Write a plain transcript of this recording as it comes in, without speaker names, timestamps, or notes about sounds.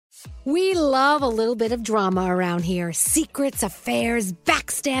We love a little bit of drama around here. Secrets, affairs,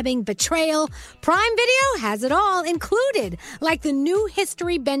 backstabbing, betrayal. Prime Video has it all included, like the new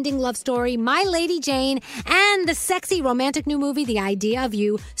history-bending love story, My Lady Jane, and the sexy romantic new movie, The Idea of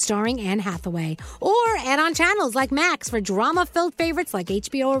You, starring Anne Hathaway. Or add-on channels like Max for drama-filled favorites like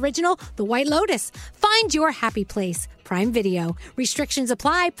HBO original, The White Lotus. Find your happy place. Prime Video. Restrictions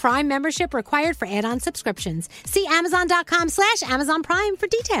apply. Prime membership required for add-on subscriptions. See Amazon.com/Amazon Prime for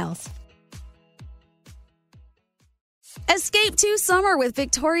details. Escape to summer with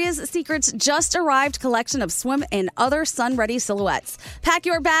Victoria's Secret's just arrived collection of swim and other sun-ready silhouettes. Pack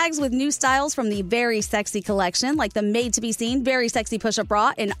your bags with new styles from the Very Sexy collection, like the made-to-be-seen Very Sexy push-up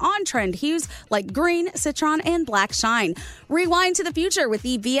bra in on-trend hues like green, citron, and black shine. Rewind to the future with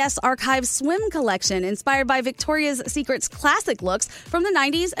the VS Archive swim collection, inspired by Victoria's Secret's classic looks from the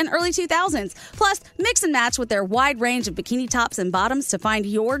 90s and early 2000s. Plus, mix and match with their wide range of bikini tops and bottoms to find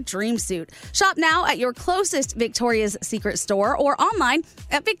your dream suit. Shop now at your closest Victoria's Secret store or online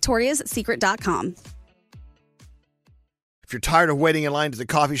at victoriassecret.com. If you're tired of waiting in line to the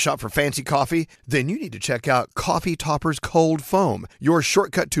coffee shop for fancy coffee, then you need to check out Coffee Topper's Cold Foam, your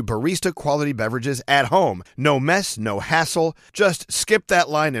shortcut to barista quality beverages at home. No mess, no hassle. Just skip that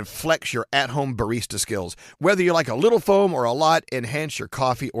line and flex your at-home barista skills. Whether you like a little foam or a lot, enhance your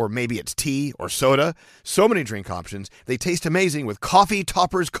coffee, or maybe it's tea or soda. So many drink options. They taste amazing with Coffee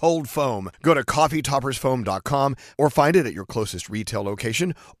Topper's Cold Foam. Go to coffeetoppersfoam.com or find it at your closest retail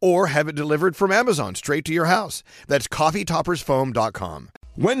location or have it delivered from Amazon straight to your house. That's coffeetoppersfoam.com.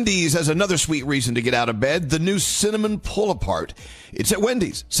 Wendy's has another sweet reason to get out of bed, the new Cinnamon Pull-Apart. It's at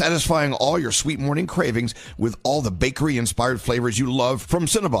Wendy's, satisfying all your sweet morning cravings with all the bakery-inspired flavors you love from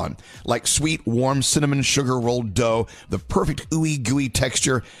Cinnabon, like sweet, warm cinnamon sugar rolled dough, the perfect ooey gooey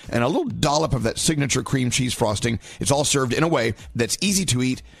texture, and a little dollop of that signature cream cheese frosting. It's all served in a way that's easy to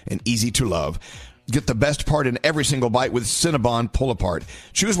eat and easy to love. Get the best part in every single bite with Cinnabon Pull-Apart.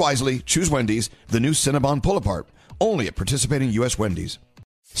 Choose wisely, choose Wendy's, the new Cinnabon Pull-Apart. Only at participating U.S. Wendy's.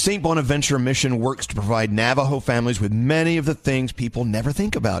 St. Bonaventure Mission works to provide Navajo families with many of the things people never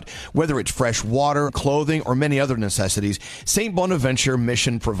think about. Whether it's fresh water, clothing, or many other necessities, St. Bonaventure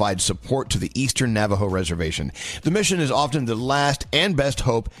Mission provides support to the Eastern Navajo Reservation. The mission is often the last and best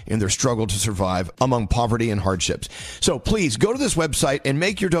hope in their struggle to survive among poverty and hardships. So please go to this website and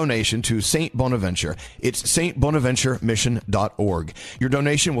make your donation to St. Bonaventure. It's stbonaventuremission.org. Your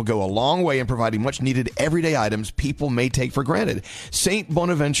donation will go a long way in providing much needed everyday items people may take for granted.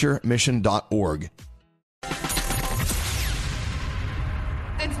 stbonaventuremission.org. It's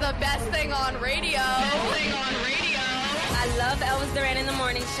the best thing on radio. I love Elvis Duran in the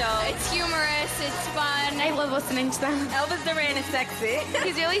morning show. It's humorous. It's fun. I love listening to them. Elvis Duran is sexy.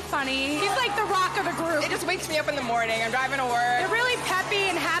 He's really funny. He's like the rock of the group. It just wakes me up in the morning. I'm driving to work. They're really peppy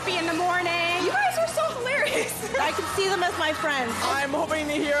and happy in the morning. You guys are so hilarious. I can see them as my friends. I'm hoping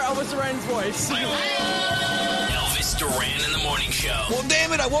to hear Elvis Duran's voice. Elvis Duran in the morning show. Well,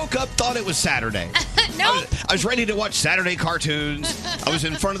 damn it, I woke up, thought it was Saturday. No. I was ready to watch Saturday cartoons. I was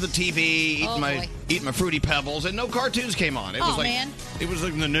in front of the TV eating my Fruity Pebbles, and no cartoons came on. It was man. It was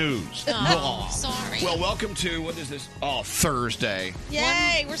like the news. Oh, sorry. Well, welcome to, what is this? Oh, Thursday.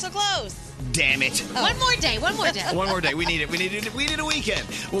 Yay, we're so close. Damn it. One more day. One more day. We need it. We need a weekend.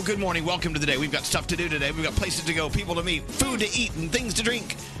 Well, good morning. Welcome to the day. We've got stuff to do today. We've got places to go, people to meet, food to eat, and things to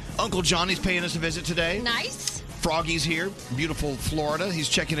drink. Uncle Johnny's paying us a visit today. Nice. Froggy's here. Beautiful Florida. He's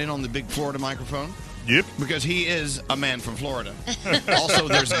checking in on the big Florida microphone. Yep. Because he is a man from Florida. Also,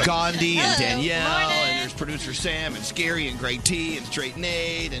 there's Gandhi and Danielle, and there's producer Sam and Scary and Greg T and Straight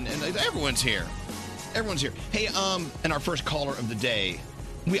Nate, and everyone's here. Everyone's here. Hey, and our first caller of the day.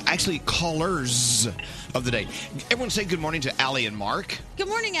 Callers of the day. Everyone say good morning to Allie and Mark. Good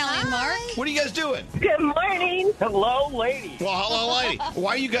morning, Allie and Mark. What are you guys doing? Good morning. Hello, lady. Well, hello, lady.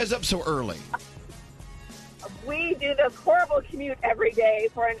 Why are you guys up so early? We do this horrible commute every day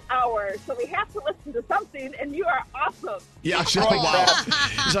for an hour, so we have to listen to something, and you are awesome. Yeah, so, wow.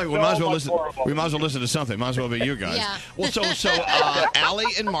 It's like, we might as well listen. We might as well listen to something. Might as well be you guys. Yeah. Well, so Allie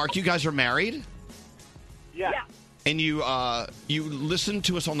and Mark, you guys are married? Yeah. And you listen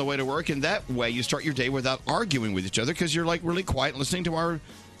to us on the way to work, and that way you start your day without arguing with each other because you're like really quiet listening to our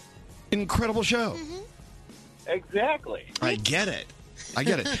incredible show. Mm-hmm. Exactly. I get it.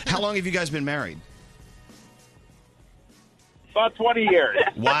 How long have you guys been married? About 20 years.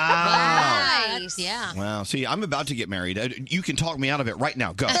 Wow. Nice. Yeah. Wow. See, I'm about to get married. You can talk me out of it right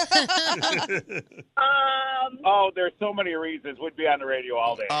now. Go. Oh, there's so many reasons. We'd be on the radio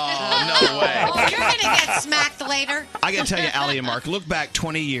all day. Oh, no way. Oh, you're going to get smacked later. I got to tell you, Allie and Mark, look back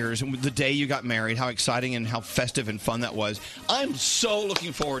 20 years and the day you got married, how exciting and how festive and fun that was. I'm so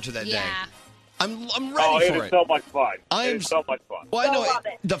looking forward to that day. I'm ready for it. Is so much fun. It is so much fun. Well, I know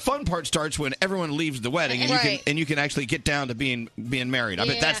the fun part starts when everyone leaves the wedding and you can actually get down to being married. I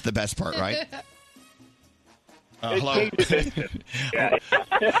bet that's the best part, right? Hello.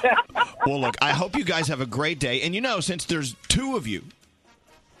 Well, look, I hope you guys have a great day. And since there's two of you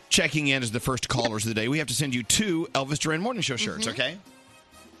checking in as the first callers of the day, we have to send you 2 Elvis Duran Morning Show shirts, okay?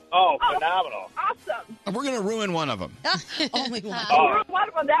 Oh, phenomenal. Awesome. And we're going to ruin one of them. Only one. One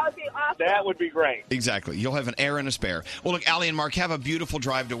of them, that would be awesome. That would be great. Exactly. You'll have an air and a spare. Well, look, Allie and Mark, have a beautiful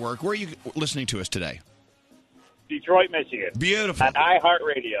drive to work. Where are you listening to us today? Detroit, Michigan. Beautiful. On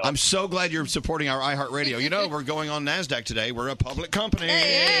iHeartRadio. I'm so glad you're supporting our iHeartRadio. We're going on NASDAQ today. We're a public company.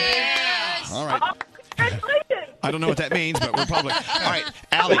 Yes. All right. Congratulations. I don't know what that means, but we're public. All right,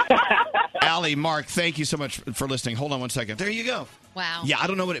 Allie, Mark, thank you so much for listening. Hold on one second. There you go. Wow. Yeah, I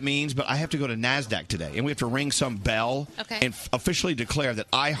don't know what it means, but I have to go to NASDAQ today, and we have to ring some bell and officially declare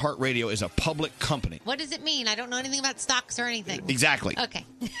that iHeartRadio is a public company. What does it mean? I don't know anything about stocks or anything. Exactly. Okay.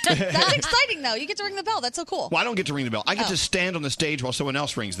 That's exciting, though. You get to ring the bell. That's so cool. Well, I don't get to ring the bell. I get to stand on the stage while someone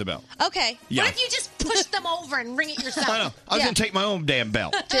else rings the bell. Okay. Yeah. What if you just push them over and ring it yourself? I know. I was going to take my own damn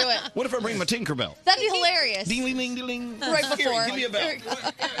bell. Do it. What if I bring my Tinker Bell? That'd be hilarious. Ding-ling-ding-ding. Right Here, before. give me a bell.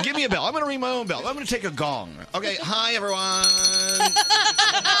 Give me a bell. I'm going to ring my own bell. I'm going to take a gong. Okay, hi, everyone.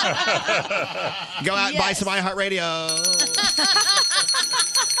 Go out and buy some iHeartRadio.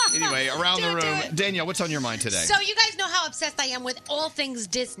 Anyway, around the room. Danielle, what's on your mind today? So you guys know how obsessed I am with all things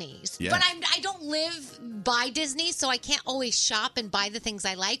Disney's. Yeah. But I don't live by Disney, so I can't always shop and buy the things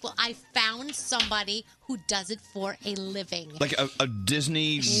I like. Well, I found somebody who does it for a living. Like a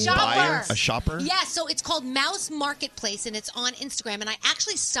Disney Shopper. buyer? A shopper? Yeah, so it's called Mouse Marketplace, and it's on Instagram. And I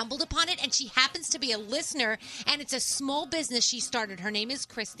actually stumbled upon it, and she happens to be a listener, and it's a small business she started. Her name is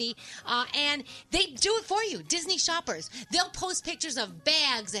Christy, and they do it for you, Disney shoppers. They'll post pictures of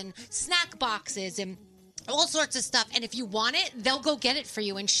bags and snack boxes and all sorts of stuff, and if you want it, they'll go get it for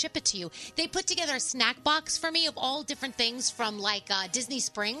you and ship it to you. They put together a snack box for me of all different things from Disney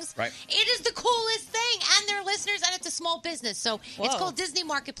Springs. Right. It is the coolest thing, and they're listeners, and it's a small business. So it's called Disney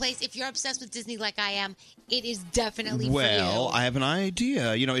Marketplace. If you're obsessed with Disney like I am, it is definitely for you. Well, I have an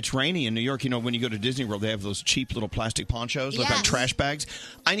idea. It's rainy in New York. When you go to Disney World, they have those cheap little plastic ponchos, look like trash bags.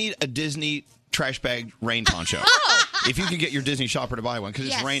 I need a Disney trash bag rain poncho. If you could get your Disney shopper to buy one, because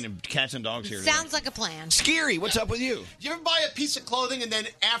it's raining cats and dogs here today. Sounds like a plan. Scary, what's up with you? You ever buy a piece of clothing and then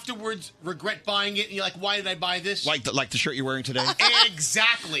afterwards regret buying it and you're like, why did I buy this? Like the shirt you're wearing today?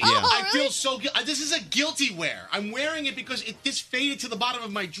 Exactly. Yeah. I feel so good. This is a guilty wear. I'm wearing it because this faded to the bottom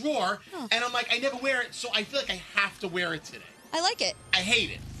of my drawer, and I'm like, I never wear it, so I feel like I have to wear it today. I like it. I hate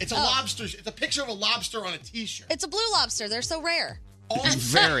it. It's a lobster. It's a picture of a lobster on a T-shirt. It's a blue lobster. They're so rare.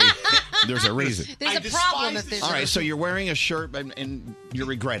 There's a reason. There's a problem if there's All right, so you're wearing a shirt and you're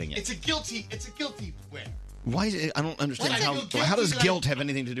regretting it. It's a guilty wear. Why is it? I don't understand how does guilt have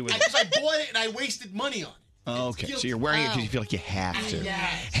anything to do with it? Because I bought it and I wasted money on it. Okay, so you're wearing it because you feel like you have to.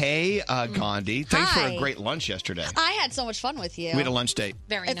 Yes. Hey, Gandhi, thanks for Hi. a great lunch yesterday. I had so much fun with you. We had a lunch date.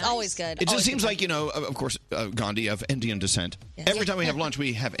 It's always good. It just Always seems good like, of course, Gandhi of Indian descent. Every time we have lunch,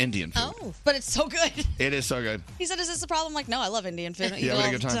 we have Indian food. Oh, but it's so good. It is so good. He said, is this a problem? I'm like, no, I love Indian food. I eat Yeah, it we had all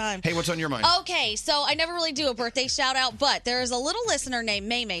a good the time. Hey, what's on your mind? Okay, so I never really do a birthday shout out, but there is a little listener named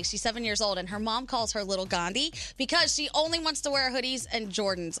May. She's 7 years old, and her mom calls her little Gandhi because she only wants to wear hoodies and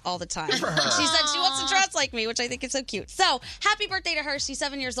Jordans all the time. Good for her. She said she wants to dress like me, which I think is so cute. So happy birthday to her. She's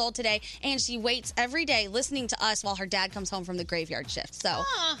 7 years old today, and she waits every day listening to us while her dad comes home from the graveyard shift. So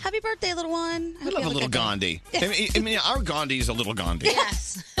happy birthday, little one. We love a little Gandhi. Yes. I mean, our Gandhi is a little Gandhi.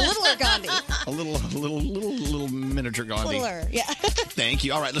 Yes. A littler Gandhi. A little miniature Gandhi. Littler, yeah. Thank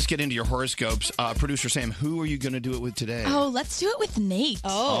you. All right, let's get into your horoscopes. Producer Sam, who are you going to do it with today? Oh, let's do it with Nate.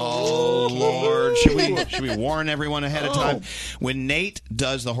 Oh, Lord. Should we warn everyone ahead of time? When Nate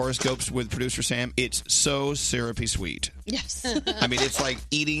does the horoscopes with Producer Sam, it's so syrupy sweet. Yes. I mean, it's like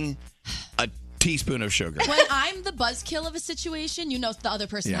eating a teaspoon of sugar. When I'm the buzzkill of a situation, you know the other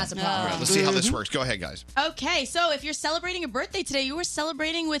person has a problem. All right, let's see how this works. Go ahead, guys. Okay, so if you're celebrating a birthday today, you were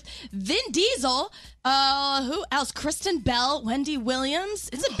celebrating with Vin Diesel. Who else? Kristen Bell, Wendy Williams.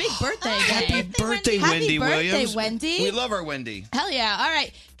 It's a big birthday. Happy birthday, Wendy Williams. Happy birthday, Wendy. We love our Wendy. Hell yeah. All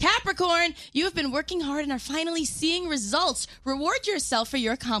right. Capricorn, you have been working hard and are finally seeing results. Reward yourself for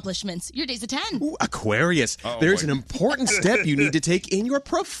your accomplishments. Your day's a 10. Ooh, Aquarius, there's an important step you need to take in your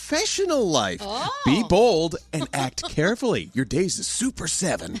professional life. Be bold and act carefully. Your day's a super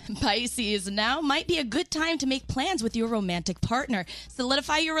 7. Pisces, now might be a good time to make plans with your romantic partner.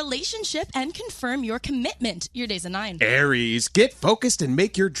 Solidify your relationship and confirm your commitment. Your day's a 9. Aries, get focused and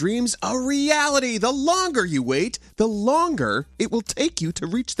make your dreams a reality. The longer you wait, the longer it will take you to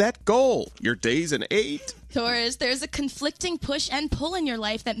reach that goal. Your day's an 8. Taurus, there's a conflicting push and pull in your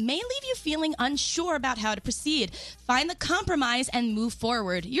life that may leave you feeling unsure about how to proceed. Find the compromise and move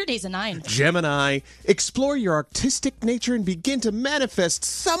forward. Your day's a 9. Gemini, explore your artistic nature and begin to manifest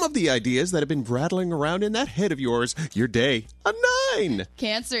some of the ideas that have been rattling around in that head of yours. Your day, a 9.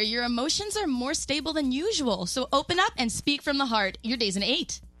 Cancer, your emotions are more stable than usual, so open up and speak from the heart. Your day's an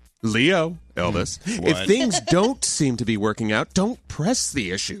 8. Leo, Elvis, if things don't seem to be working out, don't press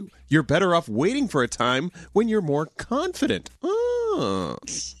the issue. You're better off waiting for a time when you're more confident. Your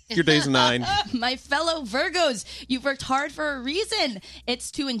day's a 9. My fellow Virgos, you've worked hard for a reason. It's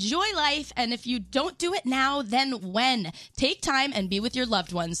to enjoy life, and if you don't do it now, then when? Take time and be with your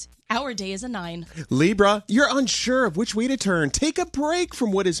loved ones. Our day is a 9. Libra, you're unsure of which way to turn. Take a break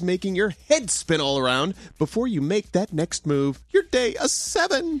from what is making your head spin all around before you make that next move. Your day, a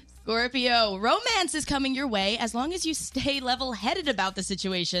 7. Scorpio, romance is coming your way as long as you stay level-headed about the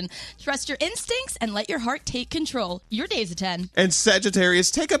situation. Trust your instincts and let your heart take control. Your day's a 10. And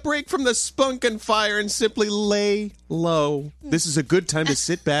Sagittarius, take a break from the spunk and fire and simply lay low. This is a good time to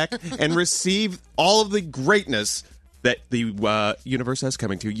sit back and receive all of the greatness that the universe has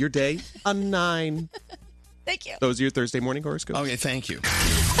coming to you. Your day, a 9. Thank you. Those are your Thursday morning horoscopes. Okay, thank you.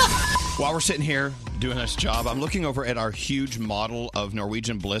 While we're sitting here doing this job, I'm looking over at our huge model of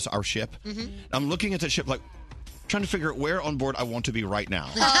Norwegian Bliss, our ship. Mm-hmm. I'm looking at the ship like trying to figure out where on board I want to be right now.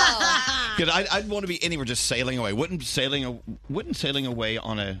 Because I'd want to be anywhere just sailing away. Wouldn't sailing away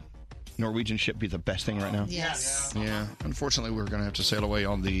on a Norwegian ship be the best thing right now? Yes. Yeah. Unfortunately, we're going to have to sail away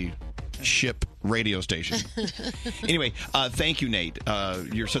on the ship radio station. Anyway, thank you, Nate.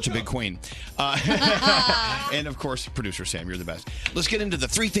 You're such a big queen. And, of course, producer Sam, you're the best. Let's get into the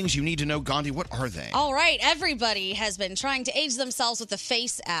 3 things you need to know. Gandhi, what are they? All right. Everybody has been trying to age themselves with the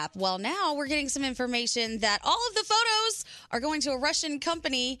Face app. Well, now we're getting some information that all of the photos are going to a Russian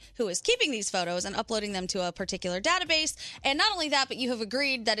company who is keeping these photos and uploading them to a particular database. And not only that, but you have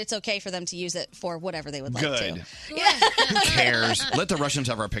agreed that it's okay for them to use it for whatever they would like to. Good. Who cares? Let the Russians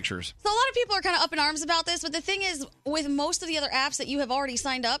have our pictures. So a lot of people are kind of up in arms about this, but the thing is, with most of the other apps that you have already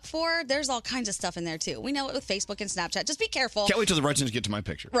signed up for, there's all kinds of stuff in there, too. We know it with Facebook and Snapchat. Just be careful. Can't wait till the Russians get to my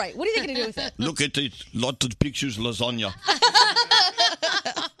picture. Right. What are they going to do with it? Look at it. Lot of pictures, lasagna.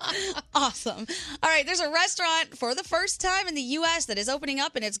 Awesome. All right, there's a restaurant for the first time in the U.S. that is opening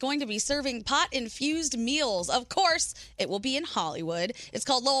up, and it's going to be serving pot-infused meals. Of course, it will be in Hollywood. It's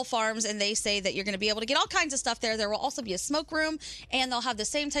called Lowell Farms, and they say that you're going to be able to get all kinds of stuff there. There will also be a smoke room, and they'll have the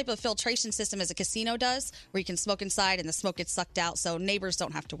same type of filtration system as a casino does, where you can smoke inside and the smoke gets sucked out, so neighbors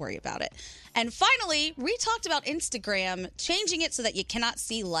don't have to worry about it. And finally, we talked about Instagram changing it so that you cannot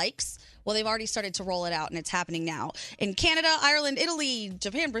see likes. Well, they've already started to roll it out, and it's happening now. In Canada, Ireland, Italy,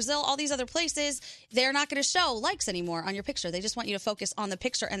 Japan, Brazil, all these other places, they're not going to show likes anymore on your picture. They just want you to focus on the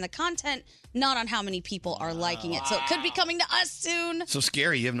picture and the content, not on how many people are liking it. So it could be coming to us soon. So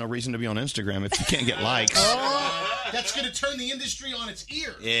scary. You have no reason to be on Instagram if you can't get likes. That's going to turn the industry on its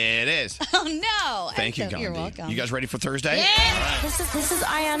ear. It is. Oh, no. Thank you, Gandhi. You're welcome. You guys ready for Thursday? Yeah. This is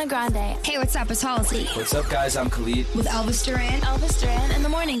Ariana Grande. Hey, what's up? It's Halsey. What's up, guys? I'm Khalid. With Elvis Duran. Elvis Duran and The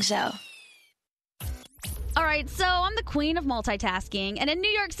Morning Show. All right, so I'm the queen of multitasking, and in New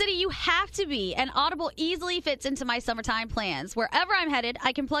York City, you have to be. And Audible easily fits into my summertime plans. Wherever I'm headed,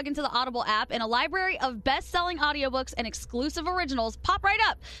 I can plug into the Audible app, and a library of best-selling audiobooks and exclusive originals pop right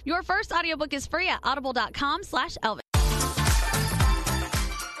up. Your first audiobook is free at audible.com/Elvis.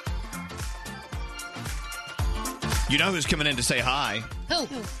 You know who's coming in to say hi? Who?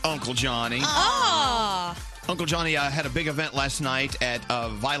 Uncle Johnny. Oh. Uncle Johnny had a big event last night at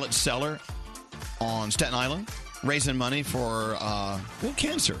Violet Cellar on Staten Island, raising money for,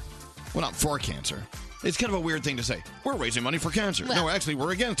 cancer. Well, not for cancer. It's kind of a weird thing to say. We're raising money for cancer. Well, no, actually,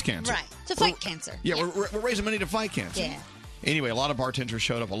 we're against cancer. Right. To fight cancer. Yeah, we're raising money to fight cancer. Yeah. Anyway, a lot of bartenders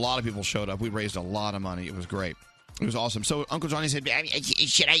showed up. A lot of people showed up. We raised a lot of money. It was great. It was awesome. So Uncle Johnny said,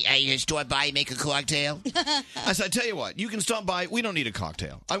 should I stop by and make a cocktail? I said, I tell you what, you can stop by. We don't need a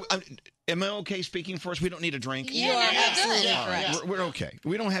cocktail. Am I okay speaking for us? We don't need a drink? You are absolutely All correct. right, we're okay.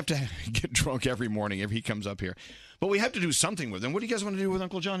 We don't have to get drunk every morning if he comes up here. But we have to do something with him. What do you guys want to do with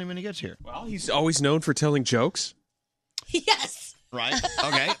Uncle Johnny when he gets here? Well, he's always known for telling jokes. Yes. Right?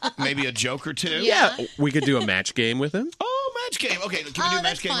 Okay. Maybe a joke or two. Yeah. We could do a match game with him. Oh, match game. Okay, can we do a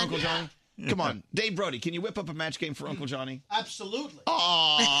match game, fun. Uncle Johnny? Come on, Dave Brody, can you whip up a match game for Uncle Johnny? Absolutely.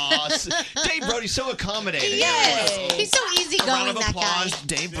 Aw, Dave Brody's so accommodating. Yay. He's so A easygoing, round of that guy. applause,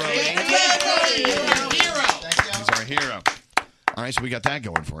 Dave Brody. He's our hero. All right, so we got that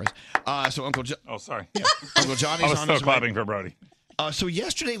going for us. So Uncle sorry. Uncle Johnny's I was on so his way. clapping for Brody. So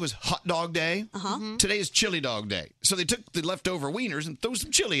yesterday was hot dog day. Mm-hmm. Today is chili dog day. So they took the leftover wieners and threw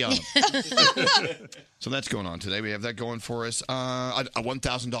some chili on them. So that's going on today. We have that going for us. A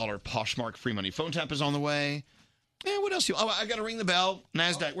 $1,000 Poshmark free money phone tap is on the way. Yeah, what else? I got to ring the bell.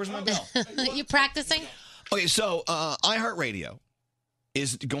 NASDAQ. Where's my bell? You practicing? Okay, so iHeartRadio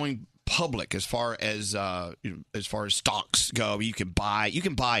is going public as far as stocks go. You can buy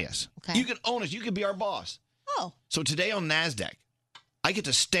us. Okay. You can own us. You can be our boss. Oh. So today on NASDAQ, I get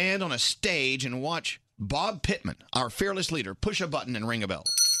to stand on a stage and watch Bob Pittman, our fearless leader, push a button and ring a bell.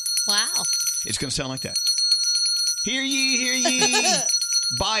 Wow. It's going to sound like that. Hear ye,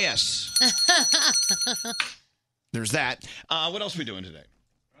 buy us. There's that. What else are we doing today?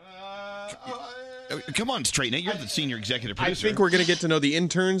 Come on, straighten it. You're the senior executive I producer. think we're going to get to know the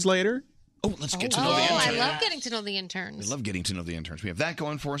interns later. Oh, let's get to know the I interns. love getting to know the We interns. love getting to know the interns. We have that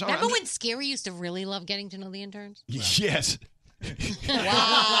going for us. All right, Remember when Scary used to really love getting to know the interns? Yes.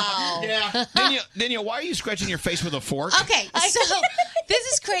 Wow. Yeah. Danielle, why are you scratching your face with a fork? Okay, so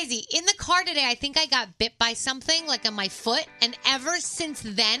this is crazy. In the car today, I think I got bit by something, like on my foot, and ever since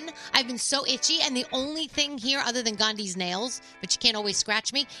then, I've been so itchy, and the only thing here, other than Gandhi's nails, but you can't always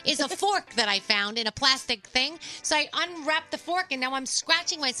scratch me, is a fork that I found in a plastic thing. So I unwrapped the fork, and now I'm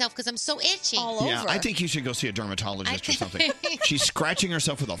scratching myself because I'm so itchy. Yeah, I think you should go see a dermatologist or something. She's scratching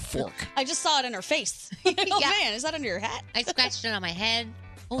herself with a fork. I just saw it in her face. Oh, man, is that under your hat? I scratched it on my head.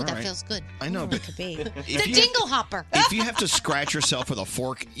 Oh, All that right. feels good. I know, but could be. if The you- dingle hopper. If you have to scratch yourself with a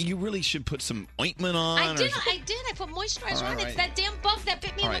fork, you really should put some ointment on. I did. Or... I put moisturizer All on. right. It's that damn bug that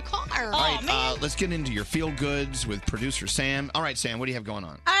bit me in All my right. car. All right, let's get into your feel goods with producer Sam. All right, Sam, what do you have going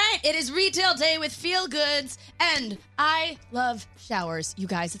on? All right, it is retail day with Feel Goods, and I love showers, you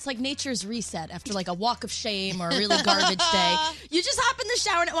guys. It's like nature's reset after like a walk of shame or a really garbage day. You just hop in the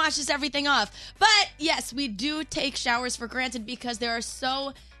shower and it washes everything off. But yes, we do take showers for granted because there are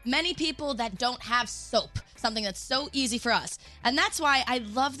so many people that don't have soap, something that's so easy for us. And that's why I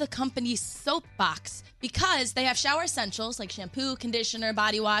love the company Soapbox, because they have shower essentials like shampoo, conditioner,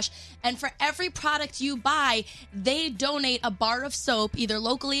 body wash, and for every product you buy, they donate a bar of soap either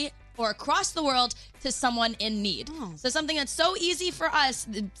locally or across the world to someone in need. So something that's so easy for us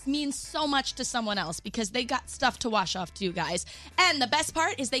it means so much to someone else because they got stuff to wash off too, guys. And the best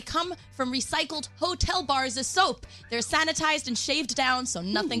part is they come from recycled hotel bars of soap. They're sanitized and shaved down so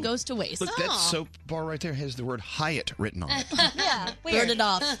nothing goes to waste. Look, that soap bar right there has the word Hyatt written on it. Yeah, burn it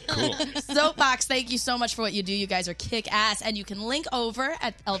off. Cool. Soapbox, thank you so much for what you do. You guys are kick-ass, and you can link over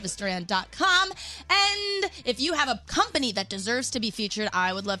at elvisduran.com. And if you have a company that deserves to be featured,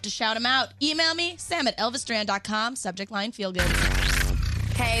 I would love to shout them out. Email me, Sam at elvisduran.com, subject line, feel good.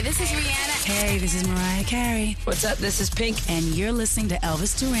 Hey, this is Rihanna. Hey, this is Mariah Carey. What's up? This is Pink, and you're listening to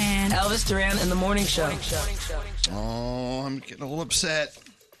Elvis Duran. Elvis Duran in the Morning Show. Oh, I'm getting a little upset.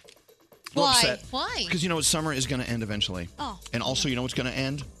 Why? Why? Because you know what? Summer is going to end eventually. Oh. And also, you know what's going to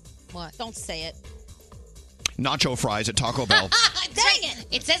end? What? Don't say it. Nacho fries at Taco Bell. Dang it!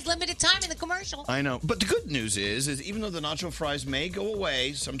 It says limited time in the commercial. I know. But the good news is even though the nacho fries may go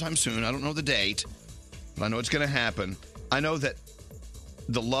away sometime soon, I don't know the date, but I know it's going to happen. I know that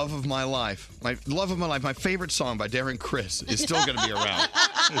the love of my life, my favorite song by Darren Criss is still going to be around.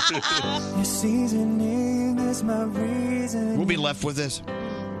 Your seasoning is my reason. We'll be left with this.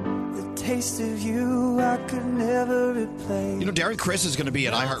 The taste of you I could never replace. You know, Darren Criss is going to be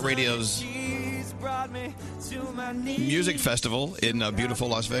at iHeartRadio's music festival in beautiful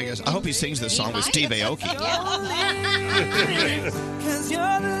Las Vegas. I hope he sings this song with Steve Aoki.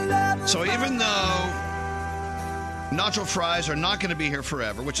 So even though nacho fries are not going to be here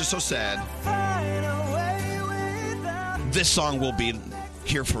forever, which is so sad, this song will be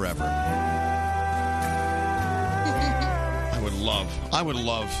here forever. I would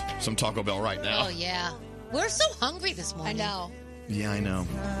love some Taco Bell right now. Oh, yeah. We're so hungry this morning. I know. Yeah, I know.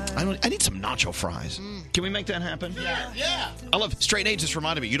 I need some nacho fries. Can we make that happen? Yeah. I love Straight A just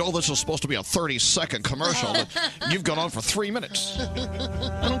reminded me. You know this was supposed to be a 30-second commercial, but you've gone on for 3 minutes.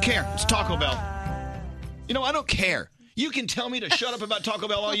 I don't care. It's Taco Bell. You know, I don't care. You can tell me to shut up about Taco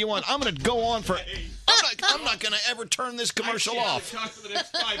Bell all you want. I'm going to go on for... I'm not going to ever turn this commercial off. Talk for the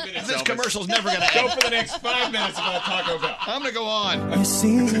next 5 minutes. This Elvis. commercial's never going to Go end. for the next 5 minutes about Taco Bell. I'm going to go on. Your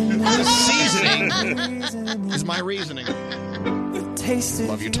seasoning The seasoning is my reasoning. taste of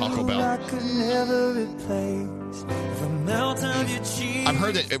Love you, Taco you Bell. I could never replace. The melt of your cheeks. I've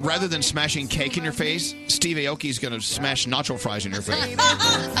heard that rather than smashing cake in your face, Steve Aoki's going to smash nacho fries in your face.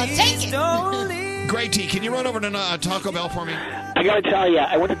 I'll take it. Great T, can you run over to Taco Bell for me? I gotta tell you,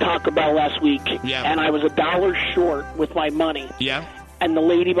 I went to Taco Bell last week, and I was $1 short with my money. Yeah. And the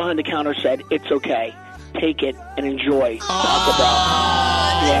lady behind the counter said, "It's okay, take it and enjoy Taco Bell."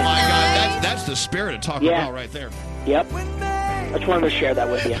 Oh my God, that's the spirit of Taco Bell right there. Yep. I just wanted to share that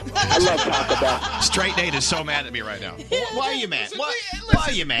with you. I love Taco Bell. Straight Nate is so mad at me right now. Why are you mad? Why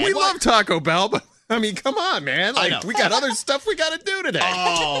are you mad? We love Taco Bell, but I mean, come on, man. I know. Like, we got other stuff we got to do today.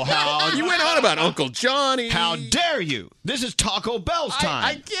 Oh, how you went on about Uncle Johnny. How dare you? This is Taco Bell's time.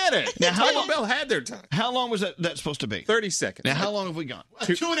 I get it. Now, Taco Bell had their time. How long was that supposed to be? 30 seconds. Now, how long have we gone?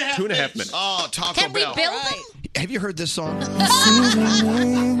 2.5 minutes. Oh, Taco Can we Bell. bill them? Have you heard this song? Love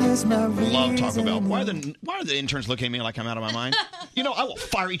Taco Bell. Why are the interns looking at me like I'm out of my mind? You know, I will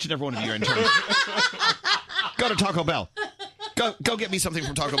fire each and every one of your interns. Go to Taco Bell. Go get me something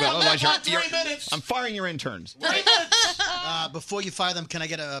from Taco Bell. Otherwise, I'm firing your interns. Before you fire them, can I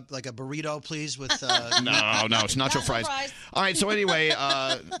get a burrito, please? With No, it's nacho fries. All right, so anyway,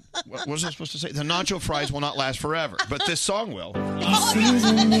 what was I supposed to say? The nacho fries will not last forever, but this song will. Love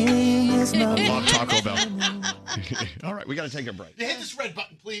Taco Bell. All right, we got to take a break. Hit this red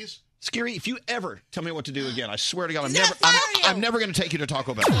button, please. Scary, if you ever tell me what to do again, I swear to God, I'm never going to take you to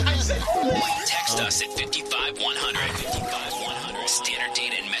Taco Bell. Text us at 55100. 55100. Standard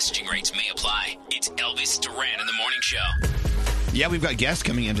data and messaging rates may apply. It's Elvis Duran in the Morning Show. Yeah, we've got guests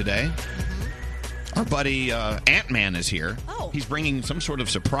coming in today. Our buddy Ant-Man is here. Oh. He's bringing some sort of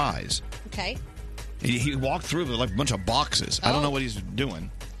surprise. Okay. He walked through with like a bunch of boxes. I don't know what he's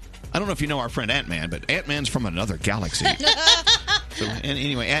doing. I don't know if you know our friend Ant-Man, but Ant-Man's from another galaxy. So, and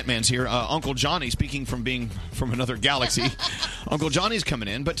anyway, Ant-Man's here. Uncle Johnny, speaking from being from another galaxy, Uncle Johnny's coming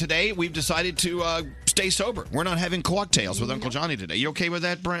in. But today we've decided to stay sober. We're not having cocktails with Uncle Johnny today. You okay with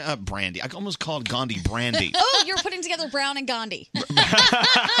that, Brandy? I almost called Gandhi Brandy. Oh, you're putting together Brown and Gandhi.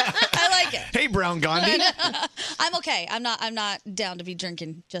 I like it. Hey, Brown Gandhi. I'm okay. I'm not down to be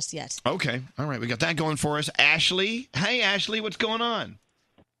drinking just yet. Okay. All right. We got that going for us. Ashley. Hey, Ashley. What's going on?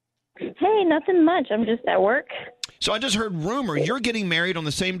 Hey, nothing much. I'm just at work. So I just heard rumor you're getting married on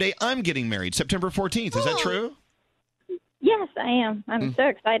the same day I'm getting married, September 14th. Is that true? Yes, I am. I'm so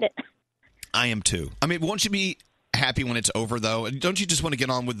excited. I am too. I mean, won't you be happy when it's over, though? Don't you just want to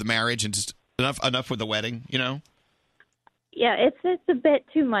get on with the marriage and just enough with the wedding, you know? Yeah, it's a bit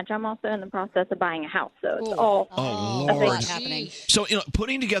too much. I'm also in the process of buying a house, so it's all Lord. happening. So,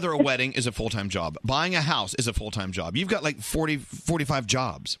 putting together a wedding is a full-time job. Buying a house is a full-time job. You've got like 45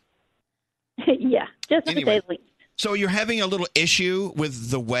 jobs. Yeah, just to say the least. So you're having a little issue with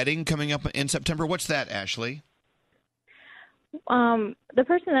the wedding coming up in September. What's that, Ashley? The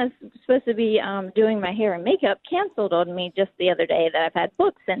person that's supposed to be doing my hair and makeup canceled on me just the other day that I've had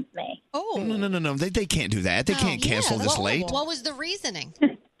booked since May. Oh. No. They can't do that. They can't cancel this late. What was the reasoning?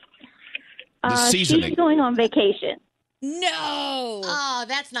 seasoning. She's going on vacation. No. Oh,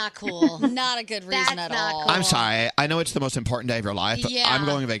 that's not cool. Not a good reason That's at not all. I'm sorry. I know it's the most important day of your life. But Yeah. I'm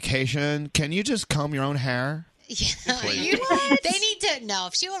going on vacation. Can you just comb your own hair? Yeah. They need to. No,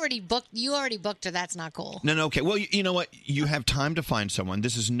 if she already booked, you already booked her. That's not cool. No, okay. Well, you know what? You have time to find someone.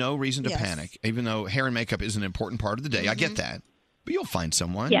 This is no reason to Yes. panic, even though hair and makeup is an important part of the day. I get that. But you'll find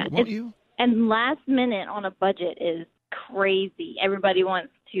someone, Yeah, won't it's- you? And last minute on a budget is crazy. Everybody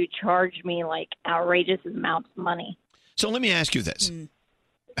wants to charge me like outrageous amounts of money. So let me ask you this.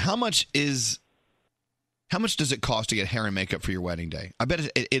 How much does it cost to get hair and makeup for your wedding day? I bet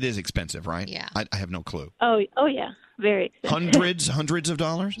it is expensive, right? Yeah. I have no clue. Oh yeah, very expensive. Hundreds of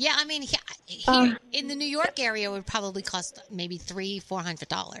dollars? Yeah, I mean, here in the New York area, it would probably cost maybe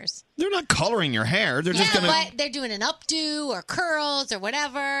 $300-400. They're not coloring your hair. They're just going to... but they're doing an updo or curls or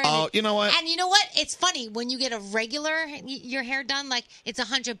whatever. Oh, you know what? And you know what? It's funny when you get a regular your hair done. Like it's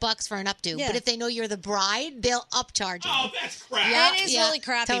 $100 for an updo, Yeah. but if they know you're the bride, they'll upcharge you. Oh, that's crap. Yeah, It is yeah, really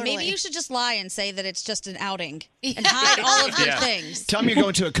crappy. totally. Maybe you should just lie and say that it's just an outing and hide all of your things. Tell me you're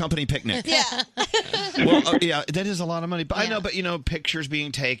going to a company picnic. Yeah. Well, yeah, that is a lot of money. But I know, but pictures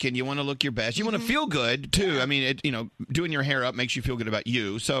being taken, you want to look your best. You want to feel good too. I mean, doing your hair up makes you feel good about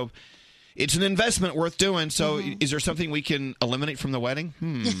you. So it's an investment worth doing. So is there something we can eliminate from the wedding?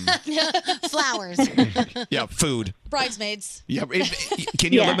 Flowers. Yeah, food. Bridesmaids. Yeah,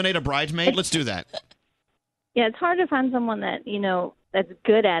 can you Yeah. eliminate a bridesmaid? Let's do that. Yeah, it's hard to find someone that that's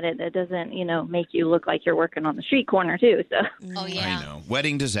good at it that doesn't make you look like you're working on the street corner too. So. Oh yeah. I know.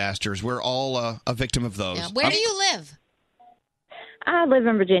 Wedding disasters. We're all a victim of those. Yeah. Where do you live? I live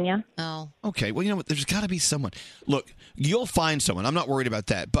in Virginia. Oh. Okay, well, you know what? There's got to be someone. Look, you'll find someone. I'm not worried about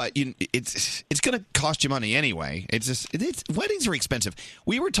that. But it's going to cost you money anyway. Weddings are expensive.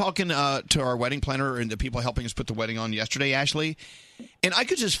 We were talking to our wedding planner and the people helping us put the wedding on yesterday, Ashley, and I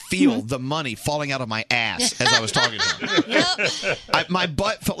could just feel the money falling out of my ass as I was talking to her. My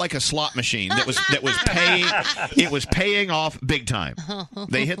butt felt like a slot machine that was paying. It was paying off big time.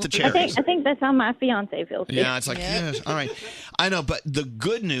 They hit the cherries. I think that's how my fiance feels. Too. Yeah, it's like, yes, all right. I know, but the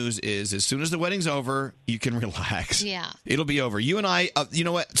good news is as soon as the wedding's over, you can relax. Yeah. It'll be over. You and I, you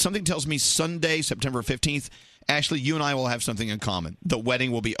know what? Something tells me Sunday, September 15th, Ashley, you and I will have something in common. The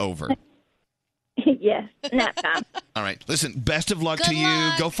wedding will be over. Yes, nap time. All right. Listen, best of luck to you.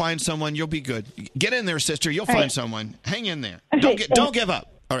 Go find someone. You'll be good. Get in there, sister. You'll find someone. Hang in there. Don't give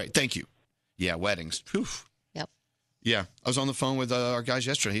up. All right. Thank you. Yeah, weddings. Oof. Yep. Yeah, I was on the phone with our guys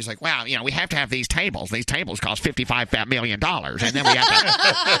yesterday. He's like, "Wow, we have to have these tables. These tables cost $55 million, and then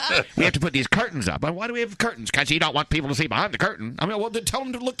we have to put these curtains up. Why do we have curtains? Because you don't want people to see behind the curtain. I mean, well, then tell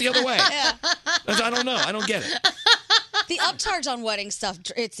them to look the other way. I don't know. I don't get it. The upcharge on wedding stuff,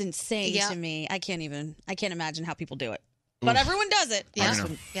 it's insane to me. I can't imagine how people do it. But everyone does it. I I know.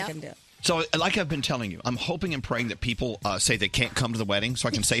 couldn't do it. So, like I've been telling you, I'm hoping and praying that people say they can't come to the wedding so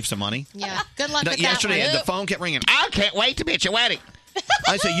I can save some money. Yeah. Good luck with Yesterday, that one. the phone kept ringing. I can't wait to be at your wedding.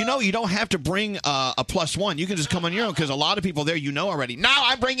 I say, you don't have to bring a plus one. You can just come on your own because a lot of people there already. No,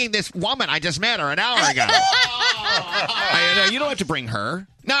 I'm bringing this woman. I just met her an hour ago. You don't have to bring her.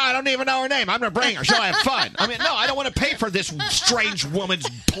 No, I don't even know her name. I'm going to bring her. She'll have fun. I mean, no, I don't want to pay for this strange woman's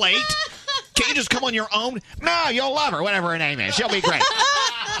plate. Can't you just come on your own? No, you'll love her, whatever her name is. She'll be great.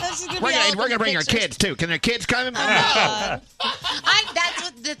 We're going to bring our kids, too. Can their kids come? That's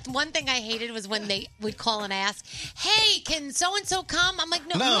what the one thing I hated was when they would call and ask, "Hey, can so-and-so come?" I'm like,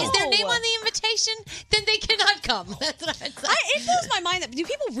 no. Is their name on the invitation? Then they cannot come. That's what I'd say. It blows my mind that do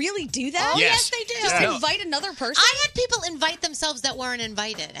people really do that? Oh, yes they do. Just invite another person? I had people invite themselves that weren't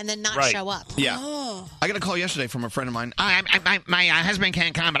invited and then not show up. Yeah. I got a call yesterday from a friend of mine. My husband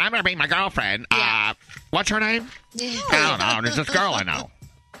can't come, but I'm going to bring my girlfriend. What's her name? I don't know. There's this girl I know.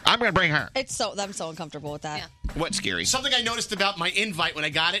 I'm going to bring her. I'm so uncomfortable with that. Yeah. What's scary? Something I noticed about my invite when I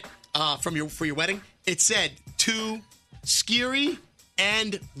got it for your wedding, it said to Scary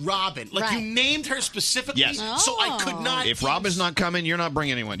and Robin. Like you named her specifically, Yes. so I could not. If Robin's not coming, you're not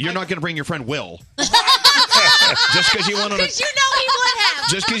bringing anyone. You're not going to bring your friend Will. Just because you went on a he would have.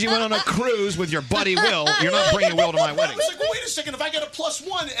 Just because you went on a cruise with your buddy Will, you're not bringing Will to my wedding. I was like, well, wait a second. If I get a plus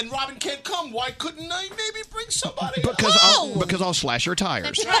one and Robin can't come, why couldn't I maybe bring somebody else? Because I'll slash your tires.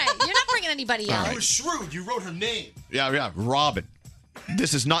 That's right. You're not bringing anybody else. You were shrewd. You wrote her name. Yeah, Robin.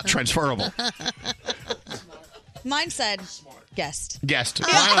 This is not transferable. Mine said guest. Guest.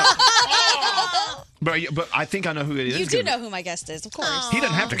 But I think I know who it is. You do know who my guest is, of course. He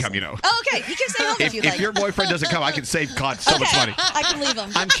doesn't have to come, Oh, okay. You can stay home if you like. If your boyfriend doesn't come, I can save God so much money. I can leave him.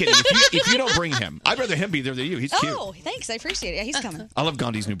 I'm kidding. If you don't bring him, I'd rather him be there than you. He's cute. Oh, thanks. I appreciate it. Yeah, he's coming. I love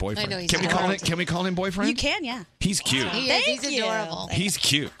Gandhi's new boyfriend. I know he's Can we call him boyfriend? You can, yeah. He's cute. He's adorable. He's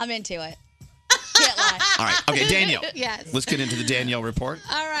cute. I'm into it. Can't lie. All right. Okay, Danielle. Yes. Let's get into the Danielle report.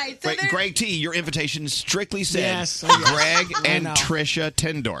 All right. So Greg T, your invitation strictly said Yes. Greg I and know. Trisha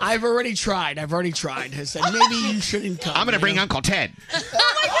Tendorf. I've already tried. I said maybe you shouldn't come. I'm going to bring Uncle Ted. He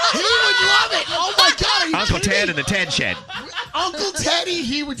would love it. Oh my God! Are you Uncle kidding Ted me? and the Ted Shed. Uncle Teddy,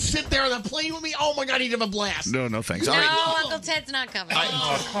 he would sit there on the plane with me. Oh my God, he'd have a blast. No, thanks. No, All right. Uncle Ted's not coming.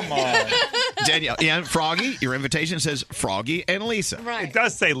 Oh, come on. Danielle, yeah, Froggy, your invitation says Froggy and Lisa. Right. It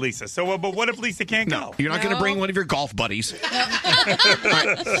does say Lisa. So, but what if Lisa can't go? You're not going to bring one of your golf buddies. All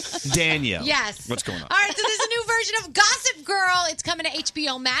right. Danielle. Yes. What's going on? All right, so there's a new version of Gossip Girl. It's coming to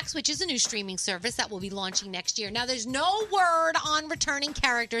HBO Max, which is a new streaming service that will be launching next year. Now, there's no word on returning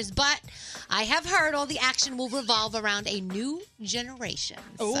characters, but I have heard all the action will revolve around a new generation.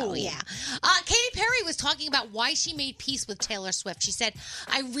 So, yeah. Katy Perry was talking about why she made peace with Taylor Swift. She said,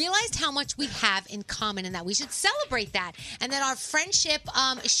 I realized how much we have in common and that we should celebrate that and that our friendship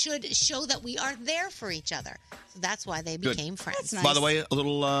should show that we are there for each other. So that's why they Good. became friends. By the way, a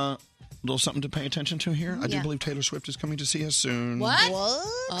little something to pay attention to here. I do Yeah. believe Taylor Swift is coming to see us soon. What?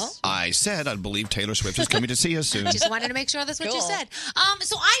 Oh. I said I believe Taylor Swift is coming to see us soon. Just wanted to make sure that's what you said.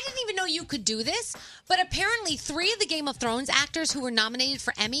 So I didn't even know you could do this, but apparently 3 of the Game of Thrones actors who were nominated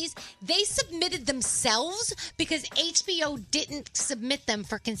for Emmys, they submitted themselves because HBO didn't submit them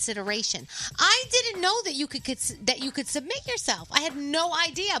for consideration. I didn't know that you could submit yourself. I had no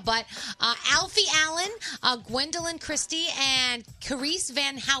idea, but Alfie Allen, Gwendolyn Christie, and Carice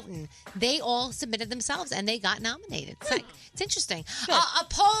Van Houten, they all submitted themselves and they got nominated. It's interesting. A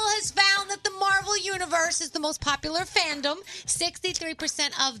poll has found that the Marvel Universe is the most popular fandom.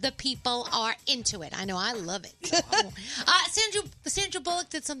 63% of the people are into it. I know, I love it. Sandra Bullock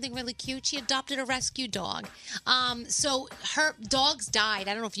did something really cute. She adopted a rescue dog. So her dogs died.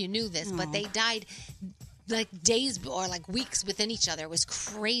 I don't know if you knew this, but they died like days or like weeks within each other. It was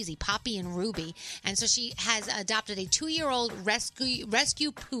crazy. Poppy and Ruby. And so she has adopted a 2-year-old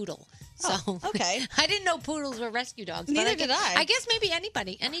rescue poodle. So okay. I didn't know poodles were rescue dogs. Neither did I. I guess maybe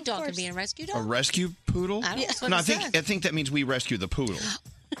any dog can be a rescue dog. A rescue poodle? I don't know. That's what No, it I says. think that means we rescue the poodle.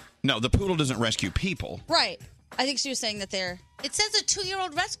 No, the poodle doesn't rescue people. Right. I think she was saying that they're... It says a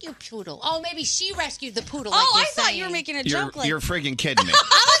 2-year-old rescue poodle. Oh, maybe she rescued the poodle. Oh, like I you're thought saying. you were making a You're, joke. Like... you're friggin' kidding me.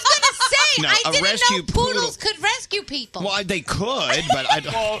 I was going to say, No, I a didn't rescue know poodles could rescue people. Well, they could, but I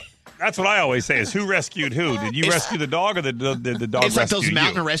don't. Well, that's what I always say: is who rescued who? Did you rescue the dog, or the dog It's like those rescued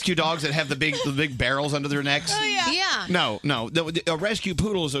mountain you? rescue dogs that have the big barrels under their necks. Oh, yeah. No. A rescue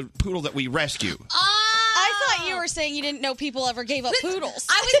poodle is a poodle that we rescue. I thought you were saying you didn't know people ever gave up poodles.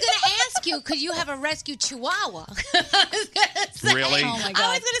 I was going to ask you, could you have a rescue chihuahua? I was gonna say, Really? Oh, my God.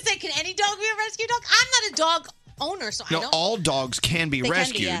 I was going to say, can any dog be a rescue dog? I'm not a dog owner, so I No, don't. all dogs can be They can be,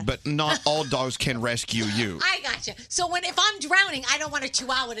 rescued, yeah. but not all dogs can rescue you. I gotcha. So if I'm drowning, I don't want a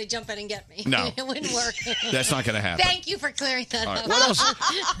chihuahua to jump in and get me. No. It wouldn't work. That's not going to happen. Thank you for clearing that All right, up. what else?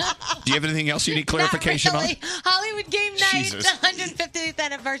 Do you have anything else you need clarification Not really. Hollywood Game Night, Jesus. the 150th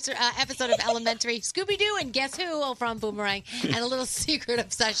anniversary episode of Elementary, Scooby-Doo, and Guess Who from Boomerang, and a little secret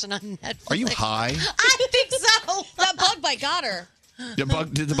obsession on Netflix. Are you high? I think so. That bug bite got her. Did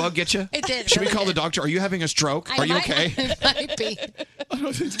the bug get you? It did. Should we really call the did. doctor? Are you having a stroke? Are you okay? It might be.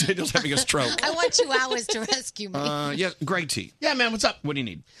 Daniel's having a stroke. I want chihuahuas to rescue me. Yeah, Greg T. Yeah, man, what's up? What do you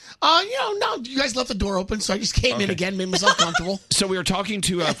need? No, you guys left the door open, so I just came in Okay. again, made myself comfortable. So we were talking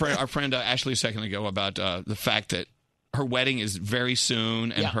to our friend Ashley a second ago about the fact that her wedding is very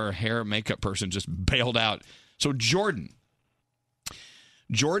soon, and her hair and makeup person just bailed out. So Jordan's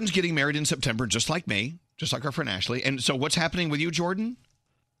getting married in September, just like me, just like our friend Ashley. And so what's happening with you, Jordan?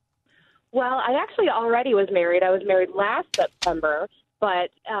 Well, I actually already was married. I was married last September, but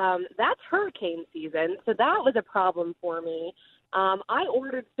that's hurricane season, so that was a problem for me. I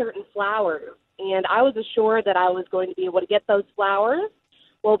ordered certain flowers, and I was assured that I was going to be able to get those flowers.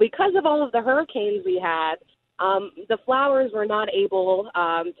 Well, because of all of the hurricanes we had, the flowers were not able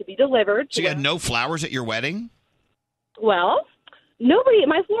to be delivered. So you had no flowers at your wedding? Well,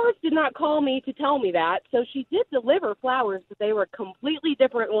 my florist did not call me to tell me that. So she did deliver flowers, but they were completely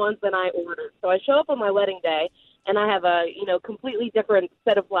different ones than I ordered. So I show up on my wedding day, and I have a, completely different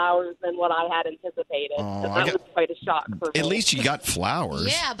set of flowers than what I had anticipated. Oh, so that was quite a shock for me. At least you got flowers.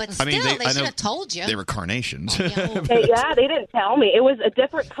 Yeah, but I still, mean, they I should know have told you. They were carnations. They didn't tell me. It was a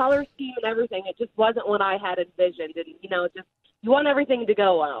different color scheme and everything. It just wasn't what I had envisioned. And, you want everything to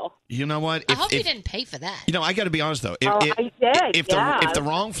go well. You know what? I hope you didn't pay for that. I got to be honest though. I did. If the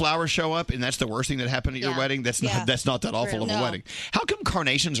wrong flowers show up and that's the worst thing that happened at your wedding, that's not that awful of a wedding. How come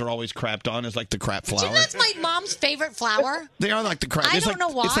carnations are always crapped on as like the crap Do you flower? know that's my mom's favorite flower? They are like the crap. I it's don't like,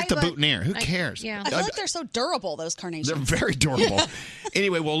 know why, It's like the but boutonniere. Who cares? I feel like they're so durable, those carnations. They're very durable.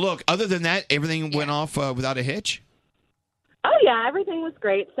 Anyway, well, look. Other than that, everything went off without a hitch. Oh, yeah, everything was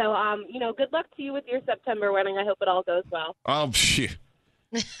great. So, good luck to you with your September wedding. I hope it all goes well. Oh, shit.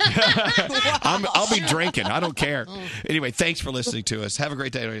 I'll be drinking. I don't care. Anyway, thanks for listening to us. Have a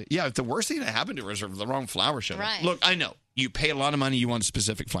great day. Yeah, if the worst thing that happened to her is the wrong flower show. Right. Look, I know you pay a lot of money. You want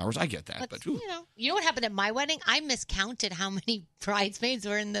specific flowers. I get that, but You know what happened at my wedding? I miscounted how many bridesmaids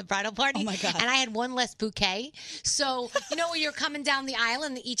were in the bridal party. Oh my God. And I had one less bouquet. So, where you're coming down the aisle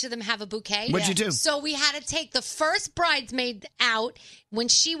and each of them have a bouquet? What'd you do? So we had to take the first bridesmaid out. When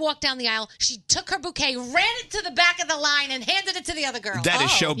she walked down the aisle, she took her bouquet, ran it to the back of the line, and handed it to the other girl. that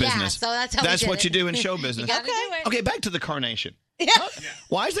is show Yeah, business. so that's how we did what it. you do in show business. You gotta do it. Okay, back to the carnation.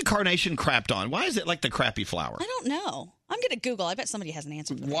 Why is the carnation crapped on? Why is it like the crappy flower? I don't know. I'm going to Google. I bet somebody has an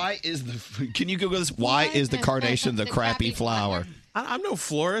answer for that. Why is can you Google this? Why is the carnation the crappy flower? I'm no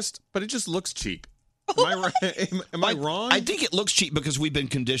florist, but it just looks cheap. Am I right? Am I wrong? I think it looks cheap because we've been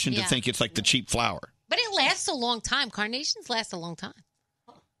conditioned to Yeah. think it's like the cheap flower. But it lasts a long time. Carnations last a long time.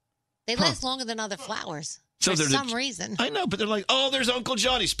 They last longer than other flowers for they're some reason. I know, but they're like, oh, there's Uncle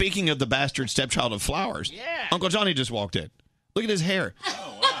Johnny. Speaking of the bastard stepchild of flowers, Uncle Johnny just walked in. Look at his hair.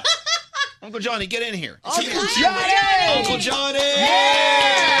 Oh, wow. Uncle Johnny, get in here. Uncle Johnny! Uncle Johnny!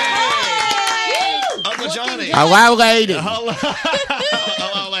 Uncle Johnny! Hello, lady.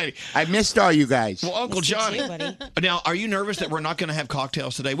 Hello, righty. I missed all you guys. Well, Uncle Johnny. Now, are you nervous that we're not going to have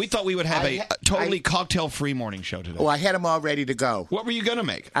cocktails today? We thought we would have a totally cocktail-free morning show today. Oh, I had them all ready to go. What were you going to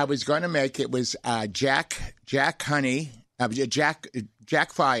make? I was going to make Jack Honey, Jack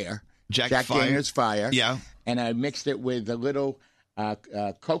Fire, Jack Fire. Daniel's Fire. Yeah. And I mixed it with a little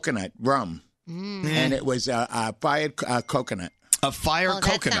coconut rum, and it was a fired coconut. A fire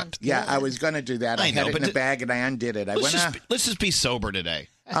coconut. Yeah, I was going to do that. I had it in a bag and I undid it. Let's just be sober today.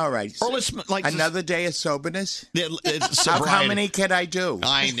 All right. Or let's another day of soberness. It's How many can I do?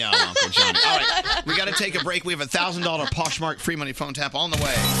 I know, Uncle Johnny. All right, we got to take a break. We have a $1,000 Poshmark free money phone tap on the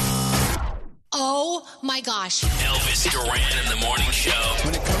way. Oh my gosh. Elvis Duran in the morning show.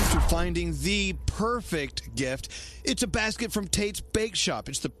 When it comes to finding the perfect gift, it's a basket from Tate's Bake Shop.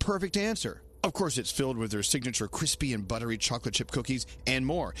 It's the perfect answer. Of course, it's filled with their signature crispy and buttery chocolate chip cookies and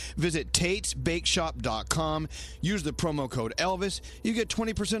more. Visit Tate'sBakeShop.com. Use the promo code Elvis. You get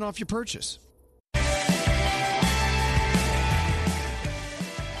 20% off your purchase.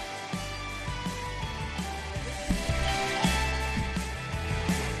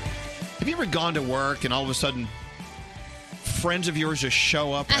 Have you ever gone to work and all of a sudden friends of yours just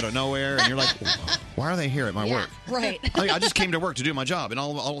show up out of nowhere and you're like, why are they here at my work? Right. I just came to work to do my job, and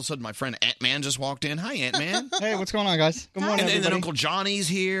all of a sudden my friend Ant-Man just walked in. Hi, Ant-Man. Hey, what's going on, guys? Good morning, And then everybody. Uncle Johnny's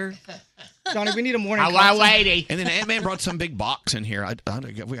here. Johnny, we need a morning Hello, cocktail. lady. And then Ant-Man brought some big box in here. I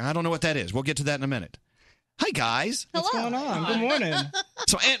don't know what that is. We'll get to that in a minute. Hi, guys. What's going on? Good morning.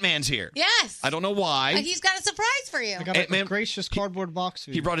 So Ant-Man's here. Yes. I don't know why. He's got a surprise for you. I got a gracious cardboard box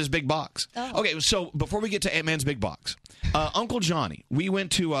for you. He brought his big box. Oh. Okay, so before we get to Ant-Man's big box, Uncle Johnny, we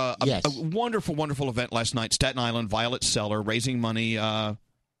went to a wonderful, wonderful event last night, Staten Island, Violet Cellar, raising money to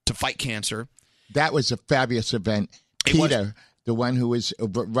fight cancer. That was a fabulous event. Peter, the one who was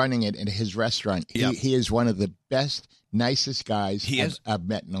running it in his restaurant, he is one of the best, nicest guys I've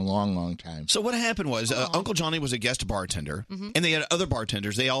met in a long, long time. So what happened was Uncle Johnny was a guest bartender, and they had other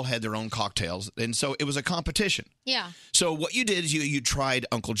bartenders. They all had their own cocktails, and so it was a competition. Yeah. So what you did is you tried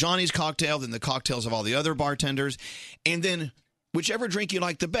Uncle Johnny's cocktail, then the cocktails of all the other bartenders, and then whichever drink you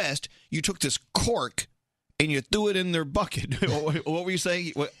liked the best, you took this cork and you threw it in their bucket. What were you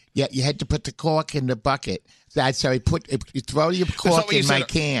saying? Yeah, you had to put the cork in the bucket. So you throw your That's not cork what you in my said.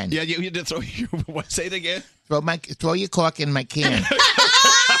 can. Yeah, you had to throw your. Say it again. Throw your cork in my can.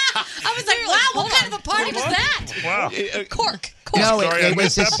 I was like, wow, what kind of a party was that? Wow. Cork. No, Sorry, I it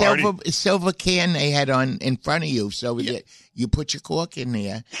was missed a that party. silver can they had on in front of you. So you put your cork in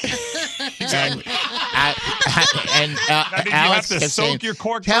there. And Now, did you Alex have to kept soak saying, your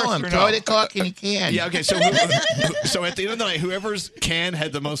cork Tell first him, or throw no? the cork in your can. Yeah, okay. So at the end of the night, whoever's can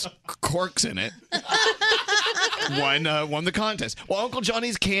had the most corks in it won the contest. Well, Uncle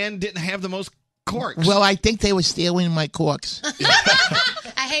Johnny's can didn't have the most corks. Well, I think they were stealing my corks.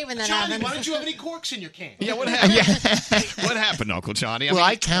 I hate when that Johnny, happens. why Don't you have any corks in your can? Yeah, what happened? What happened, Uncle Johnny?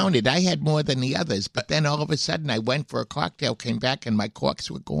 I counted. I had more than the others, but then all of a sudden I went for a cocktail, came back, and my corks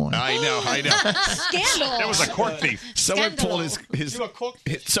were gone. I know. Scandal. That was a cork thief. Someone pulled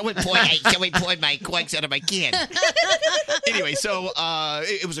someone pulled my corks out of my can. Anyway, so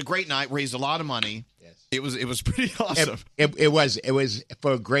it was a great night. Raised a lot of money. It was pretty awesome. It was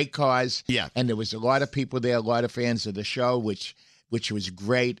for a great cause. Yeah. And there was a lot of people there, a lot of fans of the show, which was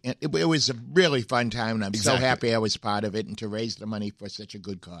great. And it was a really fun time, and I'm so happy I was part of it and to raise the money for such a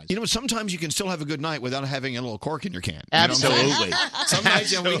good cause. You know, sometimes you can still have a good night without having a little cork in your can. You know what I'm saying? Absolutely.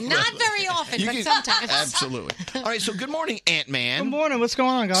 Sometimes, Not very often, but sometimes. Absolutely. All right, so good morning, Ant-Man. Good morning. What's going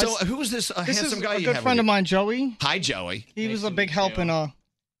on, guys? So who is this handsome guy a you good have friend with of mine, Joey. Hi, Joey. He was a big help in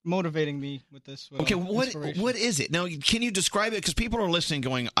motivating me with this. Okay, inspiration. what is it? Now, can you describe it? Because people are listening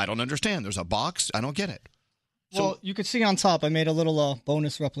going, I don't understand. There's a box. I don't get it. Well, you can see on top, I made a little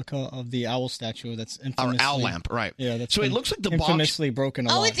bonus replica of the owl statue that's infamously... Our owl lamp, right. Yeah, that's So it been looks like the box... infamously broken a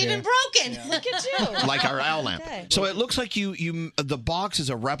lot. Oh, it's even broken. Look at you. Like our owl lamp. Okay. So it looks like the box is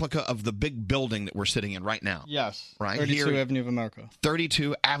a replica of the big building that we're sitting in right now. Yes. Right 32 here. Avenue of America.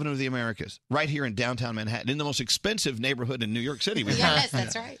 32 Avenue of the Americas. Right here in downtown Manhattan, in the most expensive neighborhood in New York City. Yes,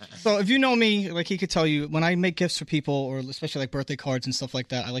 that's right. So if you know me, like he could tell you, when I make gifts for people, or especially like birthday cards and stuff like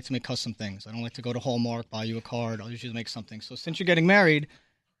that, I like to make custom things. I don't like to go to Hallmark, buy you a card. I'll usually make something. So since you're getting married,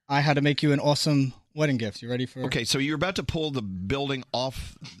 I had to make you an awesome wedding gift. You ready for? Okay, so you're about to pull the building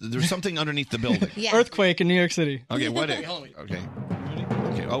off. There's something underneath the building. Yeah. Earthquake in New York City. Okay, what? Okay.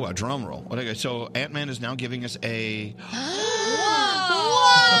 Oh, a drum roll. Okay, so Ant-Man is now giving us a.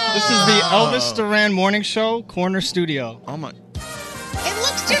 This is the Elvis Duran Morning Show Corner Studio. Oh my! It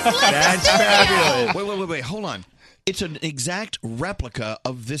looks just like That's the studio. fabulous. Wait! Hold on. It's an exact replica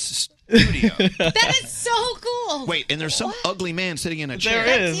of this studio. That is so cool. Wait, and there's some ugly man sitting in a chair.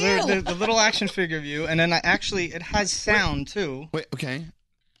 There is. There's the little action figure of you, and then it has sound too. Wait, okay.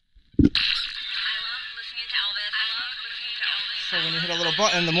 So when you hit a little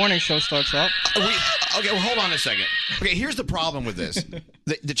button, the morning show starts up. Okay, well, hold on a second. Okay, here's the problem with this.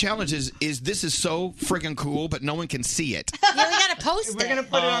 The challenge is this is so friggin' cool, but no one can see it. Yeah, we gotta post it. We're gonna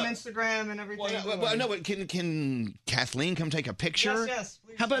put it on Instagram and everything. Well, no, but can Kathleen come take a picture? Yes.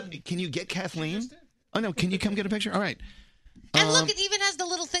 Please. How about, can you get Kathleen? Oh, no, can you come get a picture? All right. And look, it even has the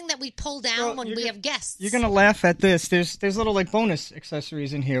little thing that we pull down when we have guests. You're gonna laugh at this. There's little like bonus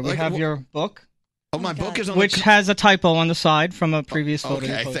accessories in here. We have your book. Oh, my book is on which has a typo on the side from a previous photo.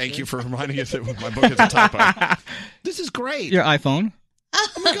 Okay, thank you for reminding us that my book has a typo. This is great. Your iPhone.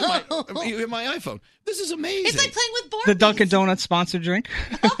 Oh my God, my iPhone. This is amazing. It's like playing with Barbies. The Dunkin' Donuts sponsored drink.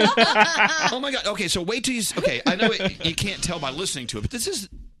 Oh my God. Okay, so wait till you. Okay, I know you can't tell by listening to it, but this is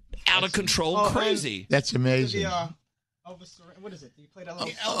out of control, crazy. That's amazing. What is it? You played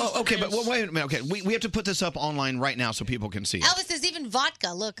okay, but wait a minute. Okay, we have to put this up online right now so people can see it. Elvis, there's even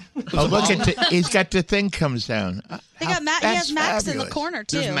vodka. Look. Oh, look at he's got the thing comes down. He has Max in the corner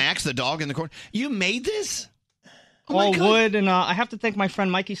too. There's Max, the dog, in the corner. You made this? All wood, and I have to thank my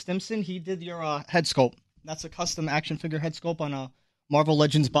friend Mikey Stimson. He did your head sculpt. That's a custom action figure head sculpt on a Marvel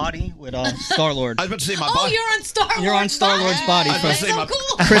Legends body with Star-Lord. I was about to say my body. body. You're on Star-Lord's You're on Star-Lord's body. I was about to say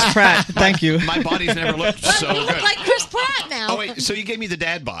cool. Chris Pratt, thank you. My body's never looked so You good. look like Chris Pratt now. Oh, wait, so you gave me the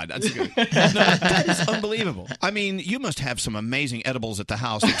dad bod. That's good. No, that is unbelievable. I mean, you must have some amazing edibles at the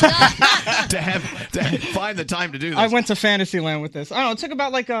house to find the time to do this. I went to Fantasyland with this. I don't know, it took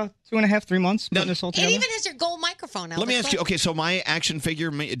about like 2.5, 3 months putting this all It together. even has your gold microphone. Elvis. Let me ask you, okay, so my action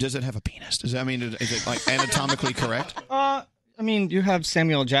figure, does it have a penis? Does that mean, is it like anatomically correct? I mean, you have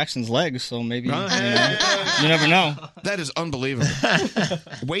Samuel L. Jackson's legs, so maybe you never know. That is unbelievable.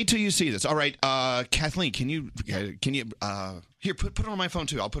 Wait till you see this. All right, Kathleen, can you here put it on my phone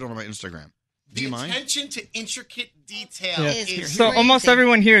too? I'll put it on my Instagram. Do you mind? Attention to intricate detail. Yeah. Is So crazy. almost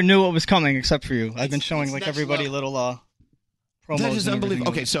everyone here knew what was coming except for you. I've been showing like everybody little promos. That is and unbelievable. everything.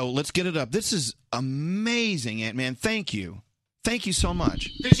 Okay, so let's get it up. This is amazing, Ant-Man. Thank you. Thank you so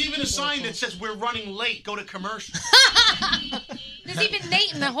much. There's even a sign that says we're running late. Go to commercial. There's even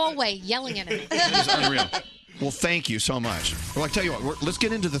Nate in the hallway yelling at him. That is unreal. Well, thank you so much. Well, I tell you what, let's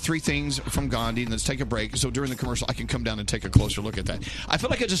get into the 3 things from Gandhi, and let's take a break. So during the commercial, I can come down and take a closer look at that. I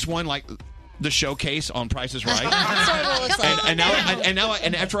feel like I just won like the showcase on Price is Right. And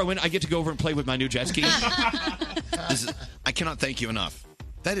after I win, I get to go over and play with my new jet ski. I cannot thank you enough.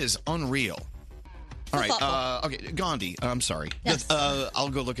 That is unreal. All right. Okay, Gandhi. I'm sorry. Yes. I'll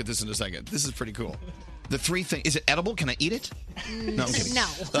go look at this in a second. This is pretty cool. The 3 things. Is it edible? Can I eat it? No, I'm kidding. No.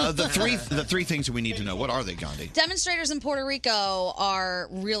 The three things that we need to know. What are they, Gandhi? Demonstrators in Puerto Rico are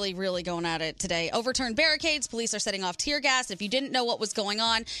really, really going at it today. Overturned barricades. Police are setting off tear gas. If you didn't know what was going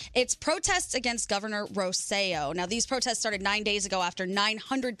on, it's protests against Governor Rosselló. Now, these protests started 9 days ago after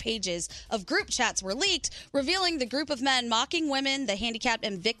 900 pages of group chats were leaked, revealing the group of men mocking women, the handicapped,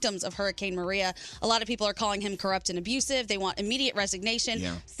 and victims of Hurricane Maria. A lot of people are calling him corrupt and abusive. They want immediate resignation.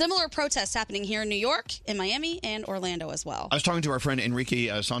 Yeah. Similar protests happening here in New York, in Miami, and Orlando as well. I was talking to our friend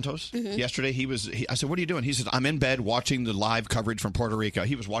Enrique Santos yesterday. I said, "What are you doing?" He said, "I'm in bed watching the live coverage from Puerto Rico."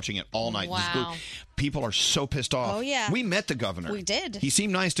 He was watching it all night. Wow. People are so pissed off. Oh, yeah. We met the governor. We did. He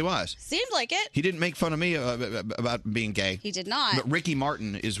seemed nice to us. Seemed like it. He didn't make fun of me about being gay. He did not. But Ricky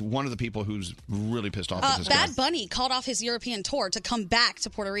Martin is one of the people who's really pissed off at this guy. Bad Bunny called off his European tour to come back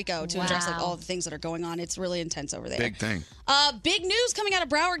to Puerto Rico to address like all the things that are going on. It's really intense over there. Big thing. Big news coming out of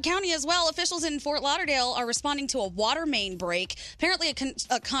Broward County as well. Officials in Fort Lauderdale are responding to a water main break. Apparently,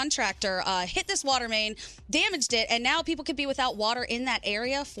 a contractor hit this water main, damaged it, and now people could be without water in that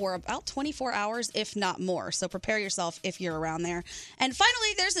area for about 24 hours, if not more. So prepare yourself if you're around there. And finally,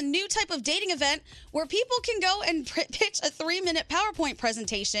 there's a new type of dating event where people can go and pitch a 3-minute PowerPoint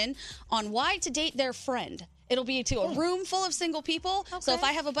presentation on why to date their friend. It'll be to a room full of single people. Okay. So if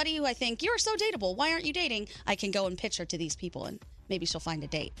I have a buddy who I think, you're so dateable, why aren't you dating? I can go and pitch her to these people, and maybe she'll find a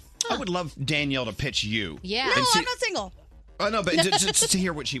date. I would love Danielle to pitch you. Yeah. No, I'm not single. Oh, no, but just to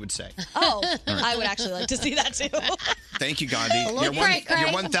hear what she would say. Oh, right. I would actually like to see that, too. Thank you, Gandhi. Your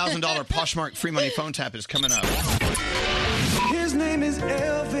 $1,000 Poshmark free money phone tap is coming up. His name is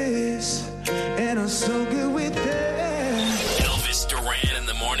Elvis, and I'm so good with that. Elvis Duran in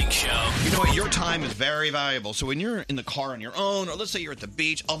the Morning Show. You know what? Your time is very valuable. So when you're in the car on your own, or let's say you're at the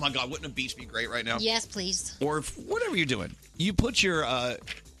beach. Oh, my God, wouldn't a beach be great right now? Yes, please. Or whatever you're doing. You put your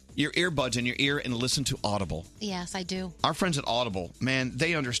earbuds in your ear and listen to Audible. Yes, I do. Our friends at Audible, man,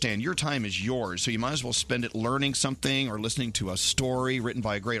 they understand your time is yours, so you might as well spend it learning something or listening to a story written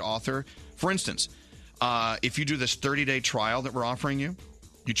by a great author. For instance, if you do this 30-day trial that we're offering you,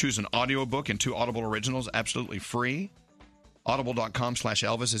 you choose an audiobook and 2 Audible originals absolutely free.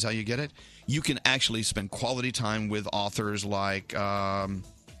 Audible.com/Elvis is how you get it. You can actually spend quality time with authors like Kevin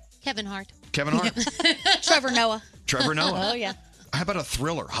Hart. Kevin Hart. Trevor Noah. Trevor Noah. Oh, yeah. How about a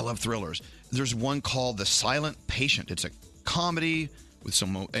thriller? I love thrillers. There's one called The Silent Patient. It's a comedy with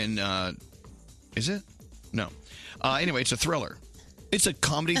some... is it? No. Anyway, it's a thriller. It's a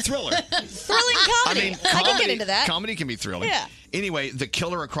comedy thriller. Thrilling comedy. I can get into that. Comedy can be thrilling. Yeah. Anyway, The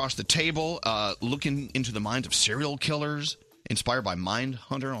Killer Across the Table, looking into the minds of serial killers, inspired by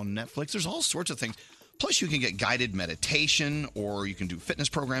Mindhunter on Netflix. There's all sorts of things. Plus, you can get guided meditation, or you can do fitness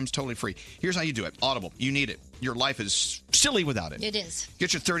programs totally free. Here's how you do it. Audible. You need it. Your life is silly without it. It is.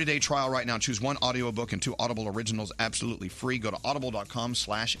 Get your 30-day trial right now. Choose 1 audiobook and 2 Audible originals absolutely free. Go to audible.com/.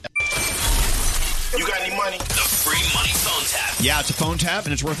 You got any money? The free money phone tap. Yeah, it's a phone tap,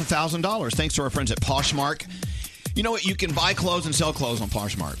 and it's worth $1,000. Thanks to our friends at Poshmark. You know what? You can buy clothes and sell clothes on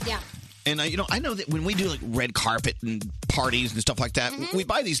Poshmark. Yeah. And, I know that when we do, like, red carpet and parties and stuff like that, we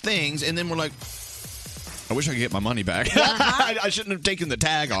buy these things, and then we're like, I wish I could get my money back. I shouldn't have taken the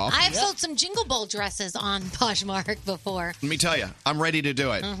tag off. I have sold some Jingle Ball dresses on Poshmark before. Let me tell you, I'm ready to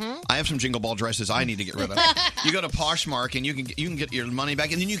do it. Mhm. I have some Jingle Ball dresses I need to get rid of. You go to Poshmark and you can get your money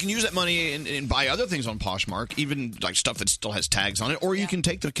back, and then you can use that money and buy other things on Poshmark, even like stuff that still has tags on it, or you can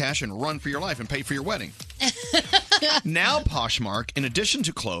take the cash and run for your life and pay for your wedding. Now Poshmark, in addition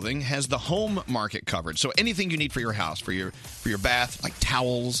to clothing, has the home market covered. So anything you need for your house, for your bath, like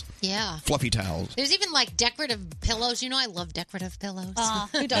towels, Yeah. fluffy towels. There's even like decorative pillows. You know, I love decorative pillows.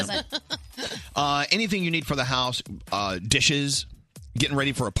 Who doesn't? Anything you need for the house, dishes, getting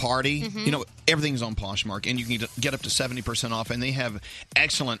ready for a party. Mhm. You know, everything's on Poshmark, and you can get up to 70% off. And they have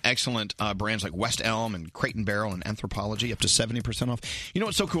excellent brands like West Elm and Crate and Barrel and Anthropologie, up to 70% off. You know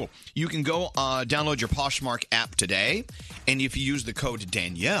what's so cool? You can go download your Poshmark app today, and if you use the code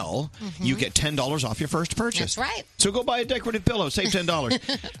Danielle, you get $10 off your first purchase. That's right. So go buy a decorative pillow, save $10.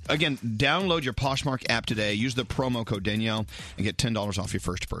 Again, download your Poshmark app today, use the promo code Danielle, and get $10 off your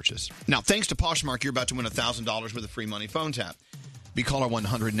first purchase. Now, thanks to Poshmark, you're about to win $1,000 with a free money phone tap. Be caller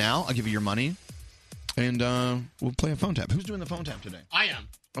 100 now. I'll give you your money, and we'll play a phone tap. Who's doing the phone tap today? I am.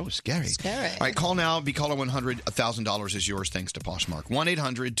 Oh, scary. Scary. All right, call now. Be caller 100. $1,000 is yours thanks to Poshmark.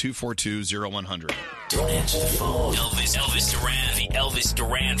 1-800-242-0100. Don't answer the phone. Elvis Duran, the Elvis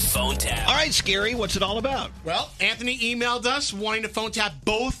Duran phone tap. All right, Scary, what's it all about? Well, Anthony emailed us wanting to phone tap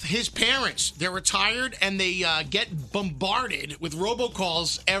both his parents. They're retired, and they get bombarded with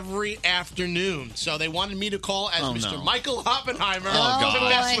robocalls every afternoon. So they wanted me to call as Mr. Michael Oppenheimer to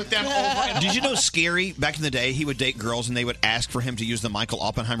mess with them over and Did you know Scary, back in the day, he would date girls, and they would ask for him to use the Michael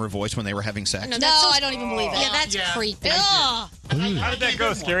Oppenheimer voice when they were having sex? No, I don't even believe it. Yeah, that's creepy. How did that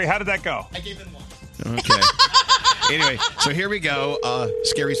go, Scary? How did that go? I gave him one. Okay. Anyway, so here we go.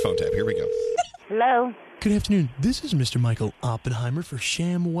 Scary's phone tap. Here we go. Hello. Good afternoon. This is Mr. Michael Oppenheimer for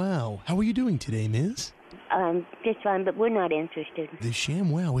ShamWow. How are you doing today, miss? Just fine, but we're not interested. The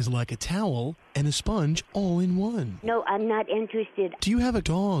ShamWow is like a towel and a sponge all in one. No, I'm not interested. Do you have a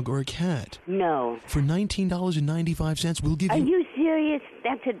dog or a cat? No. For $19.95, we'll give Are you... you serious?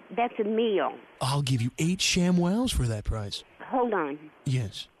 That's a meal. I'll give you 8 ShamWows for that price. Hold on.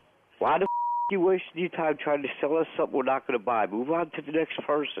 Yes. Why the you wasting your time trying to sell us something we're not going to buy? Move on to the next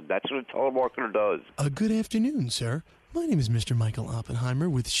person. That's what a telemarketer does. Good afternoon, sir. My name is Mr. Michael Oppenheimer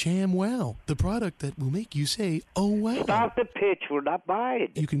with ShamWow, the product that will make you say, oh, wow. Stop the pitch. We're not buying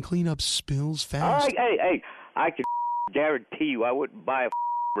it. You can clean up spills All fast. right, hey, I can guarantee you I wouldn't buy a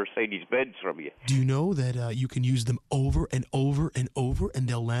Mercedes-Benz from you. Do you know that you can use them over and over and over, and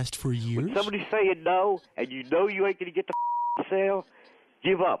they'll last for years? When somebody's saying no, and you know you ain't going to get the sale,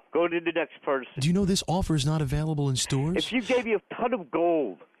 give up. Go to the next person. Do you know this offer is not available in stores? If you gave me a ton of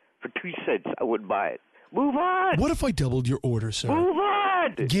gold for 2 cents, I wouldn't buy it. Move on. What if I doubled your order, sir? Move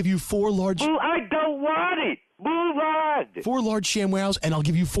on. Give you 4 large... I don't want it. Move on. 4 large ShamWows, and I'll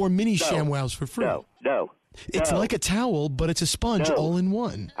give you 4 mini ShamWows for free. No. It's like a towel, but it's a sponge all in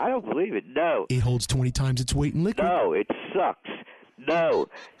one. I don't believe it. No. It holds 20 times its weight in liquid. No, it sucks. No.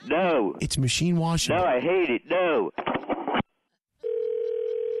 It's machine washable. No, I hate it. No.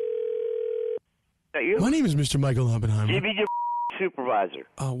 My name is Mr. Michael Oppenheimer. Give me your supervisor.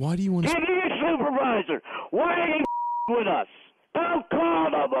 Why do you want to... Give me your supervisor. Why are you with us? Don't call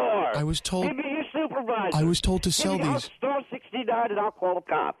no more. I was told... Give me your supervisor. I was told to sell Give me these. Star 69 and I'll call the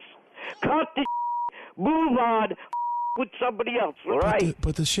cops. Cut the move on with somebody else, all right?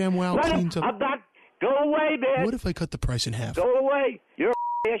 But the ShamWow cleans up... I'm not... Go away, man. What if I cut the price in half? Go away. You're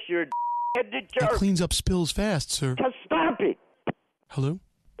a ass. You're a headed jerk. It cleans up spills fast, sir. Just stop it. Hello?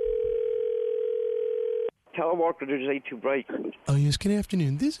 telemarketers ain't too bright. Oh, yes, good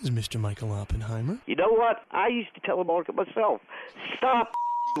afternoon. This is Mr. Michael Oppenheimer. You know what? I used to telemarket myself. Stop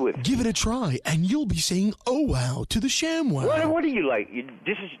with. Give it a try, and you'll be saying, oh, wow, to the ShamWow. What are you like?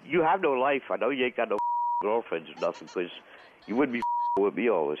 You have no life. I know you ain't got no girlfriends or nothing, because you wouldn't be with me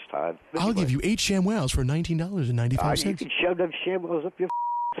all this time. I'll give you 8 ShamWows for $19.95. You can shove them ShamWows up your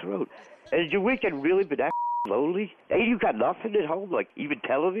throat. Has your weekend really been that lonely? Ain't you got nothing at home, like even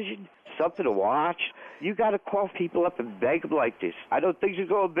television? Something to watch? You got to call people up and beg them like this. I know things are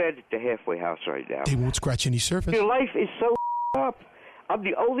going bad at the halfway house right now. They won't scratch any surface. Your life is so up. I'm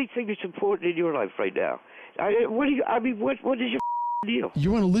the only thing that's important in your life right now. What is your deal?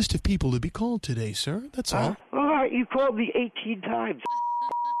 You're on a list of people to be called today, sir. That's all. All right, you called me 18 times.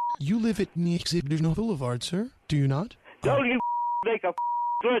 You live at Exhibition Boulevard, sir, do you not? Don't you make a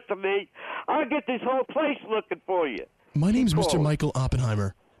threat to me. I'll get this whole place looking for you. My name's Mr. Michael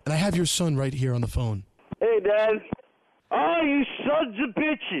Oppenheimer, and I have your son right here on the phone. Hey, Dad. Oh, you sons of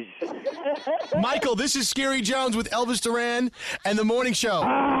bitches. Michael, this is Scary Jones with Elvis Duran and The Morning Show.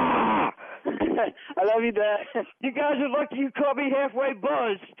 I love you, Dad. You guys are lucky you caught me halfway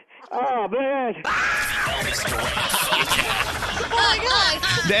buzzed. Oh, man. Oh, my God.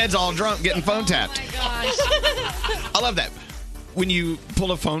 Dad's all drunk getting phone tapped. Oh, I love that. When you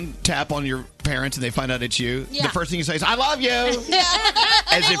pull a phone tap on your parents and they find out it's you, the first thing you say is, I love you.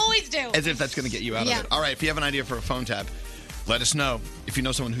 They always do. As if that's going to get you out of it. All right, if you have an idea for a phone tap, let us know. If you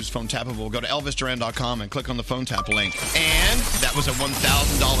know someone who's phone tappable, go to ElvisDuran.com and click on the phone tap link. And that was a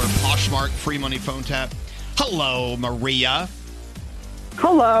 $1,000 Poshmark free money phone tap. Hello, Maria.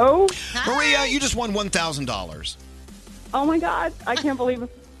 Hello. Maria, you just won $1,000. Oh, my God. I can't believe it.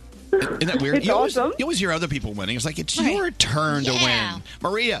 Isn't that weird? It's you awesome. always hear other people winning. It's like, it's your turn to win.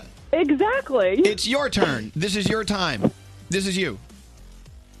 Maria. Exactly. It's your turn. This is your time. This is you.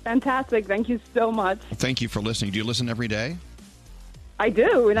 Fantastic. Thank you so much. Thank you for listening. Do you listen every day? I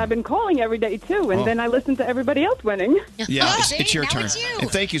do, and I've been calling every day, too, and then I listen to everybody else winning. Yeah, it's your turn. And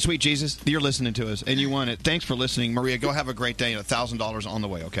thank you, sweet Jesus. You're listening to us, and you won it. Thanks for listening. Maria, go have a great day, and $1,000 on the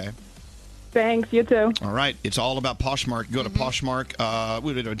way, okay? Thanks, you too. All right, it's all about Poshmark. Go to Poshmark.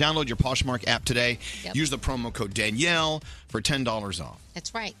 Download your Poshmark app today. Yep. Use the promo code Danielle for $10 off.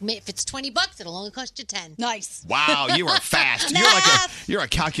 That's right. If it's $20, it'll only cost you 10. Nice. Wow, you are fast. You're a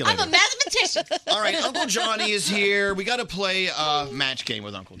calculator. I'm a mathematician. All right, Uncle Johnny is here. We got to play a match game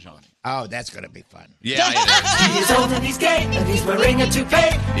with Uncle Johnny. Oh, that's going to be fun. Yeah, it is. He is old and he's gay and he's wearing a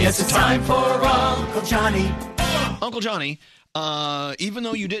toupee. Yes, it's time for Uncle Johnny. Uncle Johnny, even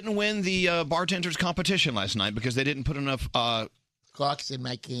though you didn't win the bartenders competition last night because they didn't put enough Clocks in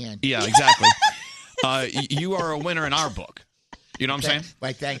my can. Yeah, exactly. You are a winner in our book. You know what I'm saying?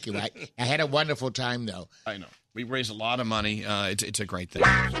 Why, thank you. I had a wonderful time, though. I know. We raised a lot of money. It's a great thing. All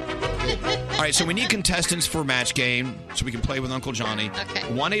right, so we need contestants for match game so we can play with Uncle Johnny. Okay.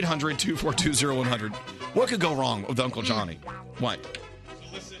 1-800-242-0100. What could go wrong with Uncle Johnny? What?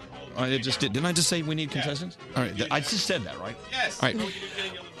 I just did. Didn't I just say we need contestants? All right, I just said that, right? Yes. All right.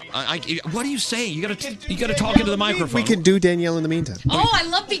 What are you saying? You got to talk into the microphone. We can do Danielle in the meantime. Oh, I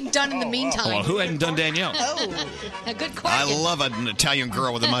love being done in the meantime. Well, who hadn't done Danielle? Oh, a good question. I love an Italian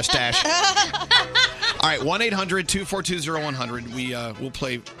girl with a mustache. All right, 1-800-242-0100. We'll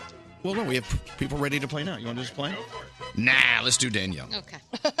play. Well, no, we have people ready to play now. You want to just play? Nah, let's do Danielle. Okay.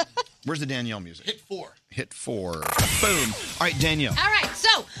 Where's the Danielle music? Hit 4. Hit 4. Boom. All right, Danielle. All right,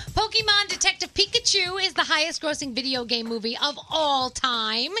 so Pokemon Detective Pikachu is the highest grossing video game movie of all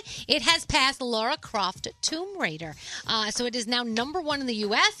time. It has passed Lara Croft Tomb Raider. So it is now #1 in the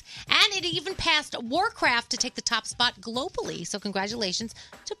U.S., and it even passed Warcraft to take the top spot globally. So congratulations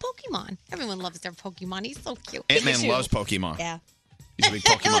to Pokemon. Everyone loves their Pokemon. He's so cute. Ant-Man loves Pokemon. Yeah. He's a big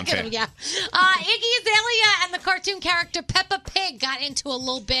Pokemon Look at fan. him, yeah. Iggy Azalea and the cartoon character Peppa Pig got into a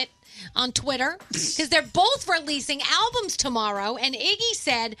little bit on Twitter because they're both releasing albums tomorrow, and Iggy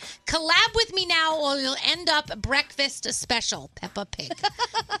said, "Collab with me now or you'll end up breakfast special, Peppa Pig."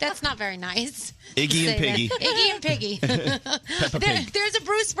 That's not very nice. Iggy and Piggy. Iggy and Piggy. Peppa Pig. There's a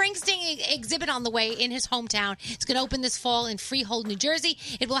Bruce Springsteen exhibit on the way in his hometown. It's going to open this fall in Freehold, New Jersey.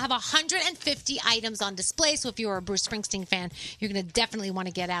 It will have 150 items on display, so if you're a Bruce Springsteen fan, you're going to definitely want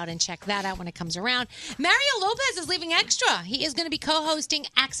to get out and check that out when it comes around. Mario Lopez is leaving Extra. He is going to be co-hosting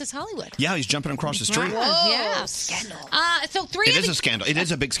Access Hollywood. Hollywood. Yeah, he's jumping across the street. Yeah. Scandal. So three It of is the a scandal. It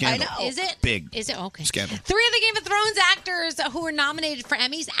is a big scandal. I know. Is it? Big. Is it? Okay. Scandal. 3 of the Game of Thrones actors who were nominated for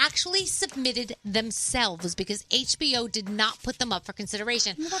Emmys actually submitted themselves because HBO did not put them up for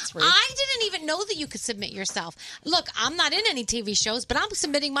consideration. Well, that's rude. I didn't even know that you could submit yourself. Look, I'm not in any TV shows, but I'm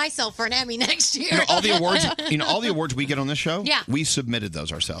submitting myself for an Emmy next year. You know, all the awards. All the awards we get on this show. Yeah. We submitted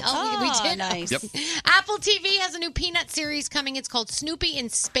those ourselves. Oh, we did. Nice. Yep. Apple TV has a new Peanut series coming. It's called Snoopy in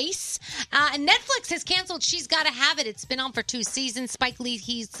Space. And Netflix has canceled She's Gotta Have It. It's been on for 2 seasons. Spike Lee,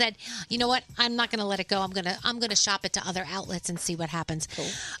 he said, you know what? I'm not going to let it go. I'm gonna shop it to other outlets and see what happens. Cool.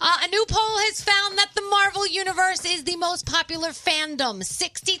 A new poll has found that the Marvel Universe is the most popular fandom.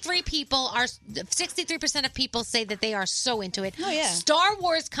 63% of people say that they are so into it. Oh, yeah. Star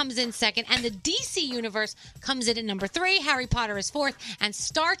Wars comes in second, and the DC Universe comes in at number 3. Harry Potter is 4th, and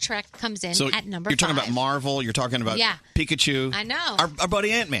Star Trek comes in at number 5. You're talking about Marvel. You're talking about Pikachu. I know. Our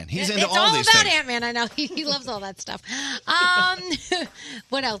buddy Ant-Man. He's into it's all these about things. Ant-Man. I know. He loves all that stuff.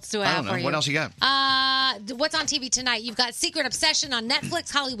 What else do I have don't know. for you? What else you got? What's on TV tonight? You've got Secret Obsession on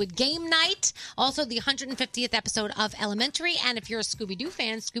Netflix, Hollywood Game Night, also the 150th episode of Elementary, and if you're a Scooby-Doo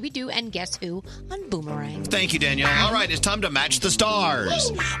fan, Scooby-Doo and Guess Who on Boomerang. Thank you, Danielle. All right, it's time to match the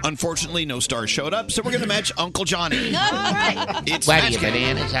stars. Unfortunately, no stars showed up, so we're going to match Uncle Johnny. All right. It's What are match you, game.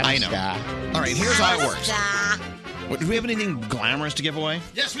 bananas? I'm a I know. star. All right, here's how it works. Do we have anything glamorous to give away?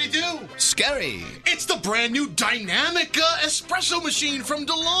 Yes, we do. Scary. It's the brand new Dynamica espresso machine from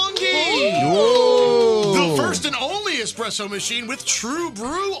DeLonghi. Ooh. The first and only espresso machine with True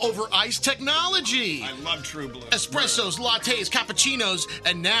Brew over ice technology. I love True Blue. Espressos, lattes, cappuccinos,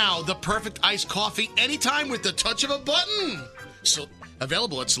 and now the perfect iced coffee anytime with the touch of a button. So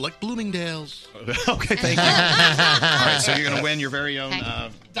available at select Bloomingdale's. Okay, thank you. All right, so you're going to win your very own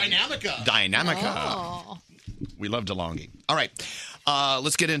Dynamica. Oh. We love DeLonghi. All right,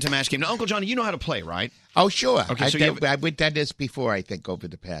 let's get into Match Game. Now, Uncle Johnny, you know how to play, right? Oh, sure. Okay, so I've done this before, I think, over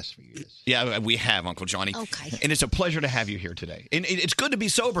the past few years. Yeah, we have, Uncle Johnny. Okay. And it's a pleasure to have you here today. And it's good to be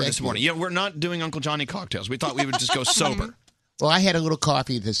sober this morning. Yeah, we're not doing Uncle Johnny cocktails. We thought we would just go sober. Well, I had a little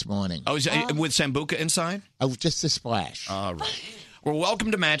coffee this morning. Oh, is it with Sambuca inside? Oh, just a splash. All right. Well,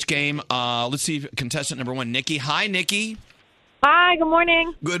 welcome to Match Game. Let's see, contestant number 1, Nikki. Hi, Nikki. Hi, good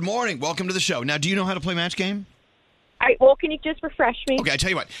morning. Good morning. Welcome to the show. Now, do you know how to play Match Game? All right, well, can you just refresh me? Okay, I tell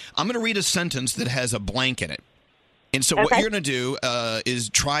you what. I'm going to read a sentence that has a blank in it. And so what you're going to do is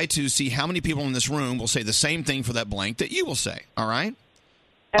try to see how many people in this room will say the same thing for that blank that you will say. All right?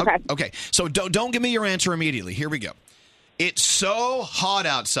 Okay. Okay. So don't give me your answer immediately. Here we go. It's so hot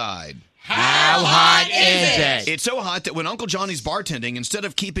outside. How hot is it? It's so hot that when Uncle Johnny's bartending, instead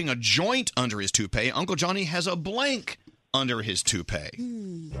of keeping a joint under his toupee, Uncle Johnny has a blank under his toupee.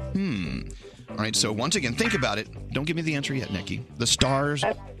 All right, so once again, think about it. Don't give me the answer yet, Nikki. The stars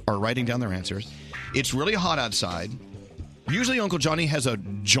are writing down their answers. It's really hot outside. Usually Uncle Johnny has a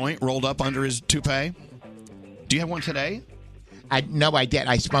joint rolled up under his toupee. Do you have one today? No, I did.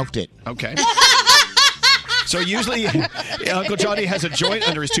 I smoked it. Okay. So usually Uncle Johnny has a joint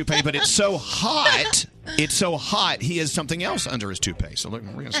under his toupee, but it's so hot, he has something else under his toupee. So look,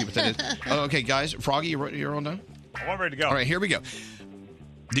 we're going to see what that is. Okay, guys. Froggy, you're all done? I'm ready to go. All right, here we go.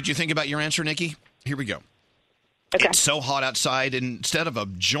 Did you think about your answer, Nikki? Here we go. Okay. It's so hot outside, instead of a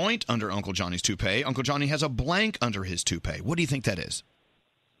joint under Uncle Johnny's toupee, Uncle Johnny has a blank under his toupee. What do you think that is?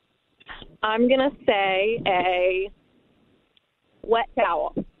 I'm going to say a wet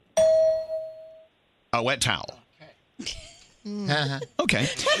towel. A wet towel. Okay.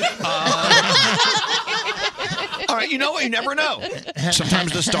 All right, you know what? You never know.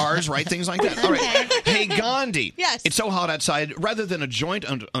 Sometimes the stars write things like that. All right. Hey, Gandhi. Yes. It's so hot outside. Rather than a joint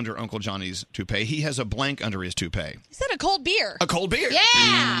under Uncle Johnny's toupee, he has a blank under his toupee. He said a cold beer. A cold beer.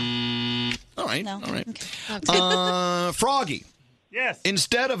 Yeah. All right. No. All right. Froggy. Yes.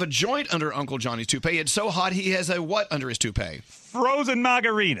 Instead of a joint under Uncle Johnny's toupee, it's so hot he has a what under his toupee? Frozen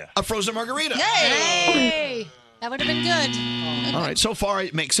margarita. A frozen margarita. Hey! That would have been good. All right. So far,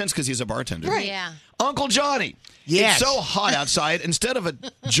 it makes sense because he's a bartender. Right. Yeah. Uncle Johnny. Yes. It's so hot outside. Instead of a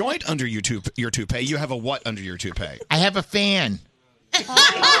joint under your toupee, you have a what under your toupee? I have a fan.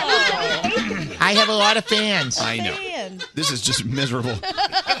 I have a lot of fans. I know. This is just miserable.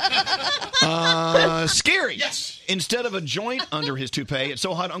 Scary. Yes. Instead of a joint under his toupee, it's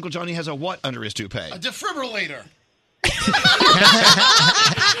so hot Uncle Johnny has a what under his toupee? A defibrillator.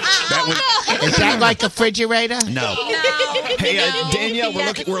 Is that like a refrigerator? No. Hey, Danielle,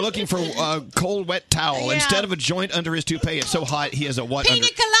 we're looking for a cold, wet towel. Yeah. Instead of a joint under his toupee, it's so hot he has a what? Pina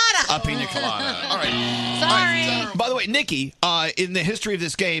colada. A pina colada. All right. Sorry. By the way, Nikki, in the history of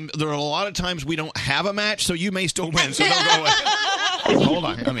this game, there are a lot of times we don't have a match, so you may still win. So don't go away. Hold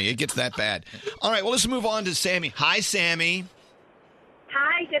on. I mean, it gets that bad. All right, well, let's move on to Sammy. Hi, Sammy.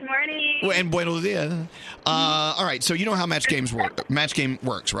 Hi, good morning. And buenos dias. All right, so you know how Match Game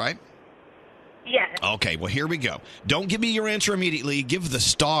works, right? Yes. Okay, well, here we go. Don't give me your answer immediately. Give the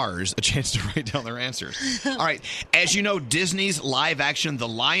stars a chance to write down their answers. All right, as you know, Disney's live action The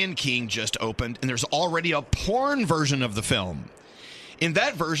Lion King just opened, and there's already a porn version of the film. In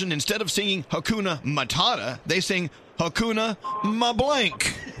that version, instead of singing Hakuna Matata, they sing Hakuna Ma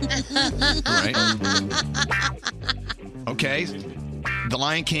Blank. Right? Okay. The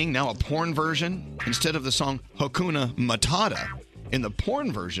Lion King, now a porn version. Instead of the song Hakuna Matata, in the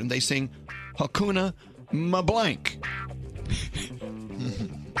porn version, they sing Hakuna Ma Blank.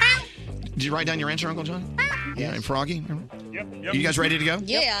 Did you write down your answer, Uncle John? Yeah, and Froggy? Yep. You guys ready to go?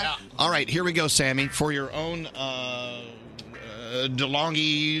 Yeah. All right, here we go, Sammy, for your own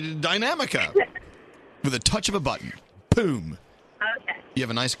DeLonghi Dynamica. With a touch of a button. Boom. Okay. You have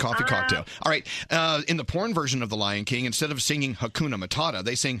a nice coffee cocktail. All right, in the porn version of The Lion King, instead of singing Hakuna Matata,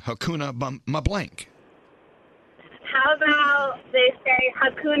 they sing Hakuna Ma Blank. How about they say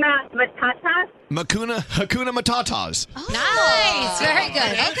Hakuna Matata? Hakuna Matatas. Nice. Very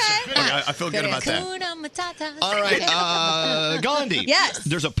good. Okay. I feel good about that. Hakuna Matata. All right, Gandhi. Yes.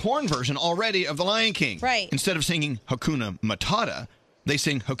 There's a porn version already of The Lion King. Right. Instead of singing Hakuna Matata, they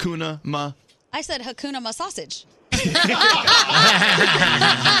sing Hakuna Ma. I said Hakuna Ma sausage. Sorry.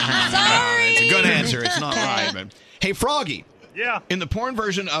 It's a good answer. It's not right, but hey, Froggy. Yeah. In the porn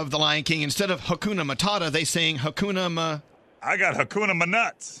version of The Lion King, instead of Hakuna Matata, they sing Hakuna Ma. I got Hakuna Ma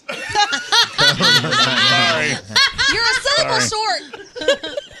Nuts. Sorry. You're a syllable short.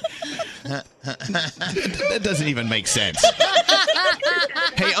 That doesn't even make sense.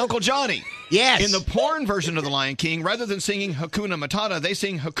 Hey, Uncle Johnny. Yes. In the porn version of The Lion King, rather than singing Hakuna Matata, they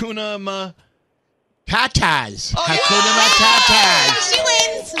sing Hakuna Ma. Tatas. Oh, Hakuna Matatas. She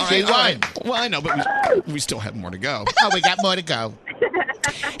wins. All She right, all won. right. Well, I know, but we still have more to go. Oh, we got more to go.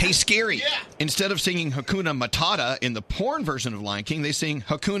 Hey, Scary. Instead of singing Hakuna Matata in the porn version of Lion King, they sing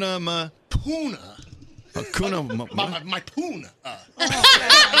Hakuna Ma. Puna. Hakuna Ma. My Puna. I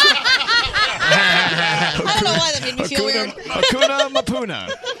don't know why that made me feel weird. Hakuna Mapuna.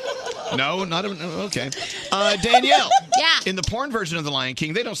 No, not okay. Danielle. Yeah. In the porn version of The Lion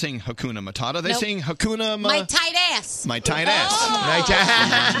King, they don't sing Hakuna Matata. They Nope. sing Hakuna Ma. My tight ass. My tight ass. My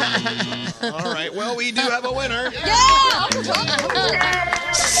ta- All right. Well, we do have a winner. Yeah.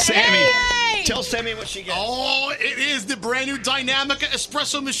 Sammy. Tell Sammy what she gets. Oh, it is the brand new Dynamica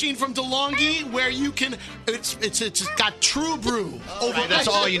espresso machine from DeLonghi, where you can. It's got True Brew. All right, that's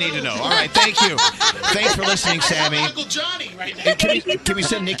all you need to know. All right, thank you. Thanks for listening, Sammy. Uncle Johnny, right now. Hey, can we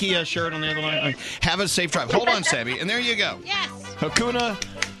send Nikki a shirt on the other line? Have a safe drive. Hold on, Sammy, and there you go. Yes. Hakuna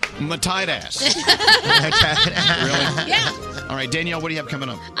Matite ass. Really? Yeah. All right, Danielle, what do you have coming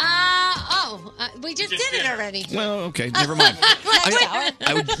up? We just did it already. Well, okay, never mind.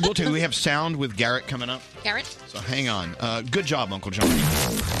 We'll tell you, we have sound with Garrett coming up. Garrett? So hang on. Good job, Uncle John.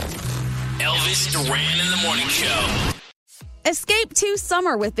 Elvis Duran in the Morning Show. Escape to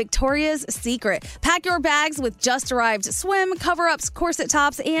summer with Victoria's Secret. Pack your bags with just arrived swim, cover-ups, corset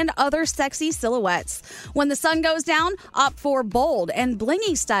tops, and other sexy silhouettes. When the sun goes down, opt for bold and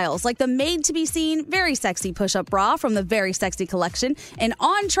blingy styles like the made-to-be-seen very sexy push-up bra from the Very Sexy collection and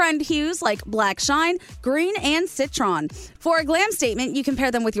on-trend hues like black shine, green, and citron. For a glam statement, you can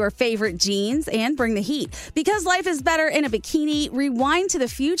pair them with your favorite jeans and bring the heat. Because life is better in a bikini, rewind to the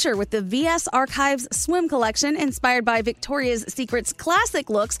future with the VS Archives swim collection inspired by Victoria's Secret's classic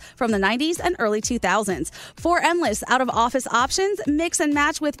looks from the 90s and early 2000s. For endless out-of-office options, mix and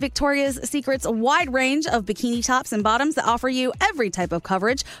match with Victoria's Secret's wide range of bikini tops and bottoms that offer you every type of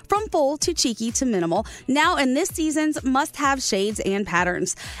coverage, from full to cheeky to minimal, now in this season's must-have shades and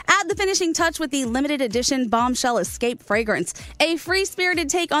patterns. Add the finishing touch with the limited edition Bombshell Escape fragrance, a free-spirited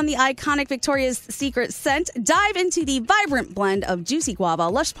take on the iconic Victoria's Secret scent. Dive into the vibrant blend of juicy guava,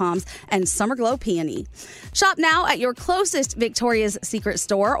 lush palms, and summer glow peony. Shop now at your closest Victoria's Secret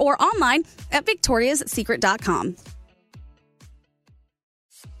store or online at victoriassecret.com.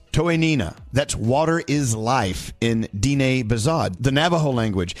 Toenina. That's water is life in Diné Bazad, the Navajo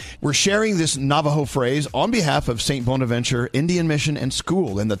language. We're sharing this Navajo phrase on behalf of St. Bonaventure Indian Mission and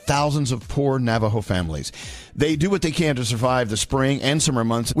School and the thousands of poor Navajo families. They do what they can to survive the spring and summer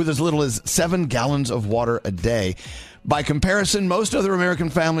months with as little as 7 gallons of water a day. By comparison, most other American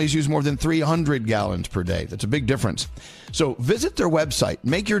families use more than 300 gallons per day. That's a big difference. So visit their website.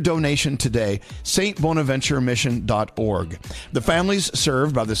 Make your donation today, stbonaventuremission.org. The families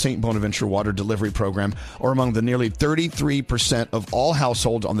served by the St. Bonaventure Water Delivery Program are among the nearly 33% of all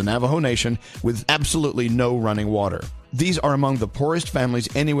households on the Navajo Nation with absolutely no running water. These are among the poorest families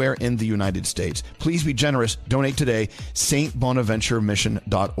anywhere in the United States. Please be generous. Donate today.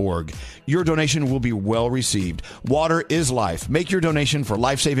 stbonaventuremission.org. Your donation will be well received. Water is life. Make your donation for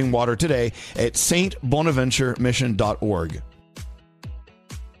life-saving water today at stbonaventuremission.org.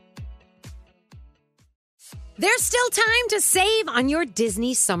 There's still time to save on your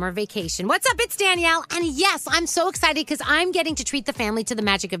Disney summer vacation. What's up? It's Danielle. And yes, I'm so excited because I'm getting to treat the family to the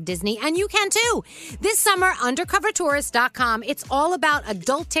magic of Disney, and you can too. This summer, undercovertourist.com, it's all about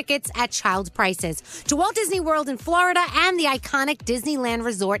adult tickets at child prices to Walt Disney World in Florida and the iconic Disneyland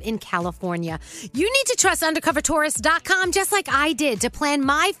Resort in California. You need to trust undercovertourist.com just like I did to plan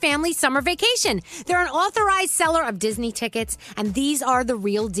my family summer vacation. They're an authorized seller of Disney tickets, and these are the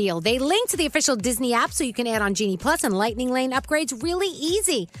real deal. They link to the official Disney app so you can add on Genie Plus and Lightning Lane upgrades really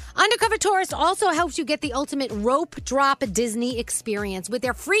easy. Undercover Tourist also helps you get the ultimate rope drop Disney experience with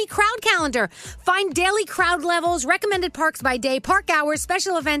their free crowd calendar. Find daily crowd levels, recommended parks by day, park hours,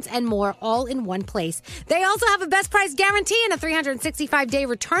 special events, and more all in one place. They also have a best price guarantee and a 365-day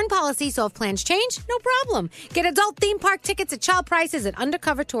return policy, so if plans change, no problem. Get adult theme park tickets at child prices at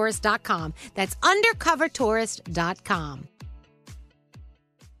undercovertourist.com. That's undercovertourist.com.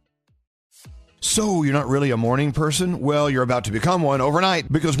 So, you're not really a morning person? Well, you're about to become one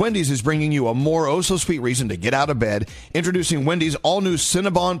overnight because Wendy's is bringing you a more oh-so-sweet reason to get out of bed. Introducing Wendy's all-new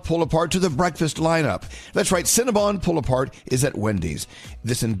Cinnabon Pull-Apart to the breakfast lineup. That's right, Cinnabon Pull-Apart is at Wendy's.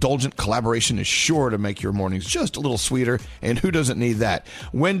 This indulgent collaboration is sure to make your mornings just a little sweeter, and who doesn't need that?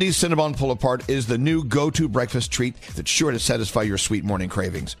 Wendy's Cinnabon Pull-Apart is the new go-to breakfast treat that's sure to satisfy your sweet morning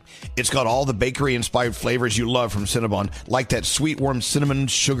cravings. It's got all the bakery-inspired flavors you love from Cinnabon, like that sweet, warm cinnamon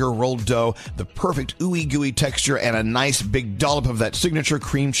sugar rolled dough, the perfect ooey gooey texture, and a nice big dollop of that signature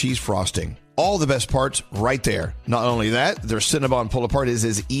cream cheese frosting. All the best parts right there. Not only that, their Cinnabon Pull-Apart is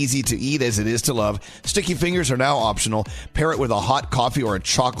as easy to eat as it is to love. Sticky fingers are now optional. Pair it with a hot coffee or a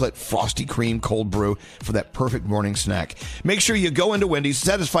chocolate frosty cream cold brew for that perfect morning snack. Make sure you go into Wendy's,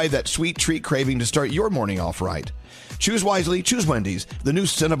 satisfy that sweet treat craving to start your morning off right. Choose wisely, choose Wendy's, the new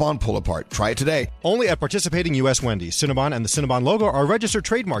Cinnabon Pull-Apart. Try it today. Only at participating U.S. Wendy's. Cinnabon and the Cinnabon logo are registered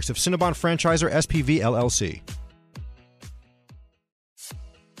trademarks of Cinnabon Franchisor SPV LLC.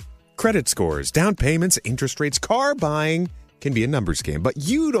 Credit scores, down payments, interest rates, car buying can be a numbers game, but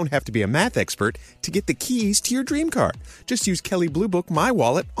you don't have to be a math expert to get the keys to your dream car. Just use Kelley Blue Book My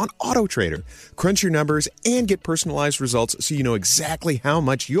Wallet on Auto Trader. Crunch your numbers and get personalized results so you know exactly how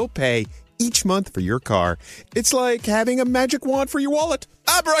much you'll pay each month for your car. It's like having a magic wand for your wallet.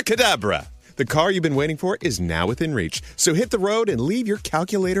 Abracadabra! The car you've been waiting for is now within reach, so hit the road and leave your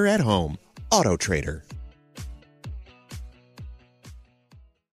calculator at home. Auto Trader.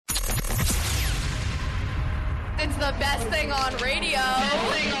 It's the best thing on radio.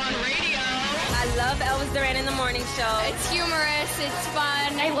 I love Elvis Duran in the morning show. It's humorous. It's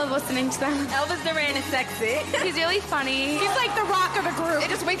fun. I love listening to them. Elvis Duran is sexy. He's really funny. He's like the rock of the group. It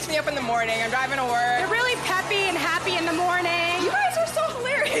just wakes me up in the morning. I'm driving to work. They're really peppy and happy in the morning. You guys are so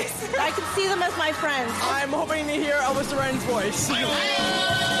hilarious. I can see them as my friends. I'm hoping to hear Elvis Duran's voice.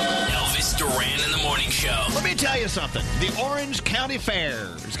 Elvis Duran in the morning show. Let me tell you something. The Orange County Fair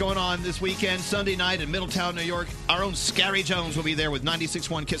is going on this weekend, Sunday night in Middletown, New York. Our own Scary Jones will be there with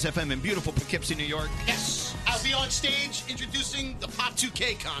 96.1 Kiss FM in beautiful Poughkeepsie, New York. Yes. I'll be on stage introducing the Pop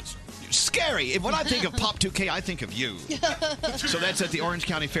 2K concert. Scary. When I think of Pop 2K, I think of you. So that's at the Orange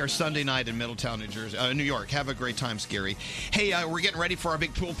County Fair Sunday night in Middletown, New York. Have a great time, Scary. Hey, we're getting ready for our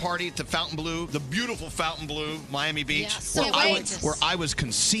big pool party at the Fontainebleau, the beautiful Fontainebleau, Miami Beach, where I was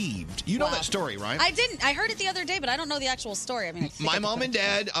conceived. You know that story, right? I didn't. I heard it the other day, but I don't know the actual story. I mean, my mom and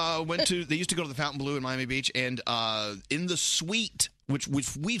dad they used to go to the Fontainebleau in Miami Beach, and in the suite, which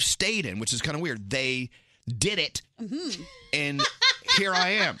we've stayed in, which is kind of weird, they did it. Mm-hmm. And here I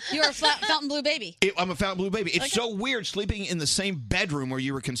am. You're a Fontainebleau baby. I'm a Fontainebleau baby. It's so weird sleeping in the same bedroom where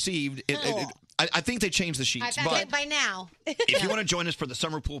you were conceived. I think they changed the sheets. But by now. If you want to join us for the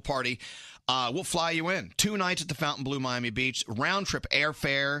summer pool party, we'll fly you in. 2 nights at the Fontainebleau Miami Beach, round-trip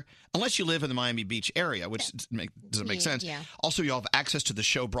airfare, unless you live in the Miami Beach area, which doesn't make sense. Yeah. Also, you'll have access to the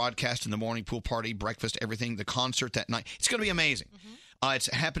show broadcast in the morning, pool party, breakfast, everything, the concert that night. It's going to be amazing. Mm-hmm.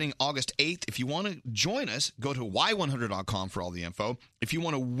 It's happening August 8th. If you want to join us, go to y100.com for all the info. If you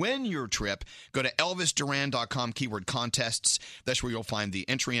want to win your trip, go to elvisduran.com, keyword contests. That's where you'll find the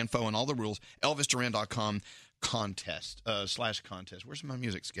entry info and all the rules. elvisduran.com /contest. Where's my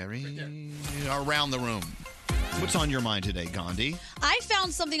music, Scary? Right around the room. What's on your mind today, Gandhi? I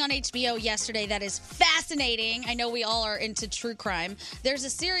found something on HBO yesterday that is fascinating. I know we all are into true crime. There's a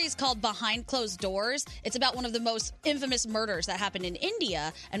series called Behind Closed Doors. It's about one of the most infamous murders that happened in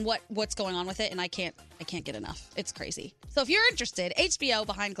India and what's going on with it, and I can't get enough. It's crazy. So if you're interested, HBO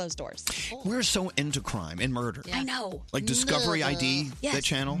Behind Closed Doors. We're so into crime and murder. I know. Like Discovery ID, Yes. that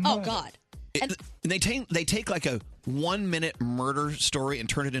channel. Oh, God. And they take like a 1-minute murder story and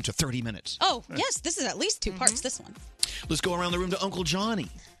turn it into 30 minutes. Oh, yes. This is at least 2 parts, this one. Let's go around the room to Uncle Johnny.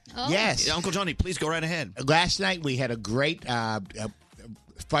 Oh. Yes. Yeah, Uncle Johnny, please go right ahead. Last night we had a great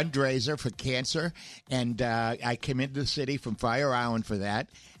fundraiser for cancer, and I came into the city from Fire Island for that.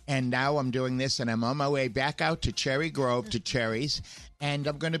 And now I'm doing this, and I'm on my way back out to Cherry Grove to Cherries, and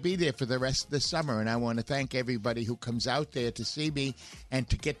I'm going to be there for the rest of the summer. And I want to thank everybody who comes out there to see me and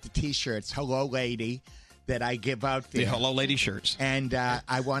to get the T-shirts, Hello Lady, that I give out there. The Hello Lady shirts. And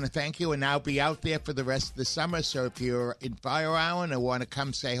I want to thank you, and I'll be out there for the rest of the summer. So if you're in Fire Island and want to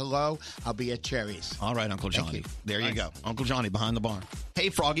come say hello, I'll be at Cherries. All right, Uncle Johnny. There you go. Uncle Johnny behind the bar. Hey,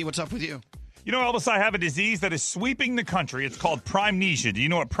 Froggy, what's up with you? You know, Elvis, I have a disease that is sweeping the country. It's called primnesia. Do you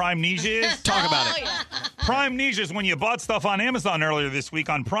know what primnesia is? Talk about it. Primnesia is when you bought stuff on Amazon earlier this week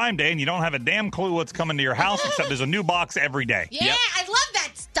on Prime Day and you don't have a damn clue what's coming to your house except there's a new box every day. Yeah, I love that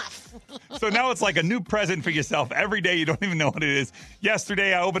stuff. So now it's like a new present for yourself. Every day you don't even know what it is.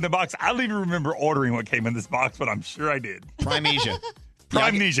 Yesterday I opened the box. I don't even remember ordering what came in this box, but I'm sure I did. Primnesia.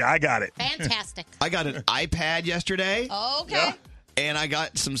 Primnesia, I got it. Fantastic. I got an iPad yesterday. Okay. Yeah. And I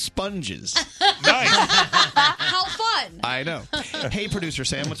got some sponges. How fun. I know. Hey, producer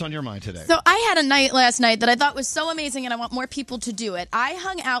Sam, what's on your mind today? So I had a night last night that I thought was so amazing, and I want more people to do it. I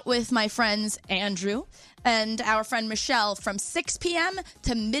hung out with my friends Andrew and our friend Michelle from 6 p.m.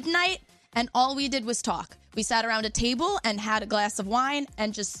 to midnight, and all we did was talk. We sat around a table and had a glass of wine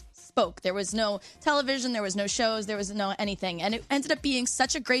and just spoke. There was no television, there was no shows, there was no anything. And it ended up being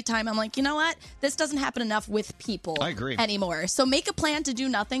such a great time. I'm like, you know what? This doesn't happen enough with people I agree. anymore. So make a plan to do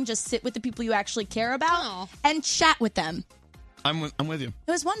nothing. Just sit with the people you actually care about and chat with them. I'm with you.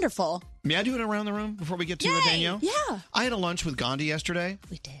 It was wonderful. May I do it around the room before we get to Danielle? Yeah. I had a lunch with Gandhi yesterday.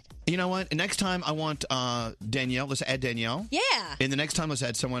 We did. You know what? Next time I want Danielle. Let's add Danielle. Yeah. And the next time let's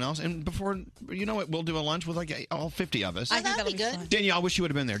add someone else. And before, you know what? We'll do a lunch with like all 50 of us. I think that'll be good. Danielle, I wish you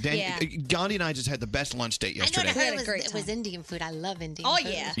would have been there. Yeah. Gandhi and I just had the best lunch date yesterday. I know it was Indian food. I love Indian food. Oh,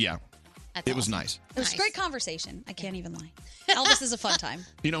 yeah. Yeah. It was nice. It was a great conversation. I can't even lie. Elvis is a fun time.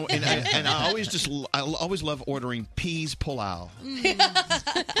 You know, and I always love ordering peas pulao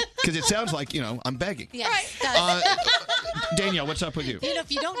because it sounds like, you know, I'm begging. Yeah, it does. Danielle, what's up with you? You know,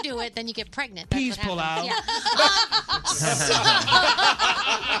 if you don't do it, then you get pregnant. That's Peas what happens. pulao. Yeah.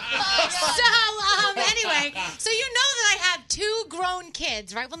 Anyway, so you know that I have 2 grown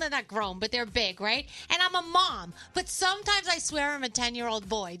kids, right? Well, they're not grown, but they're big, right? And I'm a mom. But sometimes I swear I'm a 10-year-old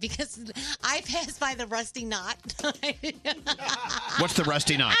boy because I pass by the Rusty Knot. What's the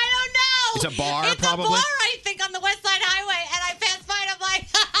Rusty Knot? I don't know. It's a bar, it's probably? It's a bar, I think, on the West Side Highway. And I pass by and I'm like,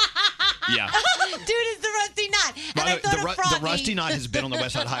 Yeah. dude, it's the Rusty Knot. And By I the way, thought of Froggy. the Rusty Knot has been on the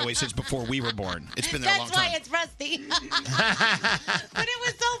West Side Highway since before we were born. It's been there a long That's why time. it's Rusty. But it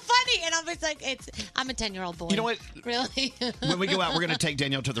was so funny. And I was like, I'm a 10-year-old boy. You know what? Really? When we go out, we're going to take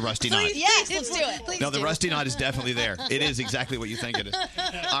Danielle to the Rusty Knot. Yes, let's do it. Please No, the do. Rusty Knot is definitely there. It is exactly what you think it is.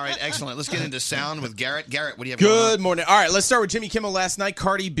 All right, excellent. Let's get into sound with Garrett. Garrett, what do you have going on? Good morning. All right, let's start with Jimmy Kimmel last night.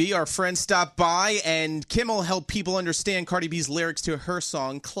 Cardi B, our friend, stopped by, and Kimmel helped people understand Cardi B's lyrics to her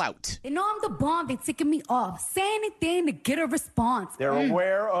song, Clout. They know I'm the bomb. They ticking me off. Say anything to get a response. They're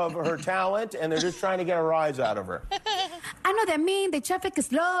aware of her talent, and they're just trying to get a rise out of her. I know that mean the traffic is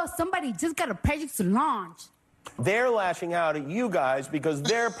slow. Somebody just got a project to launch. They're lashing out at you guys because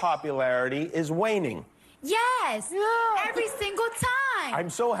their popularity is waning. Yes, every single time.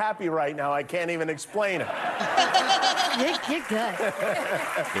 I'm so happy right now, I can't even explain it. You're good.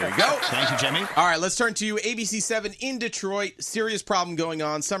 There you go. Thank you, Jimmy. All right, let's turn to ABC 7 in Detroit. Serious problem going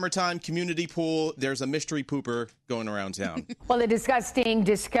on. Summertime, community pool. There's a mystery pooper going around town. Well, a disgusting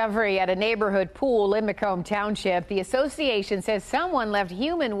discovery at a neighborhood pool in Macomb Township. The association says someone left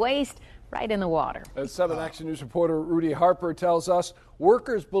human waste right in the water. As 7 Action News reporter Rudy Harper tells us,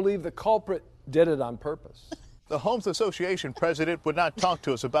 workers believe the culprit did it on purpose. The Homes Association president would not talk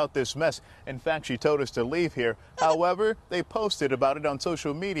to us about this mess. In fact, she told us to leave here. However, they posted about it on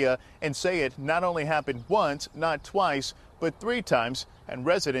social media and say it not only happened once, not twice, but 3 times. And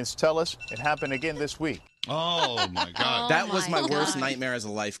residents tell us it happened again this week. Oh my God! That was my worst nightmare as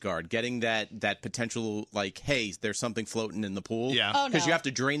a lifeguard. Getting that potential, hey, there's something floating in the pool. Yeah, Oh, because you have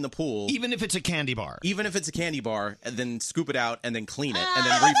to drain the pool, even if it's a candy bar. Even if it's a candy bar, and then scoop it out, and then clean it, and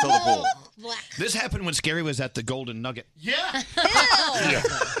then refill the pool. This happened when Scary was at the Golden Nugget. Yeah. Yeah,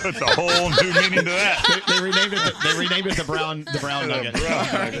 that's a whole new meaning to that. They renamed it the brown Nugget.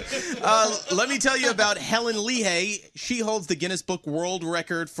 Let me tell you about Helen Lehey. She holds the Guinness Book World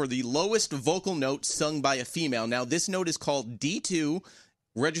Record for the lowest vocal note sung by a female. Now, this note is called D2,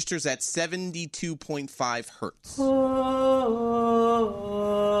 registers at 72.5 hertz.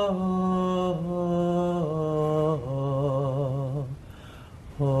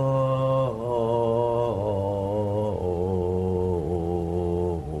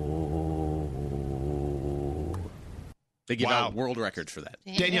 They give out world records for that.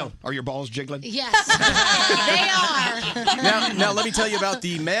 Danielle, are your balls jiggling? Yes, they are. Now, let me tell you about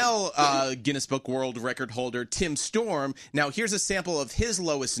the male Guinness Book World Record holder, Tim Storm. Now, here's a sample of his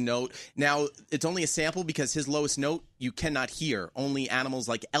lowest note. Now, it's only a sample because his lowest note you cannot hear. Only animals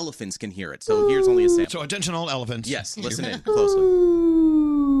like elephants can hear it. So here's only a sample. So attention all elephants. Yes, listen in closely.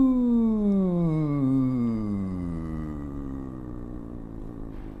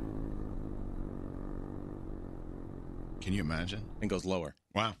 Can you imagine? And goes lower.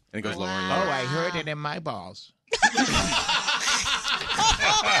 Wow. And it goes lower and Oh, lower. I heard it in my balls.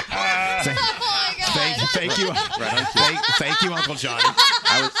 Thank you. Thank you, Uncle Johnny.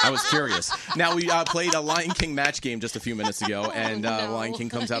 I was curious. Now, we played a Lion King match game just a few minutes ago, and Lion King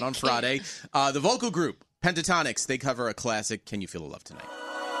comes out on Friday. The vocal group, Pentatonics, they cover a classic, Can You Feel the Love Tonight?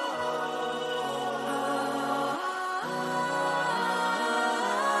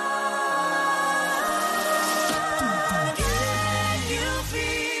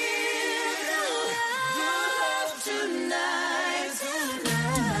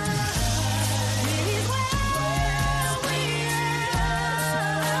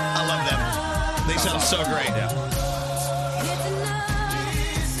 I love them. They sound so great.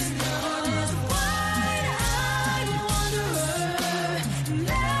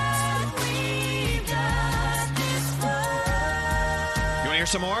 You want to hear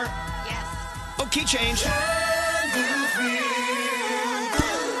some more? Yes. Oh, key change.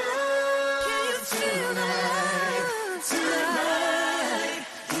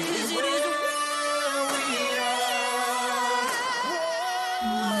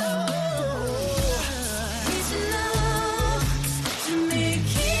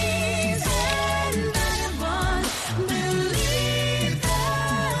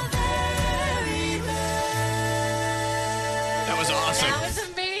 That was awesome. That was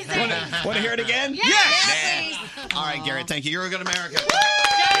amazing. Want to hear it again? Yes. All right, Garrett, thank you. You're a good American.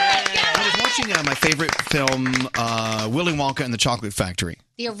 I was watching my favorite film, Willy Wonka and the Chocolate Factory.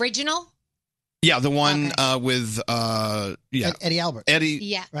 The original? Yeah, the one with Eddie Albert. Eddie,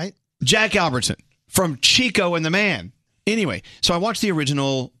 Yeah. Right? Jack Albertson from Chico and the Man. Anyway, so I watched the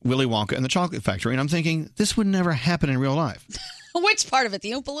original Willy Wonka and the Chocolate Factory, and I'm thinking, this would never happen in real life. Which part of it?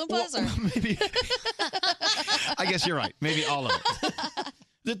 The Oompa Loompas? I guess you're right. Maybe all of it.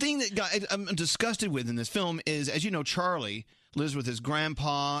 The thing that I'm disgusted with in this film is, as you know, Charlie lives with his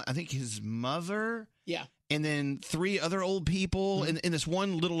grandpa, I think his mother, Yeah. and then 3 other old people in this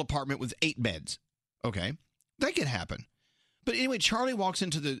one little apartment with 8 beds. Okay, that could happen. But anyway, Charlie walks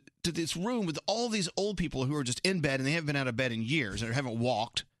into this room with all these old people who are just in bed, and they haven't been out of bed in years and haven't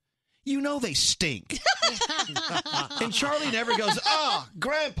walked. You know they stink. And Charlie never goes, "Oh,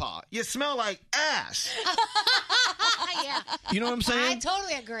 Grandpa, you smell like ass." Yeah. You know what I'm saying? I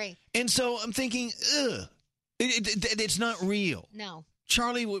totally agree. And so I'm thinking, ugh, it's not real. No.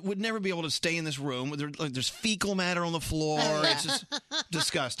 Charlie would never be able to stay in this room. There's fecal matter on the floor. It's just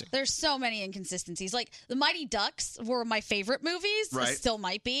disgusting. There's so many inconsistencies. Like, The Mighty Ducks were my favorite movies. Right. Still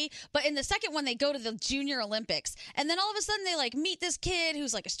might be. But in the second one, they go to the Junior Olympics. And then all of a sudden, they, meet this kid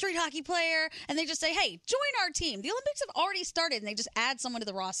who's, a street hockey player. And they just say, hey, join our team. The Olympics have already started. And they just add someone to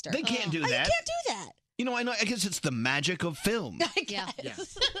the roster. They can't do You that. can't do that. You know, I guess it's the magic of film. I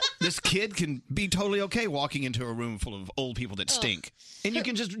guess. This kid can be totally okay walking into a room full of old people that stink. And you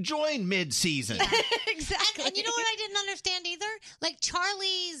can just join mid-season. Exactly. And you know what I didn't understand either?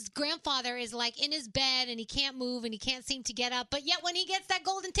 Charlie's grandfather is in his bed and he can't move and he can't seem to get up. But yet when he gets that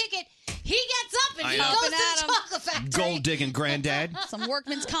golden ticket, he gets up and I he know. goes to the chocolate factory. Gold-digging granddad. Some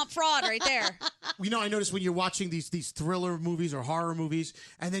workman's comp fraud right there. I noticed when you're watching these thriller movies or horror movies,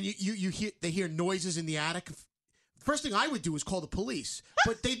 and then they hear noises in the attic. First thing I would do is call the police,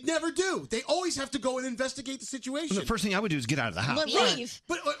 but they never do. They always have to go and investigate the situation. The first thing I would do is get out of the house. Leave.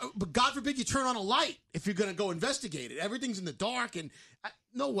 But God forbid you turn on a light if you're going to go investigate it. Everything's in the dark, and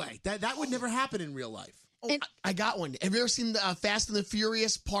no way. That would never happen in real life. Oh, I got one. Have you ever seen the Fast and the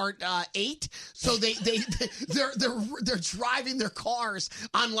Furious Part 8? So they're driving their cars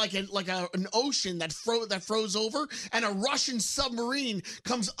on an ocean that froze over, and a Russian submarine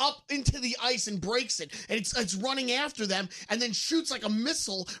comes up into the ice and breaks it, and it's running after them, and then shoots like a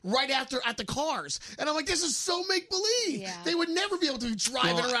missile right at the cars. And I'm like, this is so make believe. Yeah. They would never be able to be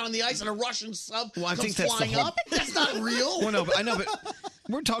driving around on the ice, and a Russian sub Well, I comes think that's flying the whole... up. That's not real. Well, no, but I know, but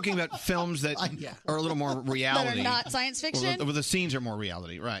we're talking about films that are a little more reality. That are not science fiction? Well, the scenes are more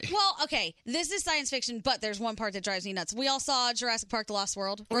reality, right? Well, okay, this is science fiction, but there's one part that drives me nuts. We all saw Jurassic Park: The Lost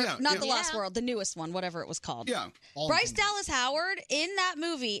World. Oh, yeah, Not yeah. The Lost World, the newest one, whatever it was called. Yeah. Bryce Dallas Howard in that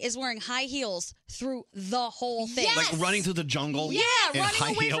movie is wearing high heels through the whole thing. Like running through the jungle. Yeah, in running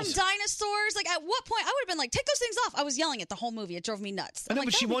high away heels. from dinosaurs. Like, at what point? I would have been like, take those things off. I was yelling at the whole movie. It drove me nuts. I know, I'm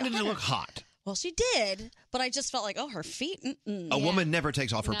but like, she that would wanted be to look better. hot. Well, she did, but I just felt like, oh, her feet. A woman never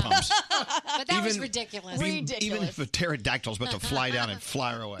takes off her pumps. But that was ridiculous. Even if a pterodactyl's about to fly down and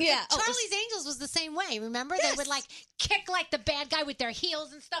fly her away. Yeah, Charlie's Angels was the same way. Remember, they would like kick like the bad guy with their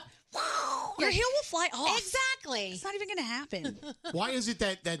heels and stuff. Your heel will fly off. Exactly. It's not even going to happen. Why is it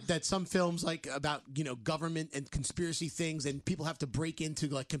that some films like about government and conspiracy things and people have to break into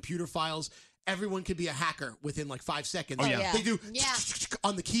like computer files? Everyone could be a hacker within like 5 seconds. Oh, yeah. They do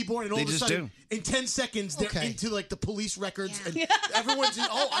on the keyboard, and all They of a just sudden, in 10 seconds, they're into like the police records, and everyone's in,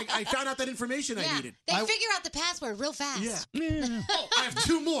 I found out that information I needed. They figure out the password real fast. Yeah. Oh, I have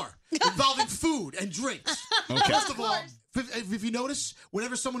two more involving food and drinks. Okay. First of all, if you notice,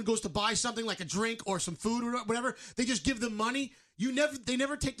 whenever someone goes to buy something like a drink or some food or whatever, they just give them money. They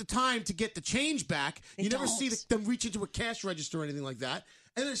never take the time to get the change back. You never see them reach into a cash register or anything like that.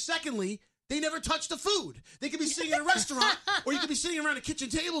 And then secondly, they never touch the food. They could be sitting in a restaurant, or you could be sitting around a kitchen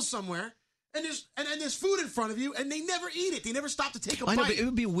table somewhere, and there's food in front of you, and they never eat it. They never stop to take a bite. I know, but it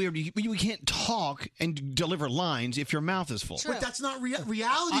would be weird. You can't talk and deliver lines if your mouth is full. But that's not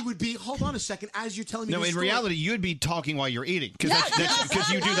reality. Would be, hold on a second, as you're telling me. No, this in story, reality, you'd be talking while you're eating because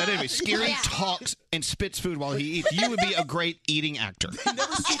you do that anyway. Scary talks and spits food while he eats. You would be a great eating actor. You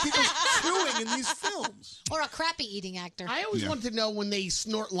never see people chewing in these films. Or a crappy eating actor. I always wanted to know when they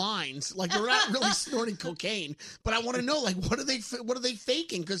snort lines. Like they're not really snorting cocaine, but I want to know like what are they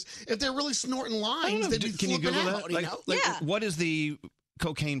faking? Because if they're really snorting lines, they'd be Can you flipping Google out, that? What is the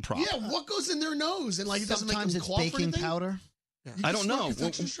cocaine prop? Yeah, what goes in their nose and like it doesn't make Sometimes them it's cough or baking anything? powder. I don't know.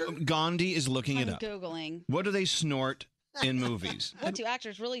 Gandhi is looking it I'm up. Googling. What do they snort in movies? What do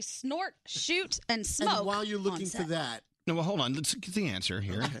actors really snort, shoot, and smoke? And while you're looking on for set? that, No, well, hold on. Let's get the answer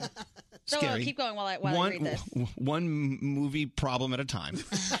here. So, Scary. keep going while I read this. One movie problem at a time.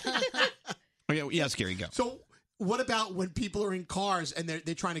 Yeah, Scary, go. So, what about when people are in cars and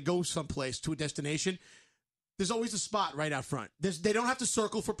they're trying to go someplace to a destination? There's always a spot right out front. They don't have to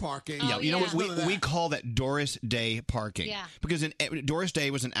circle for parking. Yeah, you know what? We call that Doris Day parking. Yeah. Because Doris Day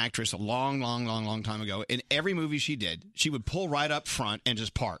was an actress a long time ago. In every movie she did, she would pull right up front and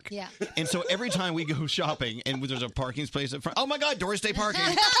just park. Yeah. And so every time we go shopping and there's a parking space up front, oh my God, Doris Day parking.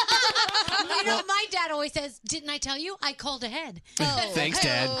 You know what my dad always says? Didn't I tell you? I called ahead. Thanks,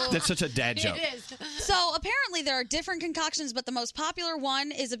 Dad. That's such a dad joke. It is. So apparently there are different concoctions, but the most popular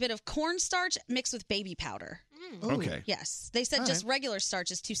one is a bit of cornstarch mixed with baby powder. Okay. Yes. They said just regular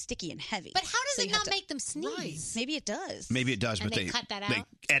starch is too sticky and heavy. But how does So it you have not to- make them sneeze? Maybe it does. Maybe it does, And but they cut that they out?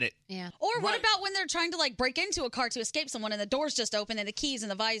 edit. Yeah. Or what about when they're trying to like break into a car to escape someone and the door's just open and the key's in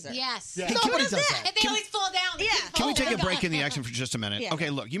the visor? Yes. Yeah. Nobody does that. And they always fall down. Yeah. Can we take a break in the action for just a minute? Yeah. Okay,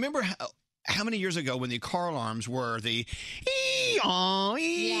 look, you remember how many years ago when the car alarms were the ee-yaw,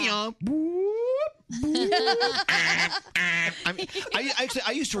 ee-yaw, boop, boop, I mean,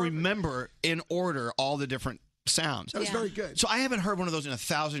 I used to remember in order all the different sounds. That was very good. So I haven't heard one of those in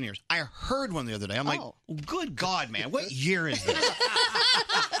 1,000 years. I heard one the other day. I'm like, good God, man, what year is this?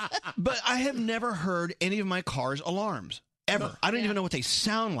 But I have never heard any of my car's alarms. Ever. I don't even know what they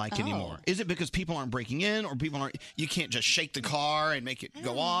sound like anymore. Is it because people aren't breaking in or people aren't, you can't just shake the car and make it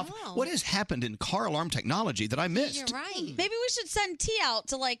go off? What has happened in car alarm technology that I missed? You're right. Maybe we should send T out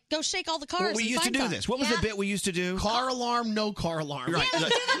to like go shake all the cars. Well, we and used to find do some. this. What was the bit we used to do? Car alarm, no car alarm. Right. Yeah,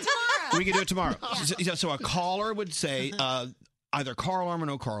 let's do that tomorrow. We could do it tomorrow. So a caller would say either car alarm or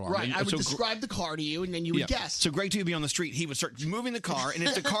no car alarm. Right. And I would so describe the car to you, and then you would guess. So Greg T would be on the street. He would start moving the car, and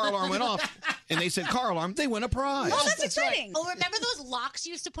if the car alarm went off and they said car alarm, they win a prize. Oh, that's exciting. Oh, remember those locks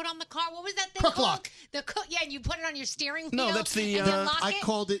you used to put on the car? What was that thing Crook called? lock. The yeah, and you put it on your steering wheel. No, that's the, and then lock I it?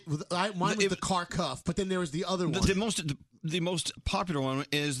 called it. Mine was the car cuff, but then there was the other one. The the most popular one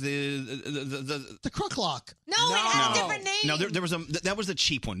is the crook lock. No, it has a different name. No, there was that was the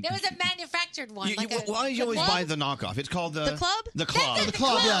cheap one. There was a manufactured one. Why do you always buy the knockoff? It's called the Club? The Club. That's it, the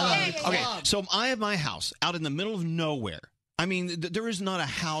Club, yeah. Okay, so I have my house out in the middle of nowhere. I mean, there is not a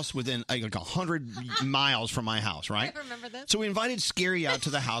house within like 100 miles from my house, right? I remember this. So we invited Scary out to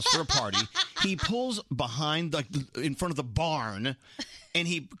the house for a party. He pulls behind, in front of the barn, and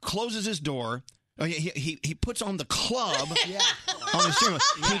he closes his door. He puts on the Club on the steering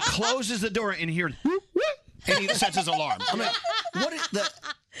wheel. He closes the door and he hears, whoop, whoop, and he sets his alarm. I'm like, what is the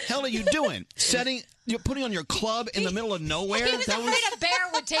hell are you doing? You're putting on your Club in the middle of nowhere? He was afraid a bear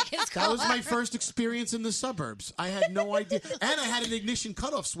would take his car. That was my first experience in the suburbs. I had no idea. And I had an ignition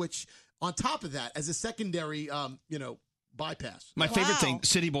cutoff switch on top of that as a secondary, bypass. My favorite thing,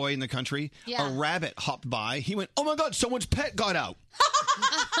 city boy in the country, a rabbit hopped by. He went, oh my God, someone's pet got out.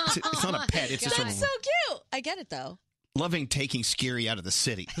 It's not a pet. It's just That's so cute. I get it, though. Loving taking Scary out of the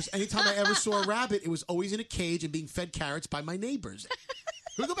city. Because anytime I ever saw a rabbit, it was always in a cage and being fed carrots by my neighbors.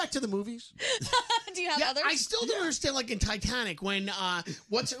 Can we go back to the movies? Do you have others? I still don't understand, like in Titanic, when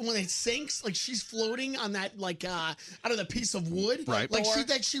it sinks, like she's floating on that, out of the piece of wood, right? Like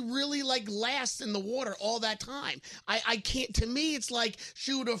she really lasts in the water all that time. I can't. To me, it's like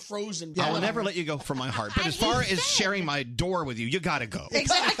she would have frozen. I will never let you go from my heart. But as far as sharing my door with you, you got to go.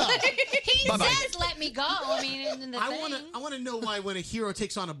 Exactly. He Bye-bye. says, "Let me go." I mean, in the I want to know why when a hero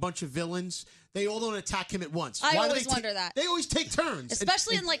takes on a bunch of villains, they all don't attack him at once. I Why do always they wonder that. They always take turns,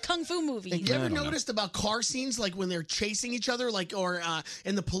 Especially in kung fu movies. You ever noticed about car scenes, like when they're chasing each other, or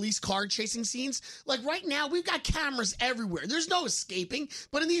in the police car chasing scenes? Like right now, we've got cameras everywhere. There's no escaping.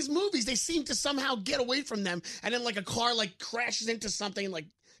 But in these movies, they seem to somehow get away from them, and then a car crashes into something and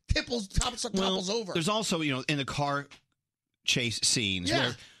topples over. There's also, in the car chase scenes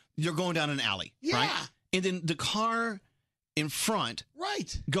where you're going down an alley, right? And then the car in front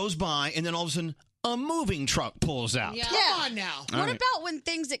goes by, and then all of a sudden a moving truck pulls out. Come on now. What about when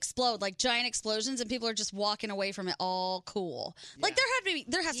things explode, like giant explosions, and people are just walking away from it all cool? Like there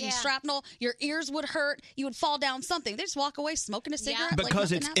has to be shrapnel. Your ears would hurt. You would fall down something. They just walk away smoking a cigarette.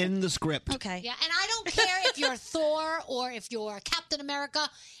 Because it's in the script. Okay. Yeah, and I don't care if you're Thor or if you're Captain America.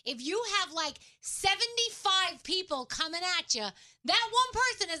 If you have 75 people coming at you, that one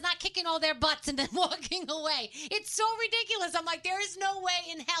person is not kicking all their butts and then walking away. It's so ridiculous. I'm like, there is no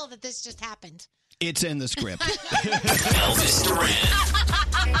way in hell that this just happened. It's in the script. Elvis Duran.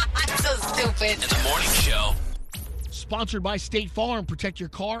 So stupid. In the morning show. Sponsored by State Farm. Protect your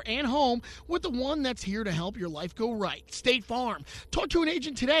car and home with the one that's here to help your life go right. State Farm. Talk to an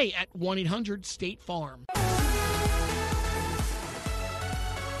agent today at 1-800-STATE-FARM.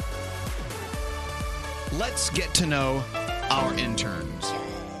 Let's get to know our interns.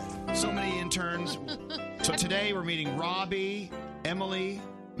 So many interns. So today we're meeting Robbie, Emily,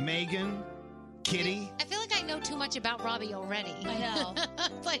 Megan, Kitty. I feel like I know too much about Robbie already. I know.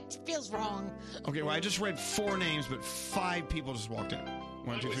 It feels wrong. Okay, well, I just read 4 names, but 5 people just walked in.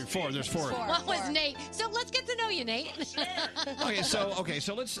 1, 2, 3, 4. There's 4. What was Nate? So let's get to know you, Nate. Okay, so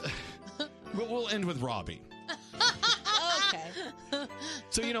let's. We'll end with Robbie. Okay.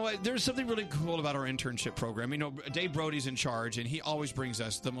 So, you know what? There's something really cool about our internship program. Dave Brody's in charge, and he always brings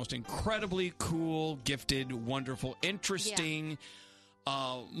us the most incredibly cool, gifted, wonderful, interesting,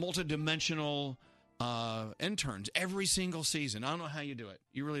 multidimensional interns every single season. I don't know how you do it.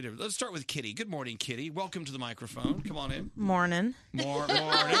 You really do. Let's start with Kitty. Good morning, Kitty. Welcome to the microphone. Come on in. Morning. Morning.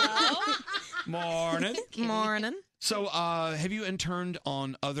 So, have you interned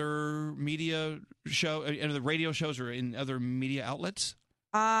on other media in the radio shows or in other media outlets?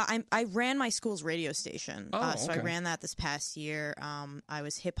 I ran my school's radio station. So I okay. ran that this past year. I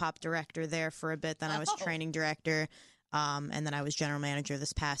was hip hop director there for a bit. Then I was training director. And then I was general manager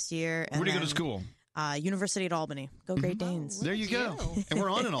this past year. And Where do you go to school? University at Albany. Go Great Danes. There you go. And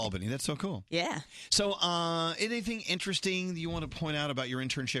we're on in Albany. That's so cool. Yeah. So, anything interesting that you want to point out about your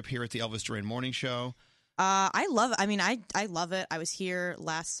internship here at the Elvis Duran Morning Show? I love it. I mean, I love it. I was here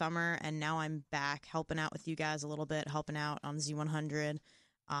last summer, and now I'm back helping out with you guys a little bit, helping out on Z100.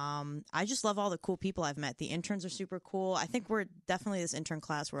 I just love all the cool people I've met. The interns are super cool. I think we're definitely, this intern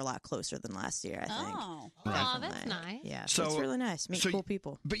class, we're a lot closer than last year, I think. Oh, Definitely. that's nice. Yeah, so it's really nice. Meet cool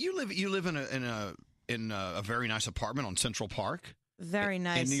people. But you live in a very nice apartment on Central Park. Very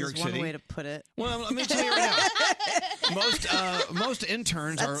nice in New York is one City. way to put it. Well, let me tell you right now. Most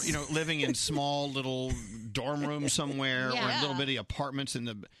interns are living in small little dorm room somewhere or Yeah. little bitty apartments in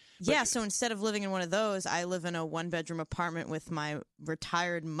the. Yeah, so instead of living in one of those, I live in a one-bedroom apartment with my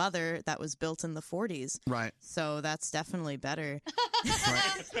retired mother that was built in the 40s. Right. So that's definitely better.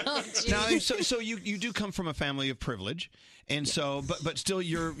 Now, so you do come from a family of privilege, and so but still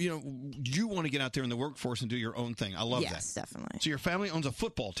you want to get out there in the workforce and do your own thing. I love that. Yes, definitely. So your family owns a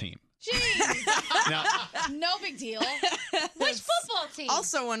football team. Now, No big deal. Which football team?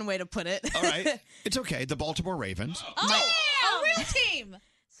 Also one way to put it. all right, it's okay. The Baltimore Ravens. A real team.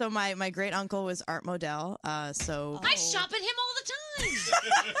 So my great uncle was Art Modell. So I shop at him all the time.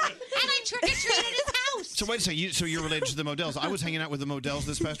 And I trick or treat at his house. So wait a second. So you're related to the Modells? I was hanging out with the Modells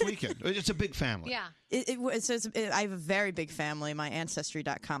this past weekend. It's a big family. Yeah. I have a very big family. My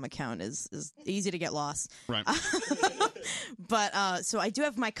Ancestry.com account is easy to get lost. Right. But so I do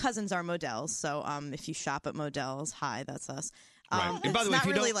have my cousins are Modells. So if you shop at Modells, hi, that's us. Right. And by it's the way, not if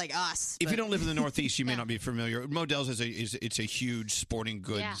you really don't, like us. if you but- don't live in the Northeast, you may not be familiar. Modell's it's a huge sporting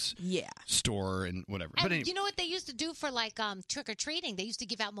goods store and whatever. And But anyway, you know what they used to do for like trick or treating? They used to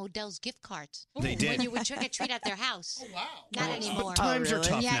give out Modell's gift cards. They did. When you would trick or treat at their house. Oh wow! Not anymore. But times are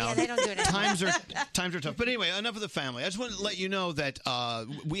tough yeah, now. Yeah, they don't do it anymore. Times are tough. But anyway, enough of the family. I just want to let you know that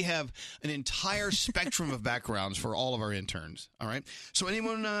we have an entire spectrum of backgrounds for all of our interns. All right. So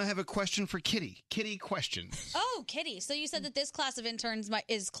anyone have a question for Kitty? Kitty questions. Oh, Kitty. So you said that this class of interns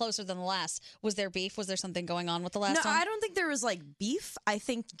is closer than the last. Was there beef? Was there something going on with the last No, one? I don't think there was like beef. I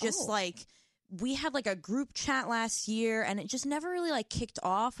think just like we had like a group chat last year and it just never really like kicked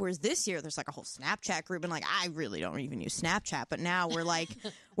off. Whereas this year there's like a whole Snapchat group and like I really don't even use Snapchat, but now we're like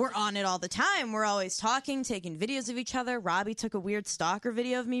we're on it all the time. We're always talking, taking videos of each other. Robbie took a weird stalker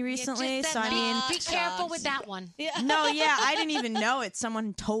video of me recently. So I mean, be careful with that one. no, yeah, I didn't even know it.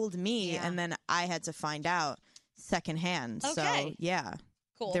 Someone told me and then I had to find out secondhand. So Okay. yeah.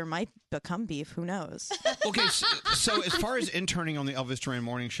 Cool. There might become beef. Who knows? Okay, so as far as interning on the Elvis Duran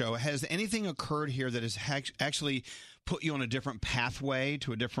Morning Show, has anything occurred here that has actually put you on a different pathway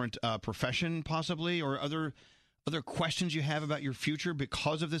to a different profession, possibly, or other questions you have about your future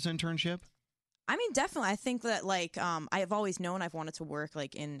because of this internship? I mean, definitely. I think that like I have always known I've wanted to work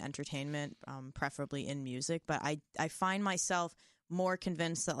like in entertainment, preferably in music. But I find myself more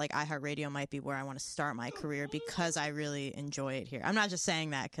convinced that like iHeartRadio might be where I want to start my career because I really enjoy it here. I'm not just saying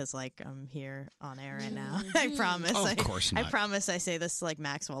that because like I'm here on air right now. I promise. Of course I not. promise I say this to like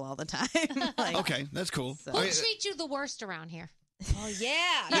Maxwell all the time. Like, Okay, that's cool. Who treats you the worst around here? Oh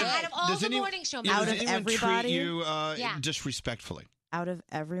yeah. Out of all the morning show out members. of anyone everybody, treat you Yeah. disrespectfully? out of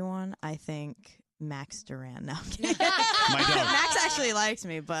everyone, I think Max Duran. No, I'm kidding. My dog. Max actually likes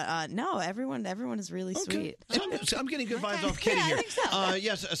me, but no, everyone is really sweet. So I'm getting good vibes off Kitty here.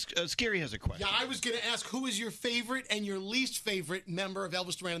 Yes, Scary has a question. Yeah, I was going to ask who is your favorite and your least favorite member of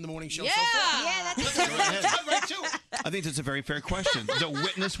Elvis Duran in the Morning Show Yeah. so far? Yeah, that's Let's get right to it. I think that's a very fair question. The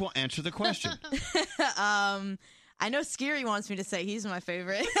witness will answer the question. I know Scary wants me to say he's my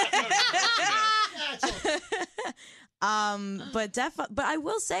favorite. But I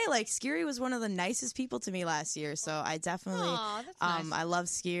will say like Scary was one of the nicest people to me last year, so I definitely Aw, that's nice. I love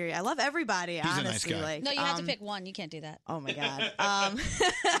Scary. I love everybody. He's a nice honestly, guy. like No, you have to pick one. You can't do that. Oh my god.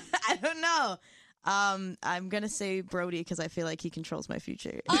 I don't know. I'm gonna say Brody because I feel like he controls my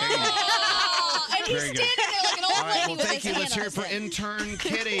future. Oh, and he's Very standing good. there like an old All right, lady well, with thank his you. hand Let's on hear it his for hip. intern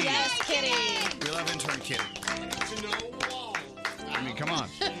Kitty. Yes, Kitty. We love intern Kitty. I mean, come on.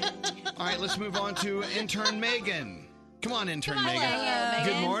 All right, let's move on to intern Megan. Come on, intern Megan. Megan.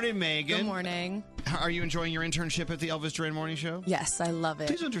 Good morning, Megan. Good morning. How are you enjoying your internship at the Elvis Duran Morning Show? Yes, I love it.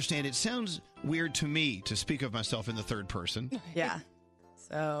 Please understand, it sounds weird to me to speak of myself in the third person. Yeah.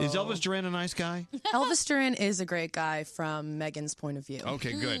 So Is Elvis Duran a nice guy? Elvis Duran is a great guy from Megan's point of view.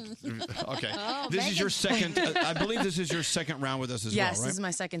 Okay, good. Okay. Oh, This is your second, I believe this is your second round with us as Yes, well, right? this is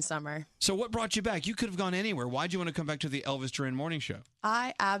my second summer. So what brought you back? You could have gone anywhere. Why'd you want to come back to the Elvis Duran Morning Show?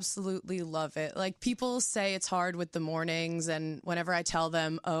 I absolutely love it. Like people say it's hard with the mornings, and whenever I tell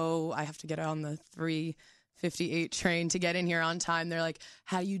them, oh, I have to get on the 3:58 train to get in here on time, they're like,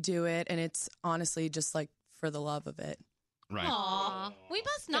 how do you do it? And it's honestly just like for the love of it. Right. Aw, we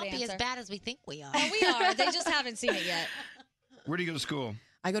must not Good be answer. as bad as we think we are. Oh, we are. They just haven't seen it yet. Where do you go to school?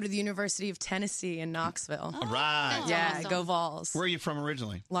 I go to the University of Tennessee in Knoxville. All right. Yeah, go Vols. Where are you from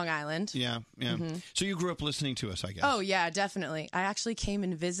originally? Long Island. Yeah, yeah. Mhm. So you grew up listening to us, I guess. Oh, yeah, definitely. I actually came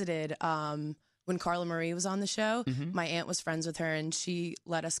and visited when Carla Marie was on the show. Mhm. My aunt was friends with her, and she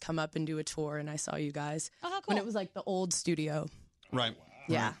let us come up and do a tour, and I saw you guys. Oh, how When cool. it was like the old studio. Right.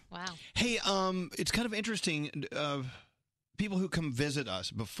 Yeah. Wow. Hey, it's kind of interesting. People who come visit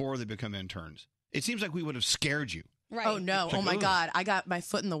us before they become interns. It seems like we would have scared you Right. Oh no! It's Oh like, my ugh. God! I got my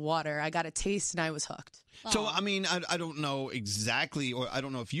foot in the water. I got a taste, and I was hooked. So, I mean, I don't know exactly, or I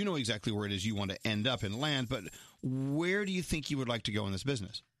don't know if you know exactly where it is you want to end up and land, but where do you think you would like to go in this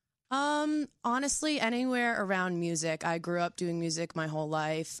business? Honestly, anywhere around music. I grew up doing music my whole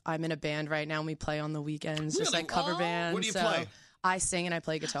life. I'm in a band right now, and we play on the weekends, just Really? like cover bands. What do you so play? I sing and I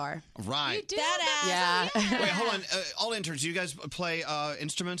play guitar. Right. Yeah. Wait, hold on. All interns, do you guys play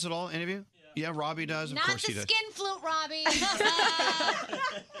instruments at all? Any of you? Yeah, Robbie does. Of Not course the he does. skin flute, Robbie.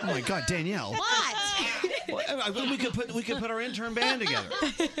 Oh my God, Danielle. What? Well, we could put our intern band together.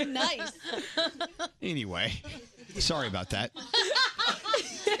 Nice. Anyway, sorry about that.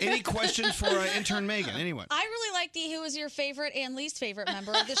 Any questions for intern Megan? Anyone? I really like who was your favorite and least favorite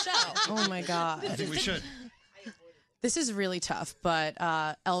member of the show. Oh my God. I think we should. This is really tough, but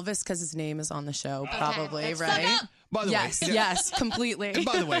Elvis, because his name is on the show, probably, Let's right? suck up. By the yes, way, yes, completely. And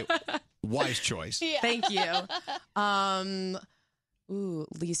by the way, wise choice. Thank you.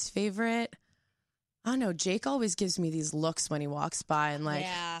 Least favorite. I don't know. Jake always gives me these looks when he walks by and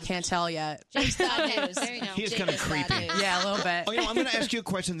can't tell yet. Jake's bad news. There you go. He is kind of creepy. Yeah, a little bit. Oh, I'm going to ask you a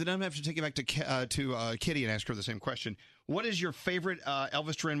question. Then I'm going to have to take you back to Kitty and ask her the same question. What is your favorite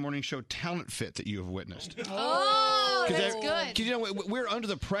Elvis Duran Morning Show talent fit that you have witnessed? Oh, that's good. Because, you know, we're under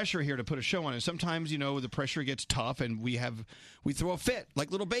the pressure here to put a show on, and sometimes, you know, the pressure gets tough, and we throw a fit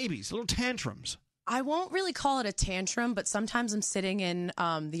like little babies, little tantrums. I won't really call it a tantrum, but sometimes I'm sitting in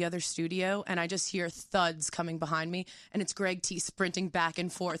the other studio and I just hear thuds coming behind me, and it's Greg T sprinting back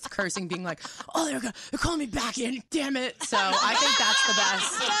and forth, cursing, being like, "Oh, they're calling me back in, damn it!" So I think that's the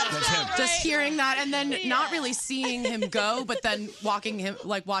best. That's him. Just hearing that, and then not really seeing him go, but then watching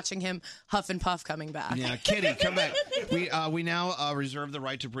him huff and puff coming back. Yeah, Kitty, come back. We now reserve the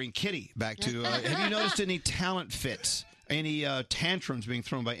right to bring Kitty back to. Have you noticed any talent fits, any tantrums being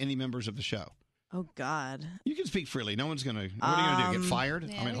thrown by any members of the show? Oh God. You can speak freely. No one's gonna. What are you gonna do? Get fired?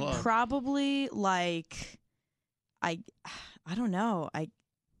 Yeah, I mean, hello. Probably like, I don't know.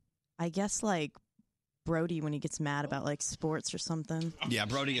 I guess like Brody when he gets mad about like sports or something. Yeah,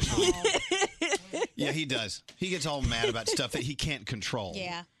 Brody gets. Yeah, he does. He gets all mad about stuff that he can't control.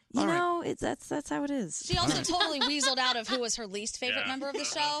 Yeah. You know, that's how it is. She also totally weaseled out of who was her least favorite member of the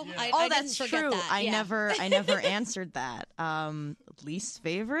show. Yeah. I That's didn't forget true. that. I Yeah. never answered that. Least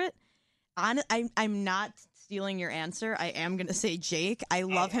favorite? I'm not stealing your answer. I am going to say Jake. I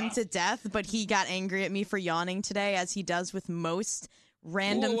love him to death, but he got angry at me for yawning today, as he does with most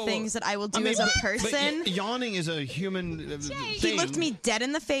random Whoa. things that I will do as a person. But yawning is a human thing. He looked me dead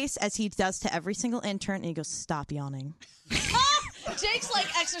in the face, as he does to every single intern, and he goes, "Stop yawning." Jake's like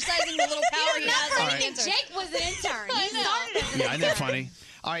exercising the little power he has. All on right. the intern. Jake was an intern. He started as an Yeah, intern. isn't that funny?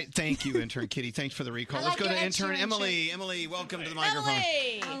 All right, thank you, intern Kitty. Thanks for the recall. I Let's like go to your intern extra Emily. Emily, welcome to the microphone.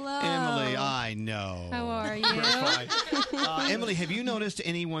 Hello. Emily, I know. How are you? We're fine. Emily, have you noticed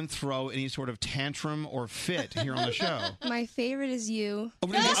anyone throw any sort of tantrum or fit here on the show? My favorite is you, Oh,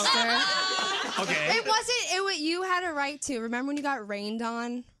 Mister. Okay. It wasn't. You had a right to. Remember when you got rained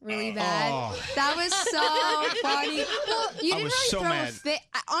on really bad? Oh. That was so funny. Well, you I didn't was really so throw mad. a fit.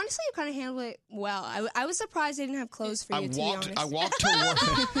 Honestly, you kind of handled it well. I was surprised they didn't have clothes for you. To be honest. I walked to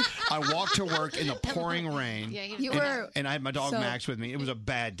work. I walked to work in the pouring rain. Yeah, you and, were and I had my dog so- Max with me. It was a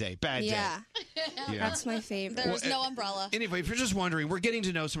bad day. Bad Yeah. day. Yeah. That's my favorite. There was no umbrella. Anyway, if you're just wondering, we're getting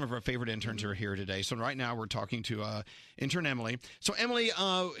to know some of our favorite interns who are here today. So right now we're talking to intern Emily. So Emily,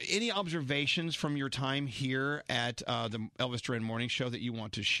 any observations from your time here at the Elvis Duran Morning Show that you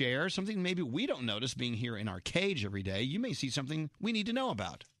want to share? Something maybe we don't notice being here in our cage every day. You may see something we need to know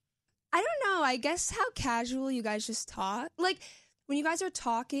about. I don't know. I guess how casual you guys just talk. Like, when you guys are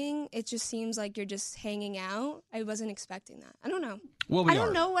talking, it just seems like you're just hanging out. I wasn't expecting that. I don't know. Well, we I don't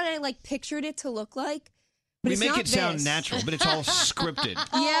are. know what I pictured it to look like. But We it's make not it sound this. natural, but it's all scripted.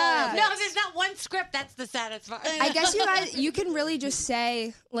 Yeah. No, there's not one script. That's the saddest part. I guess you can really just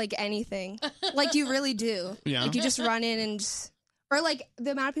say like anything. Like you really do. Yeah. Like you just run in and just, or like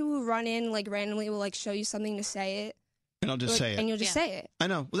the amount of people who run in like randomly will like show you something to say it. And I'll just Like, say it. and you'll just say it. I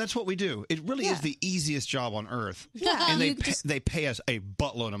know. Well, that's what we do. It really is the easiest job on earth. Yeah. And they You they pay us a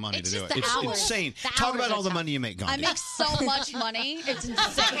buttload of money It's to do just it. the It's hours. insane. The Talk hours about are all the tough. money you make, I Gandhi. make so much money. It's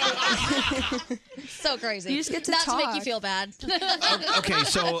insane. So crazy. You just get to Not to make you talk. feel bad. Okay,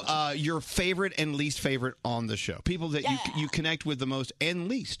 so your favorite and least favorite on the show. People that you connect with the most and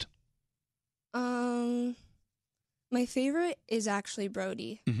least. My favorite is actually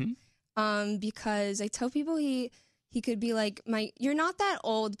Brody. Mm-hmm. Because I tell people he could be like you're not that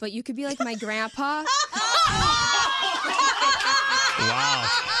old, but you could be like my grandpa. Wow.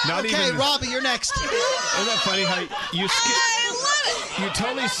 Not Okay, even, Robbie, you're next. Isn't that funny how you skip? You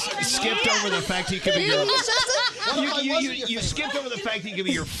totally skipped over the fact he could be your. You skipped over the fact that you could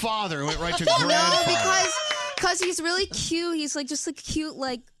be your father and went right to No, grandfather. because he's really cute. He's like just a cute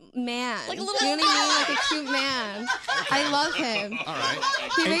man. Like a little you know what I mean? Like a cute man. I love him. All right.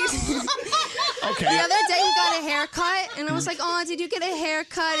 He makes. Okay. The other day he got a haircut, and I was like, "Oh, did you get a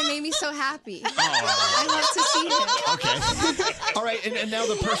haircut?" It made me so happy. I love to see him. Okay. All right, and now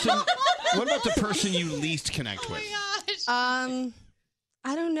the person. What about the person you least connect with?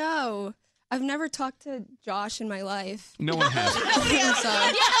 I don't know. I've never talked to Josh in my life. No one has. So,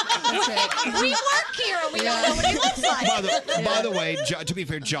 Yeah. We work here and we don't know what he looks like. By the way, to be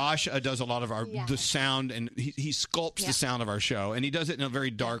fair, Josh does a lot of the sound, and he sculpts the sound of our show, and he does it in a very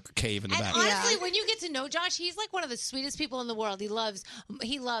dark cave in the back. Honestly, when you get to know Josh, he's like one of the sweetest people in the world. He loves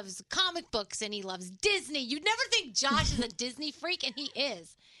comic books and he loves Disney. You'd never think Josh is a Disney freak, and he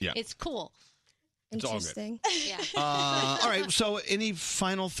is. Yeah. It's cool. It's all good. Interesting. Yeah. All right. So, any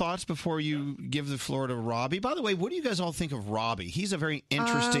final thoughts before you give the floor to Robbie? By the way, what do you guys all think of Robbie? He's a very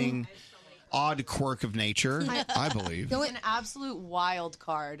interesting, odd quirk of nature, I believe. He's an absolute wild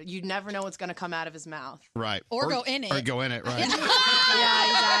card. You never know what's going to come out of his mouth. Right. Or go in it. Or go in it, right.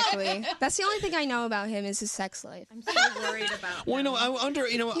 Yeah, exactly. That's the only thing I know about him is his sex life. I'm so worried about Well, I wonder,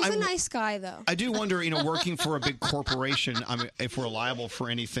 He's a nice guy, though. I do wonder, working for a big corporation, if we're liable for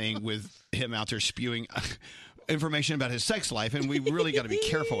anything with him out there spewing information about his sex life, and we really got to be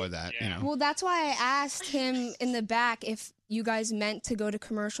careful with that. Well, that's why I asked him in the back if you guys meant to go to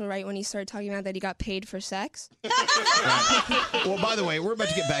commercial right when he started talking about that he got paid for sex. Well, by the way, we're about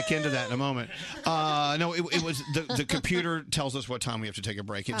to get back into that in a moment. No, it was the computer tells us what time we have to take a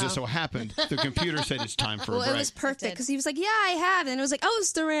break. It just so happened the computer said it's time for a break. It was perfect because he was like, "Yeah, I have," and it was like, "Oh,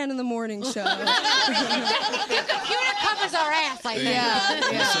 it's Duran in the morning show." The computer covers our ass like that.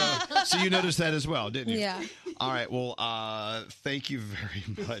 Yeah. So you noticed that as well, didn't you? Yeah. All right. Well, thank you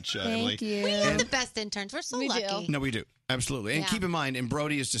very much, Emily. Thank you. We have the best interns. We're so lucky. No, we do. Absolutely. And Yeah. keep in mind, and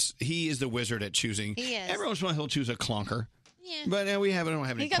Brody is he is the wizard at choosing. He is. Every once in a while he'll choose a clunker. Yeah. But don't have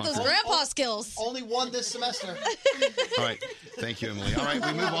any He got those clunkers. grandpa skills. Only one this semester. All right. Thank you, Emily. All right,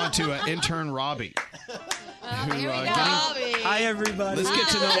 we move on to intern Robbie. Hi, everybody. Let's get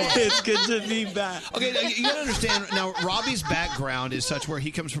to know him. It's good to be back. Okay, you gotta understand now. Robbie's background is such where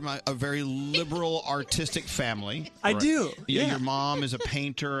he comes from a very liberal, artistic family. I do. Yeah, Yeah. your mom is a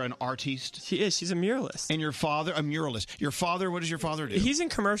painter, an artiste. She is. She's a muralist. And your father, a muralist. Your father, what does your father do? He's in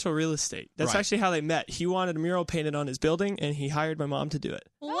commercial real estate. That's Right. actually how they met. He wanted a mural painted on his building, and he hired my mom to do it.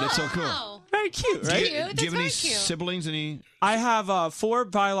 That's so cool. Very cute, right? Do you have any siblings? I have 4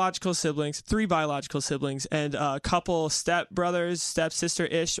 biological siblings, 3 biological siblings, and a couple stepbrothers,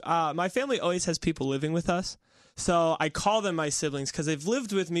 stepsister-ish. My family always has people living with us. So I call them my siblings because they've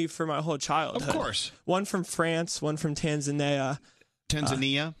lived with me for my whole childhood. Of course. One from France, one from Tanzania.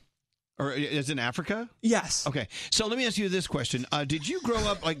 Tanzania? Or is it in Africa? Yes. Okay. So let me ask you this question. Did you grow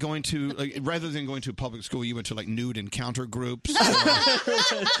up going to, rather than going to a public school, you went to nude encounter groups?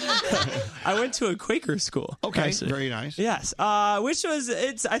 I went to a Quaker school. Okay. actually. Very nice. Yes. Which was,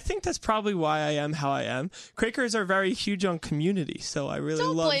 I think that's probably why I am how I am. Quakers are very huge on community. So I really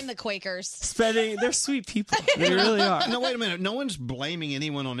Don't love blame the Quakers. spending, they're sweet people. They really are. No, wait a minute. No one's blaming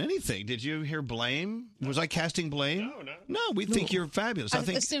anyone on anything. Did you hear blame? Was I casting blame? No, we think you're fabulous. I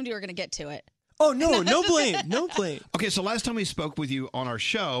think. Assumed you were going to get to it. Oh, no blame. No blame. Okay, so last time we spoke with you on our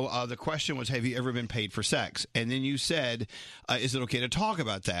show, the question was, have you ever been paid for sex? And then you said, is it okay to talk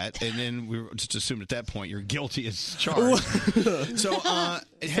about that? And then we just assumed at that point you're guilty as charged. So,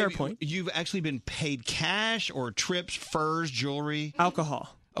 Fair point. You've actually been paid cash or trips, furs, jewelry?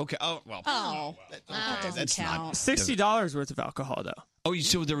 Alcohol. Okay. Oh, well. Oh, that doesn't that's count. not $60 worth of alcohol, though. Oh,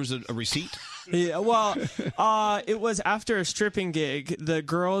 so there was a receipt? Yeah, well, it was after a stripping gig. The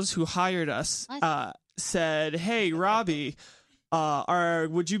girls who hired us said, "Hey, Robbie,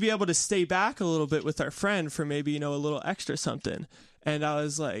 would you be able to stay back a little bit with our friend for maybe a little extra something?" And I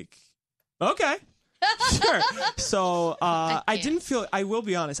was like, "Okay." Sure. So I didn't feel. I will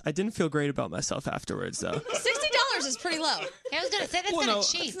be honest. I didn't feel great about myself afterwards, though. $60 is pretty low. I was going to say that's Well, kind no. of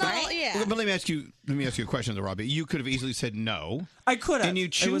cheap, It's not, right? yeah. But let me ask you a question, though, Robbie. You could have easily said no. I could have. And you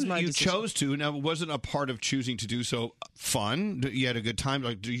It was my decision. chose to. Now, wasn't a part of choosing to do so fun? You had a good time.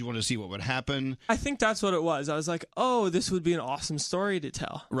 Like, do you want to see what would happen? I think that's what it was. I was like, "Oh, this would be an awesome story to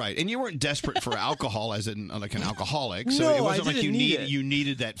tell." Right, and you weren't desperate for alcohol, as in like an alcoholic. So No, it wasn't I like didn't need it. you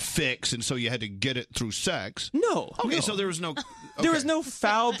needed that fix, and so you had to get it through sex. No. Okay, no. so there was no. There was no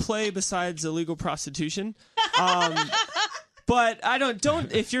foul play besides illegal prostitution. But I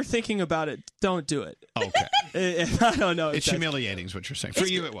don't. If you're thinking about it, don't do it. Okay. I don't know. if It's that's- humiliating, is what you're saying. For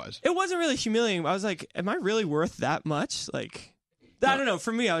you, it was. It wasn't really humiliating. I was like, am I really worth that much? Like, I don't know.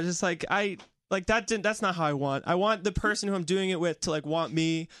 For me, I was just like, Like that's not how I want. I want the person who I'm doing it with to like want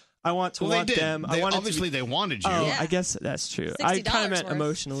me. I want to want them. They, I want obviously they wanted you. Oh, Yeah. I guess that's true. I kind of meant worth.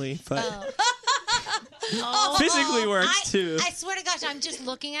 emotionally, but Oh, physically works too. I swear to gosh, I'm just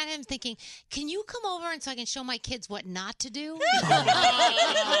looking at him thinking, can you come over and so I can show my kids what not to do?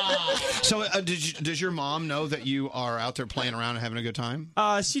 So does your mom know that you are out there playing around and having a good time?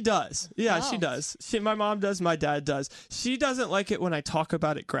 She does. Yeah, she Oh. does. My mom does. My dad does. She doesn't like it when I talk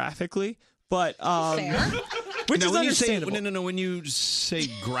about it graphically, but which now, is when you say understandable. no, when you say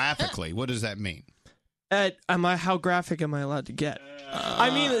graphically, what does that mean? How graphic am I allowed to get? I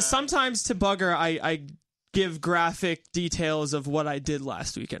mean, sometimes to Bugger, I give graphic details of what I did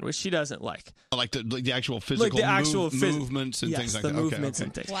last weekend, which she doesn't like. Like the actual physical Like the actual movements and yes, things like the that. movements okay.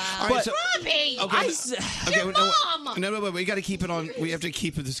 and things. Wow. All right, so, Robbie! no, we got to keep it on. We have to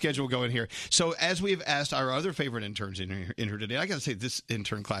keep the schedule going here. So, as we have asked our other favorite interns in here today, I got to say this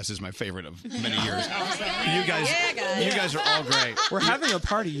intern class is my favorite of many years. You guys are all great. We're having a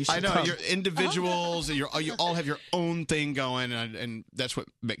party. You should I know come. you're individuals. And you all have your own thing going, and that's what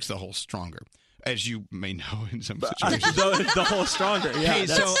makes the whole stronger, as you may know in some situations. the whole stronger. Yeah. Hey,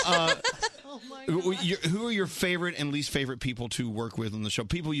 so who are your favorite and least favorite people to work with on the show?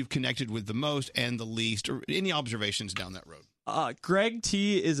 People you've connected with the most and the least, or any observations down that road? Greg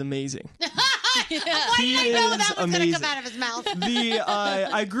T is amazing. Why He did I know is that was going to amazing. come out of his mouth?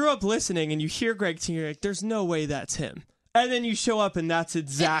 I grew up listening, and you hear Greg T, and you're like, "There's no way that's him," and then you show up, and that's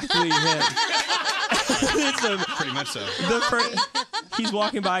exactly him. Pretty much so. He's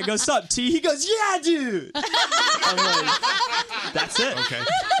walking by, I go, "Sup, T?" He goes, "Yeah, dude." I'm like, "That's it." Okay.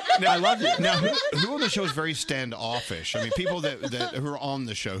 I love you. Now, who on the show is very standoffish? I mean, people that who are on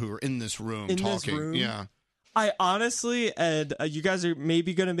the show, who are in this room In talking. this room? Yeah. I honestly, and you guys are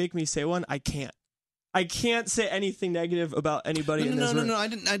maybe going to make me say one. I can't say anything negative about anybody in this room. No. I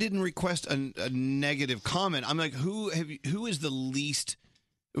didn't request a negative comment. I'm like, who is the least?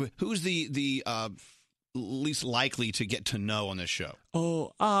 Who's the least likely to get to know on this show?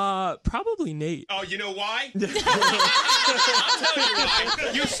 Oh, probably Nate. Oh, you know why? I'll tell you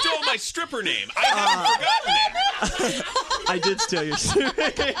why. You stole my stripper name. I haven't forgotten it. I did steal your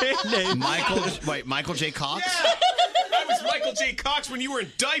name. Michael J. Cox? Yeah. I was Michael J. Cox when you were in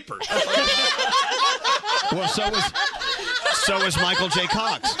diapers. Well, so was Michael J.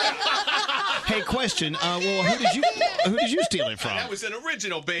 Cox. Hey, question. Well, who did you steal it from? That was an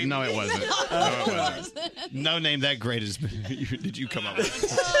original, baby. No, it wasn't. No, it wasn't. No name that great as did you come up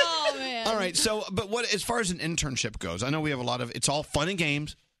with. Oh, man. All right. So, but what as far as an internship goes, I know we have a lot of. It's all fun and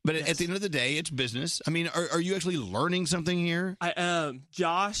games. But at the end of the day, it's business. I mean, are you actually learning something here? I am.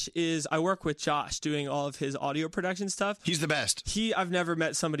 I work with Josh doing all of his audio production stuff. He's the best. I've never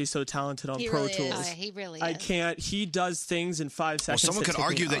met somebody so talented on He Pro really Tools. is. He really is. I can't. He does things in 5 Well, seconds. someone that could take me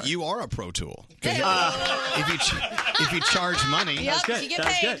argue an that hour. you are a Pro Tool. If you charge money, Yep, That's good. you get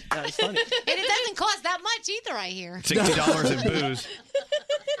That's paid. good. That's funny. And it doesn't cost that much either, I hear. $60 in booze.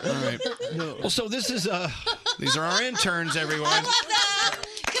 All right. Well, so this is these are our interns, everyone.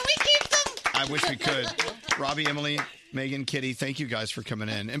 Can we keep them? I wish we could. Robbie, Emily, Megan, Kitty, thank you guys for coming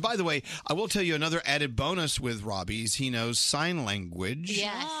in. And by the way, I will tell you another added bonus with Robbie's. He knows sign language.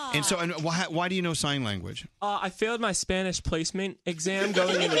 Yes. And so, why do you know sign language? I failed my Spanish placement exam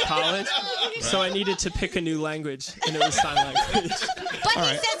going into college, so I needed to pick a new language, and it was sign language. But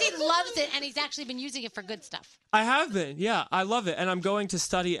he says he loves it, and he's actually been using it for good stuff. I have been, yeah. I love it, and I'm going to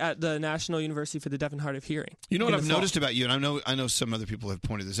study at the National University for the Deaf and Hard of Hearing. You know what in I've the fall. noticed about you, and I know some other people have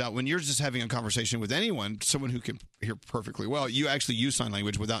pointed this out. When you're just having a conversation with anyone, someone who can hear perfectly well, you actually use sign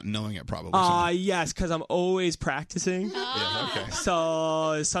language without knowing it, probably. Yes, because I'm always practicing. Yeah, okay.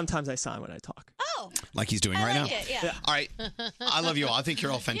 So sometimes I sign when I talk. Oh. Like he's doing right now. Yeah. All right. I love you all. I think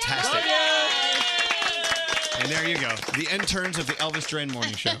you're all fantastic. And there you go. The interns of the Elvis Duran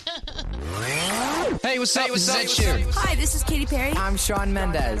Morning Show. Hey, what's up? This is Ed Sheeran. Hi, this is Katy Perry. I'm Shawn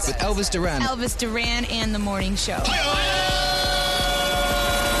Mendes. With Elvis Duran. Elvis Duran and the Morning Show.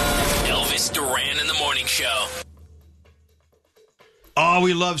 Elvis Duran in the Morning Show. Oh,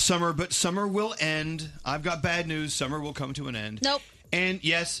 we love summer, but summer will end. I've got bad news. Summer will come to an end. Nope. And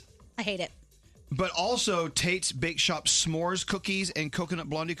yes, I hate it. but also Tate's Bake Shop s'mores cookies and coconut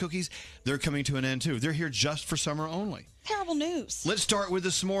blondie cookies, they're coming to an end too. They're here just for summer only. Terrible news. Let's start with the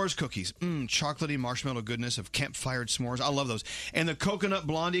s'mores cookies. Chocolatey marshmallow goodness of camp-fired s'mores. I love those. And the coconut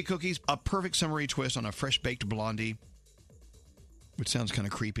blondie cookies, a perfect summery twist on a fresh-baked blondie. which sounds kind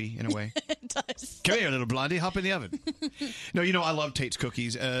of creepy in a way. It does. Come here, little blondie. Hop in the oven. No, I love Tate's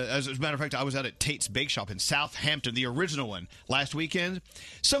cookies. As a matter of fact, I was out at Tate's Bake Shop in Southampton, the original one, last weekend.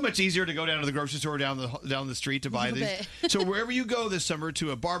 So much easier to go down to the grocery store down the street to buy these. So wherever you go this summer,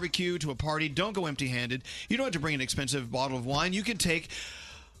 to a barbecue, to a party, don't go empty-handed. You don't have to bring an expensive bottle of wine. You can take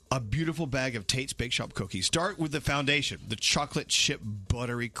a beautiful bag of Tate's Bake Shop cookies. Start with the foundation, the chocolate chip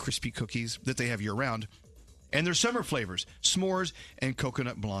buttery crispy cookies that they have year-round. And their summer flavors, s'mores and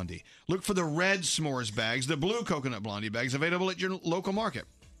coconut blondie. Look for the red s'mores bags, the blue coconut blondie bags available at your local market.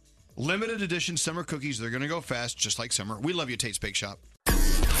 Limited edition summer cookies. They're going to go fast, just like summer. We love you, Tate's Bake Shop.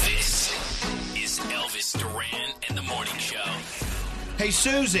 This is Elvis Duran and the Morning Show. Hey,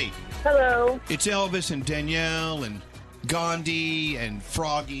 Susie. Hello. It's Elvis and Danielle and Gandhi and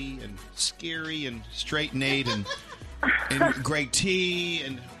Froggy and Scary and Straight Nate and Greg T.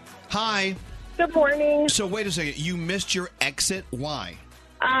 And hi. Good morning. So wait a second. You missed your exit. Why?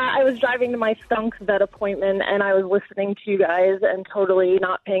 I was driving to my skunk vet appointment, and I was listening to you guys and totally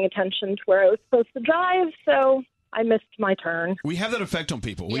not paying attention to where I was supposed to drive, so I missed my turn. We have that effect on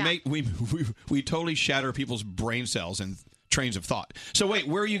people. Yeah. We totally shatter people's brain cells and trains of thought. So wait,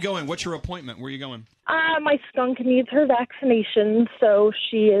 where are you going? What's your appointment? Where are you going? My skunk needs her vaccination, so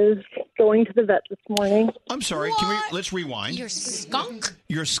she is going to the vet this morning. I'm sorry. Let's rewind. Your skunk?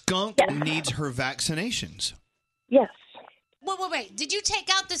 Your skunk needs her vaccinations. Yes. Wait. Did you take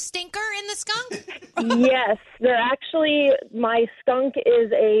out the stinker in the skunk? Yes. My skunk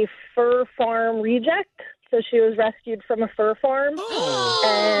is a fur farm reject, so she was rescued from a fur farm.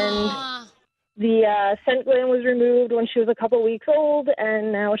 And the scent gland was removed when she was a couple weeks old,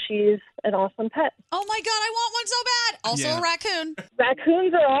 and now she's an awesome pet. Oh, my God, I want one so bad. Also a raccoon.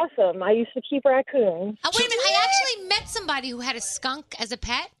 Raccoons are awesome. I used to keep raccoons. Wait a minute. I actually met somebody who had a skunk as a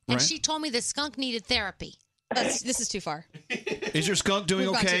pet, and Right. she told me the skunk needed therapy. This is too far. Is your skunk doing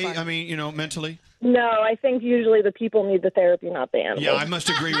We've gone too okay? far. I mean, mentally? No, I think usually the people need the therapy, not the animals. Yeah, I must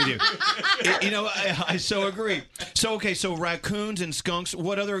agree with you. I so agree. So raccoons and skunks,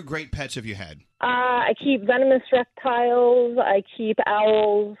 what other great pets have you had? I keep venomous reptiles. I keep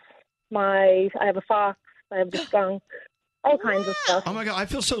owls. I have a fox. I have the skunk. All kinds of stuff. Oh, my God. I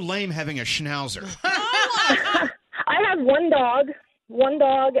feel so lame having a schnauzer. I have one dog,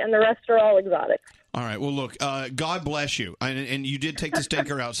 and the rest are all exotic. All right. Well, look, God bless you. And you did take the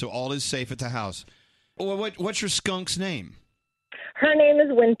stinker out, so all is safe at the house. Well, what's your skunk's name? Her name is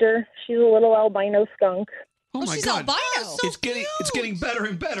Winter. She's a little albino skunk. Oh, my she's God. albino. It's getting better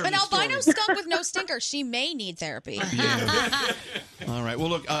and better. An this albino story. skunk with no stinker. She may need therapy. All right. Well,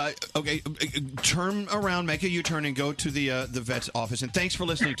 look. Okay. Turn around, make a U-turn, and go to the vet's office. And thanks for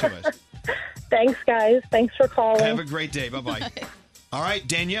listening to us. Thanks, guys. Thanks for calling. Have a great day. Bye-bye. All right,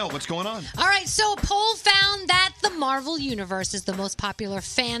 Danielle, what's going on? All right, so a poll found that the Marvel Universe is the most popular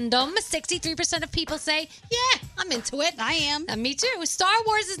fandom. 63% of people say, yeah, I'm into it. I am. Me too. Star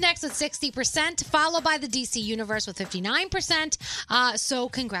Wars is next with 60%, followed by the DC Universe with 59%. So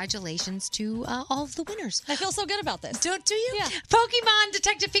congratulations to all of the winners. I feel so good about this. Do you? Yeah. Pokemon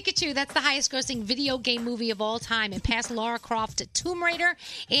Detective Pikachu, that's the highest grossing video game movie of all time. It passed Lara Croft Tomb Raider,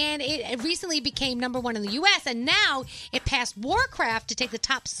 and it recently became #1 in the U.S., and now it passed Warcraft to take the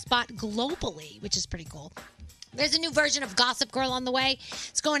top spot globally, which is pretty cool. There's a new version of Gossip Girl on the way.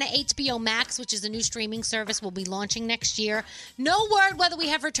 It's going to HBO Max, which is a new streaming service we'll be launching next year. No word whether we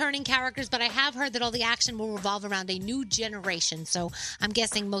have returning characters, but I have heard that all the action will revolve around a new generation. So I'm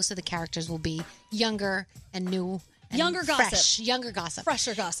guessing most of the characters will be younger and new. And Younger fresh. gossip. Younger gossip.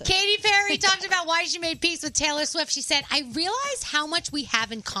 Fresher gossip. Katy Perry talked about why she made peace with Taylor Swift. She said, I realize how much we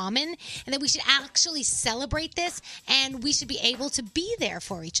have in common and that we should actually celebrate this and we should be able to be there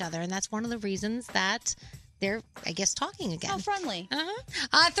for each other. And that's one of the reasons that they're, I guess, talking again. How friendly. 3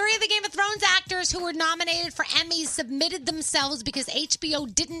 of the Game of Thrones actors who were nominated for Emmys submitted themselves because HBO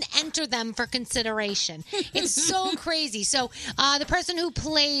didn't enter them for consideration. It's so crazy. So the person who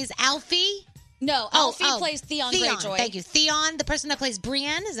plays Alfie... No, Alfie plays Theon Greyjoy. Thank you. Theon, the person that plays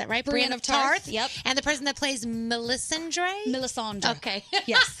Brienne, is that right? Brienne of Tarth. Yep. And the person that plays Melisandre? Melisandre. Okay.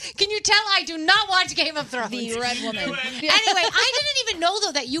 Yes. Can you tell I do not watch Game of Thrones? The Red Woman. Anyway, I didn't even know,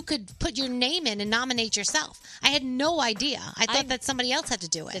 though, that you could put your name in and nominate yourself. I had no idea. I thought that somebody else had to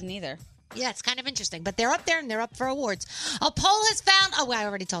do it. Didn't either. Yeah, it's kind of interesting. But they're up there and they're up for awards. A poll has found... Oh, I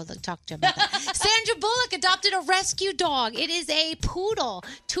already talked to you about that. Sandra Bullock adopted a rescue dog. It is a poodle,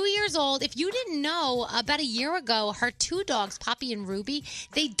 2 years old. If you didn't know, about a year ago, her two dogs, Poppy and Ruby,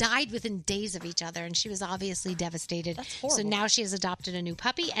 they died within days of each other, and she was obviously devastated. That's horrible. So now she has adopted a new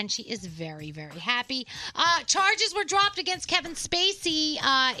puppy, and she is very, very happy. Charges were dropped against Kevin Spacey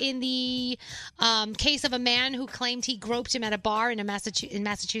in the case of a man who claimed he groped him at a bar in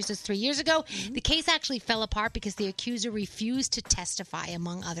Massachusetts 3 years ago. Mm-hmm. The case actually fell apart because the accuser refused to testify,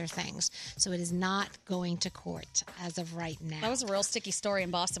 among other things. So it is not going to court as of right now. That was a real sticky story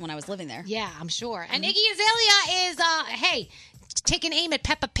in Boston when I was living there. Yeah, I'm sure. And Iggy Azalea is, taking aim at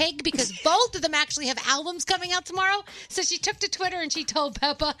Peppa Pig because both of them actually have albums coming out tomorrow. So she took to Twitter and she told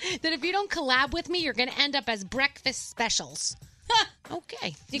Peppa that if you don't collab with me, you're going to end up as breakfast specials. Okay.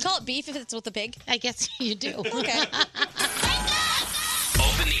 Do you call it beef if it's with the pig? I guess you do. Okay.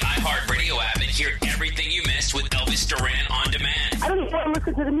 Open the iHeartRadio app and hear everything you missed with Elvis Duran on demand. I don't even want to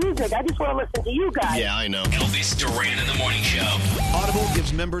listen to the music. I just want to listen to you guys. Yeah, I know. Elvis Duran in the Morning Show. Audible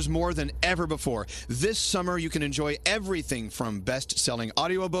gives members more than ever before. This summer, you can enjoy everything from best-selling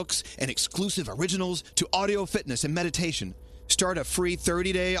audiobooks and exclusive originals to audio fitness and meditation. Start a free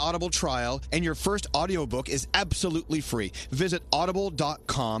 30-day Audible trial, and your first audiobook is absolutely free. Visit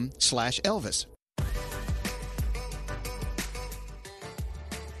audible.com/Elvis.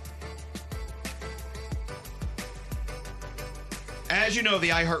 As you know, the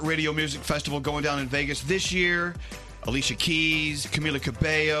iHeartRadio Music Festival going down in Vegas this year. Alicia Keys, Camila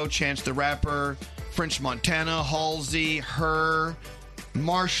Cabello, Chance the Rapper, French Montana, Halsey, Her,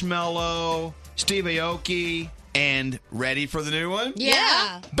 Marshmello, Steve Aoki, and ready for the new one?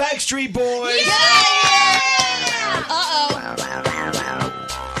 Yeah. Backstreet Boys. Yeah! Uh-oh.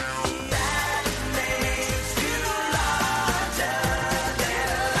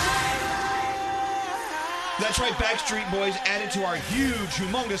 That's right, Backstreet Boys added to our huge,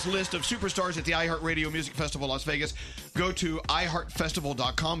 humongous list of superstars at the iHeartRadio Music Festival Las Vegas. Go to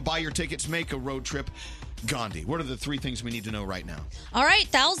iHeartFestival.com, buy your tickets, make a road trip. Gandhi, what are the three things we need to know right now? All right,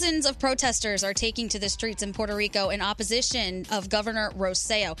 thousands of protesters are taking to the streets in Puerto Rico in opposition of Governor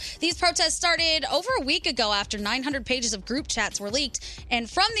Rosselló. These protests started over a week ago after 900 pages of group chats were leaked. And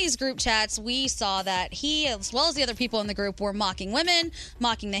from these group chats, we saw that he, as well as the other people in the group, were mocking women,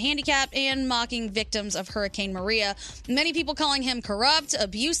 mocking the handicapped, and mocking victims of Hurricane Maria. Many people calling him corrupt,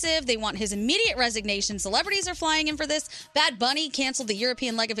 abusive. They want his immediate resignation. Celebrities are flying in for this. Bad Bunny canceled the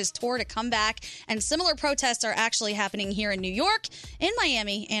European leg of his tour to come back. And similar protests are actually happening here in New York, in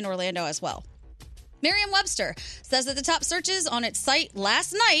Miami, and Orlando as well. Merriam-Webster says that the top searches on its site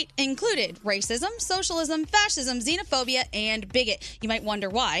last night included racism, socialism, fascism, xenophobia, and bigot. You might wonder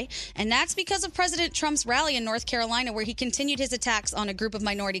why. And that's because of President Trump's rally in North Carolina, where he continued his attacks on a group of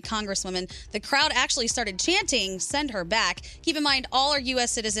minority congresswomen. The crowd actually started chanting, "Send her back." Keep in mind, all are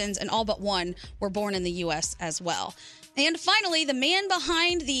U.S. citizens, and all but one were born in the U.S. as well. And finally, the man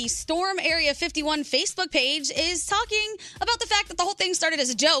behind the Storm Area 51 Facebook page is talking about the fact that the whole thing started as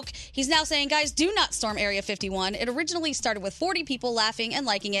a joke. He's now saying, guys, do not storm Area 51. It originally started with 40 people laughing and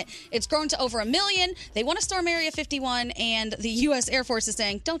liking it. It's grown to over 1 million. They want to storm Area 51, and the U.S. Air Force is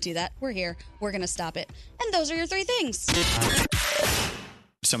saying, don't do that. We're here. We're going to stop it. And those are your three things.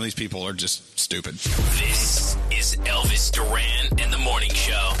 Some of these people are just stupid. This is Elvis Duran in the Morning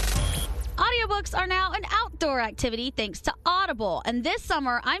Show. Audiobooks are now an outdoor activity thanks to Audible. And this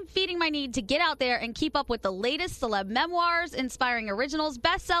summer, I'm feeding my need to get out there and keep up with the latest celeb memoirs, inspiring originals,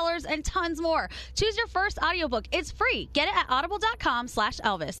 bestsellers, and tons more. Choose your first audiobook. It's free. Get it at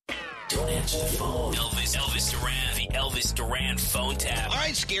audible.com/Elvis. Don't answer the phone. Elvis Duran, the Elvis Duran phone tap. All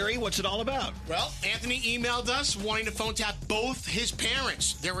right, Scary, what's it all about? Well, Anthony emailed us wanting to phone tap both his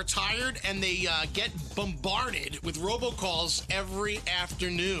parents. They're retired and they get bombarded with robocalls every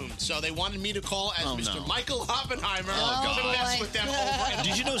afternoon. So they wanted me to call as Mr. Michael Oppenheimer to mess with them over.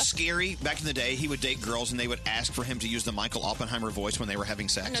 Did you know Scary, back in the day, he would date girls and they would ask for him to use the Michael Oppenheimer voice when they were having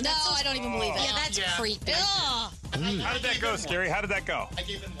sex? No, I don't even believe it. Yeah, that's creepy. How did that go, Scary? How did that go? I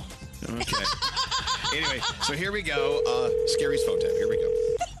gave him one. Okay. Anyway, so here we go. Scary's phone tap. Here we go.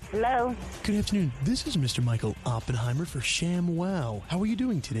 Hello. Good afternoon. This is Mr. Michael Oppenheimer for ShamWow. How are you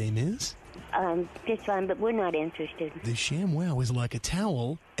doing today, miss? Just fine, but we're not interested. The ShamWow is like a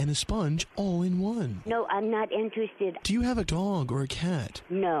towel and a sponge all in one. No, I'm not interested. Do you have a dog or a cat?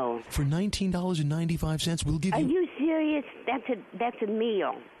 No. For $19.95, we'll give you... Are you serious? That's a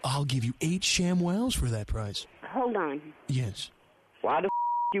meal. I'll give you 8 ShamWows for that price. Hold on. Yes. Why the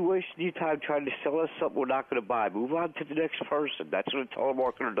you wasting your time trying to sell us something we're not going to buy? Move on to the next person. That's what a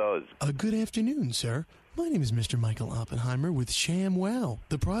telemarketer does. Good afternoon, sir. My name is Mr. Michael Oppenheimer with ShamWow,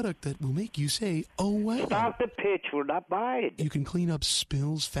 the product that will make you say, oh, wow. Stop the pitch. We're not buying. You can clean up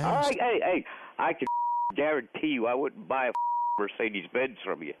spills All fast. right, hey, I can guarantee you I wouldn't buy a Mercedes-Benz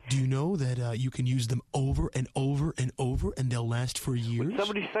from you. Do you know that you can use them over and over and over, and they'll last for years? When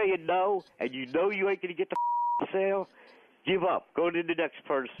somebody's saying no, and you know you ain't going to get the sale, give up. Go to the next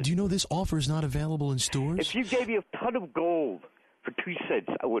person. Do you know this offer is not available in stores? If you gave me a ton of gold for 2 cents,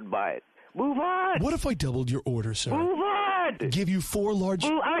 I wouldn't buy it. Move on. What if I doubled your order, sir? Move on. Give you 4 large...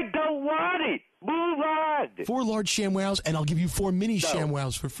 I don't want it. Move on. 4 large ShamWows, and I'll give you 4 mini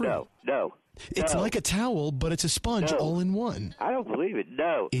ShamWows for free. No. It's like a towel, but it's a sponge all in one. I don't believe it.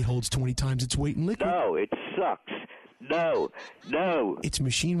 No. It holds 20 times its weight in liquid. No, it sucks. No. It's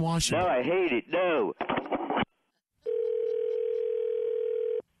machine washable. No, I hate it. No.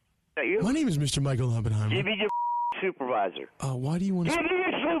 My name is Mr. Michael Oppenheimer. Give me your supervisor. Why do you want to... Give me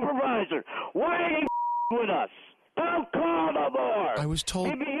your supervisor. Why are you with us? Don't call no more. I was told...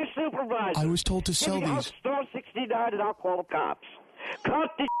 Give me your supervisor. I was told to sell Give me these. Star 69 and I'll call the cops.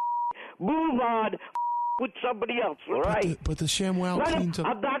 Cut the move on with somebody else, all right? But the ShamWow Let cleans him,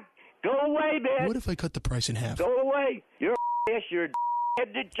 up... I'm not... Go away, man. What if I cut the price in half? Go away. You're a ass. You're a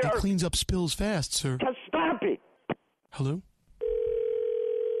headed It jerk. cleans up spills fast, sir. Just stop it. Hello?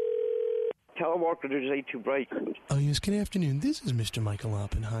 Telemarketers ain't too bright. Yes, good afternoon. This is Mr. Michael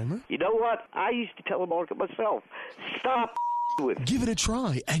Oppenheimer. You know what? I used to telemarket myself. Stop with it. Give it a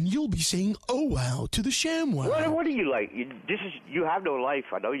try, and you'll be saying, oh, wow, to the ShamWow. What are you like? You have no life.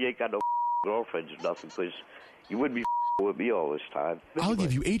 I know you ain't got no girlfriends or nothing, because you wouldn't be with me all this time. I'll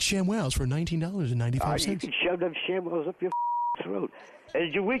give you 8 ShamWows for $19.95. You can shove them shambles up your throat. And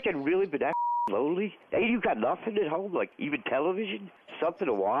has your weekend really been that lonely? Hey, you got nothing at home, like even television? Something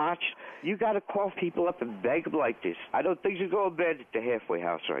to watch? You got to call people up and beg them like this. I know things are going bad at the halfway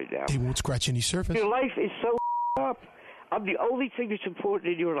house right now. They won't scratch any surface. Your life is so up. I'm the only thing that's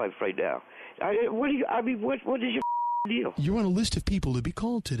important in your life right now. What is your deal? You're on a list of people to be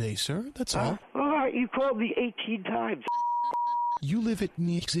called today, sir. That's all. All right, you called me 18 times. You live at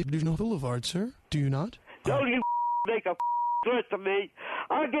Exhibition Boulevard, sir. Do you not? Don't you make a threat to me.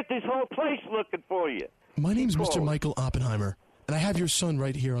 I'll get this whole place looking for you. My name's Mr. Michael Oppenheimer, and I have your son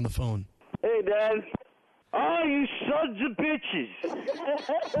right here on the phone. Hey, Dad. Oh, you sons of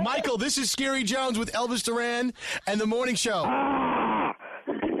bitches. Michael, this is Scary Jones with Elvis Duran and The Morning Show. I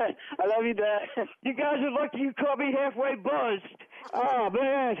love you, Dad. You guys are lucky you caught me halfway buzzed. Oh,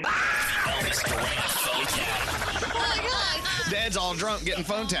 man. Elvis Duran phone tap. Oh, my God. Dad's all drunk getting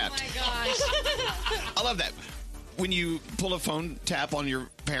phone tapped. Oh, my gosh. I love that. When you pull a phone tap on your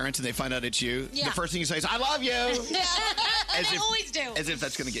parents and they find out it's you, the first thing you say is, I love you. They always do. As if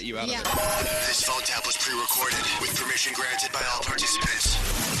that's going to get you out of it. This phone tap was pre-recorded with permission granted by all participants.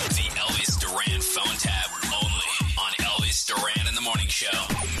 The Elvis Duran phone tap only on Elvis Duran in the Morning Show.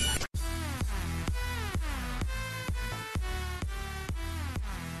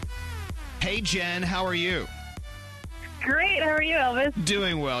 Hey, Jen, how are you? Great. How are you, Elvis?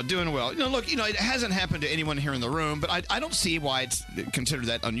 Doing well, doing well. Look, it hasn't happened to anyone here in the room, but I don't see why it's considered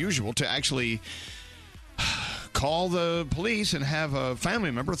that unusual to actually call the police and have a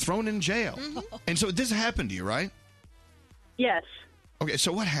family member thrown in jail. Mm-hmm. And so this happened to you, right? Yes. Okay,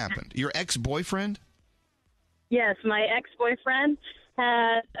 so what happened? Your ex-boyfriend? Yes, my ex-boyfriend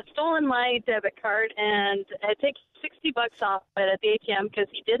had stolen my debit card and had taken $60 off it at the ATM because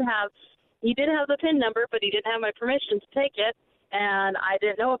he did have the PIN number, but he didn't have my permission to take it, and I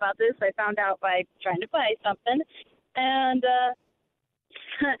didn't know about this. I found out by trying to buy something, and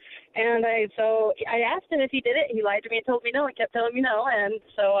so I asked him if he did it. He lied to me and told me no, and kept telling me no, and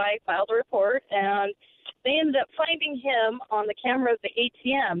so I filed a report, and they ended up finding him on the camera of the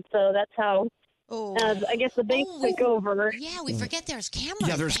ATM. So that's how. I guess the bank took over. Yeah, we forget there's cameras.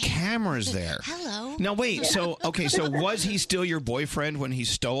 Yeah, there's cameras there. Hello. Now wait, so was he still your boyfriend when he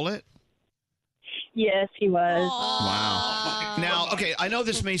stole it? Yes, he was. Wow. Now, okay, I know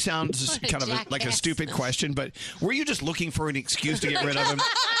this may sound kind of like a stupid question, but were you just looking for an excuse to get rid of him?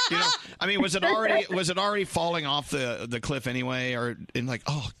 I mean, was it already falling off the cliff anyway, or like,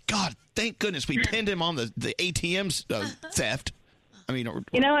 oh God, thank goodness we pinned him on the ATM theft. I mean,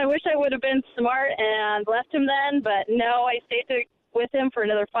 I wish I would have been smart and left him then, but no, I stayed with him for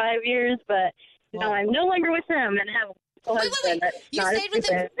another 5 years, but no, I'm no longer with him and have. Wait. You stayed with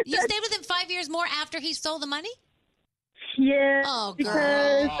him. You stayed with him 5 years more after he stole the money? Yeah, because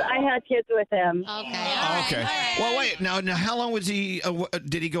I had kids with him. Okay. Okay. Well, wait. Now, how long was he?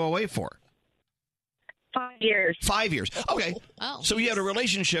 Did he go away for? 5 years. 5 years. Okay. Oh, so you had a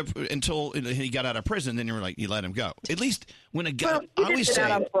relationship until he got out of prison. Then you were like, you let him go. At least when a guy,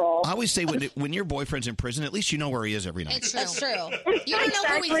 I always say when your boyfriend's in prison, at least you know where he is every night. That's true. You don't know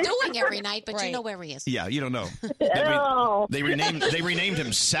what he's doing every night, but you know where he is. Yeah, you don't know. No. They renamed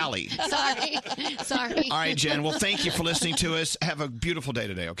him Sally. Sorry. All right, Jen. Well, thank you for listening to us. Have a beautiful day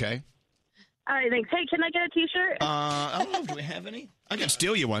today. Okay. All right, thanks. Hey, can I get a T-shirt? I don't know. Do we have any? I can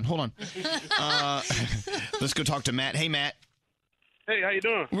steal you one. Hold on. Let's go talk to Matt. Hey, Matt. Hey, how you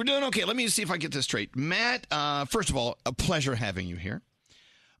doing? We're doing okay. Let me see if I get this straight. Matt, first of all, a pleasure having you here.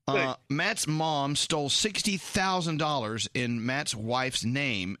 Matt's mom stole $60,000 in Matt's wife's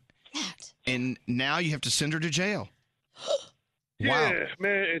name, and now you have to send her to jail. Yeah,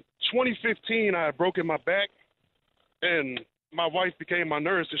 man. In 2015, I had broken my back, and my wife became my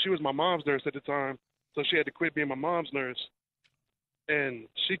nurse, and she was my mom's nurse at the time, so she had to quit being my mom's nurse. And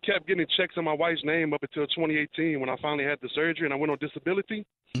she kept getting checks in my wife's name up until 2018 when I finally had the surgery and I went on disability.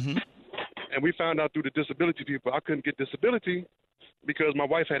 Mm-hmm. And we found out through the disability people I couldn't get disability because my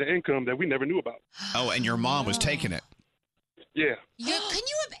wife had an income that we never knew about. Oh, and your mom was taking it. Yeah.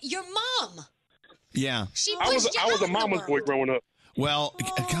 Your mom? Yeah. I was a mama's boy growing up. Well,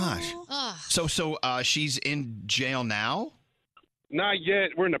 gosh. So she's in jail now? Not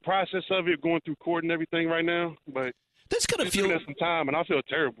yet. We're in the process of it, going through court and everything right now. But that's gonna feel some time, and I feel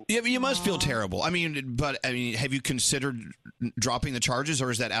terrible. Yeah, but you must feel terrible. I mean, have you considered dropping the charges, or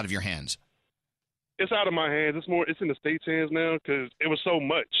is that out of your hands? It's out of my hands. It's in the state's hands now because it was so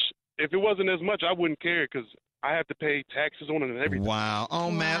much. If it wasn't as much, I wouldn't care because I have to pay taxes on it and everything. Wow.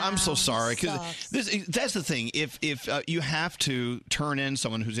 Oh, man, I'm so sorry. Because that's the thing. If you have to turn in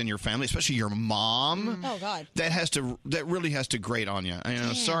someone who's in your family, especially your mom, oh God, that really has to grate on you. I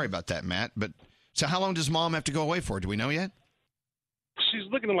know. Sorry about that, Matt. But so how long does mom have to go away for? Do we know yet? She's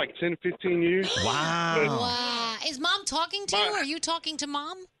looking at like 10, 15 years. Wow. Is mom talking to you? Or are you talking to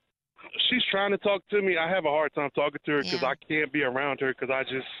mom? She's trying to talk to me. I have a hard time talking to her because I can't be around her because I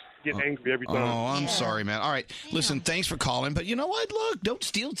just get angry every time. Oh, I'm sorry, man. All right. Listen, thanks for calling. But you know what? Look, don't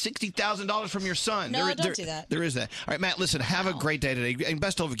steal $60,000 from your son. No, don't do that. There is that. All right, Matt, listen, have a great day today. And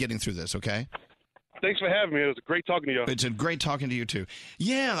best of luck getting through this, okay? Thanks for having me. It was great talking to you. It's a great talking to you, too.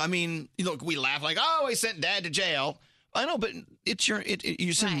 Yeah, I mean, look, we laugh like, oh, I sent dad to jail. I know, but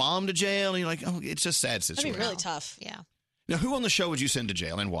you send mom to jail, and you're like, oh, it's a sad situation. That'd be really tough. Yeah. Now, who on the show would you send to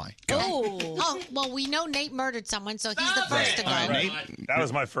jail and why? Go. Oh, well, we know Nate murdered someone, so he's the first to go. All right, Nate. That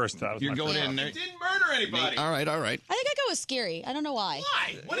was my first. You're going in there. Didn't murder anybody. All right. I think I go with Scary. I don't know why.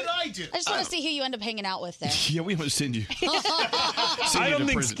 Why? What did I do? I just want to see who you end up hanging out with there. Yeah, we want to send you. I don't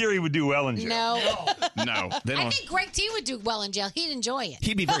think Scary would do well in jail. No, they don't. I think Greg T would do well in jail. He'd enjoy it.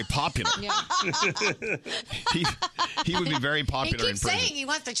 He'd be very popular. Yeah. he would be very popular in keeps prison. saying he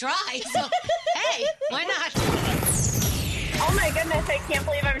wants to try. So, hey, why not? Oh my goodness, I can't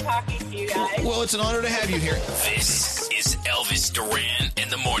believe I'm talking to you guys. Well, it's an honor to have you here. This is Elvis Duran and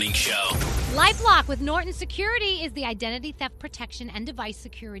the Morning Show. LifeLock with Norton Security is the identity theft protection and device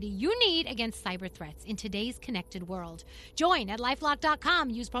security you need against cyber threats in today's connected world. Join at LifeLock.com.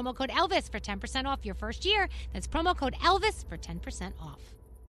 Use promo code Elvis for 10% off your first year. That's promo code Elvis for 10% off.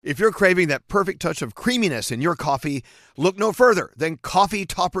 If you're craving that perfect touch of creaminess in your coffee, look no further than Coffee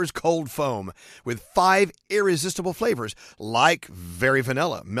Topper's Cold Foam with 5 irresistible flavors like very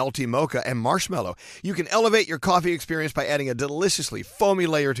vanilla, melty mocha, and marshmallow. You can elevate your coffee experience by adding a deliciously foamy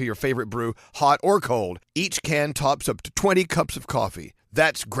layer to your favorite brew, hot or cold. Each can tops up to 20 cups of coffee.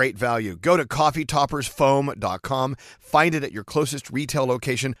 That's great value. Go to coffeetoppersfoam.com, find it at your closest retail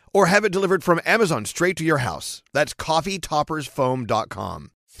location, or have it delivered from Amazon straight to your house. That's coffeetoppersfoam.com.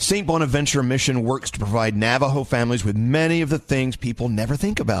 St. Bonaventure Mission works to provide Navajo families with many of the things people never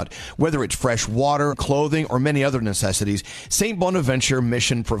think about. Whether it's fresh water, clothing, or many other necessities, St. Bonaventure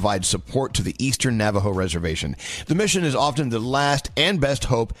Mission provides support to the Eastern Navajo Reservation. The mission is often the last and best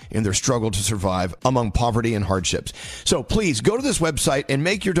hope in their struggle to survive among poverty and hardships. So please go to this website and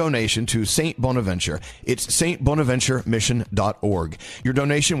make your donation to St. Bonaventure. It's stbonaventuremission.org. Your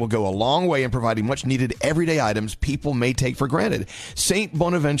donation will go a long way in providing much needed everyday items people may take for granted. St.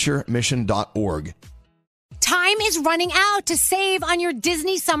 Bonaventuremission.org. Time is running out to save on your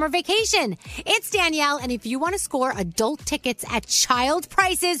Disney summer vacation. It's Danielle, and if you want to score adult tickets at child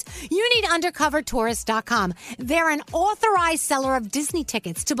prices, you need UndercoverTourist.com. They're an authorized seller of Disney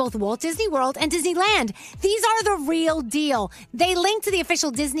tickets to both Walt Disney World and Disneyland. These are the real deal. They link to the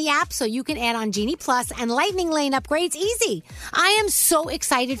official Disney app so you can add on Genie Plus and Lightning Lane upgrades easy. I am so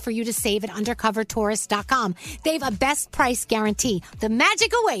excited for you to save at UndercoverTourist.com. They have a best price guarantee. The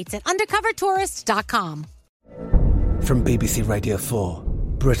magic awaits at UndercoverTourist.com. From BBC Radio 4,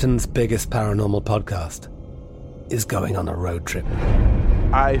 Britain's biggest paranormal podcast is going on a road trip.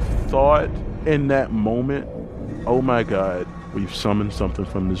 I thought in that moment, oh my God, we've summoned something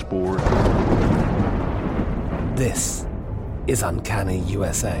from this board. This is Uncanny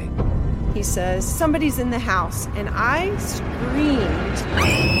USA. He says, somebody's in the house, and I screamed.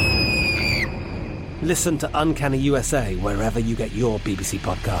 Listen to Uncanny USA wherever you get your BBC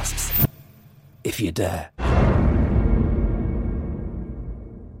podcasts, if you dare.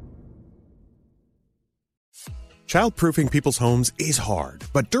 Childproofing people's homes is hard,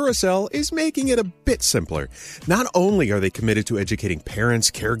 but Duracell is making it a bit simpler. Not only are they committed to educating parents,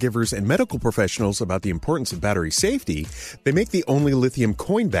 caregivers, and medical professionals about the importance of battery safety, they make the only lithium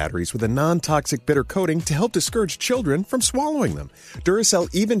coin batteries with a non-toxic bitter coating to help discourage children from swallowing them. Duracell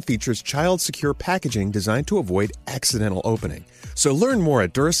even features child-secure packaging designed to avoid accidental opening. So learn more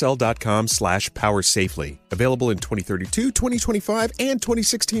at Duracell.com/powersafely. Available in 2032, 2025, and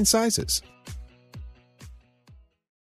 2016 sizes.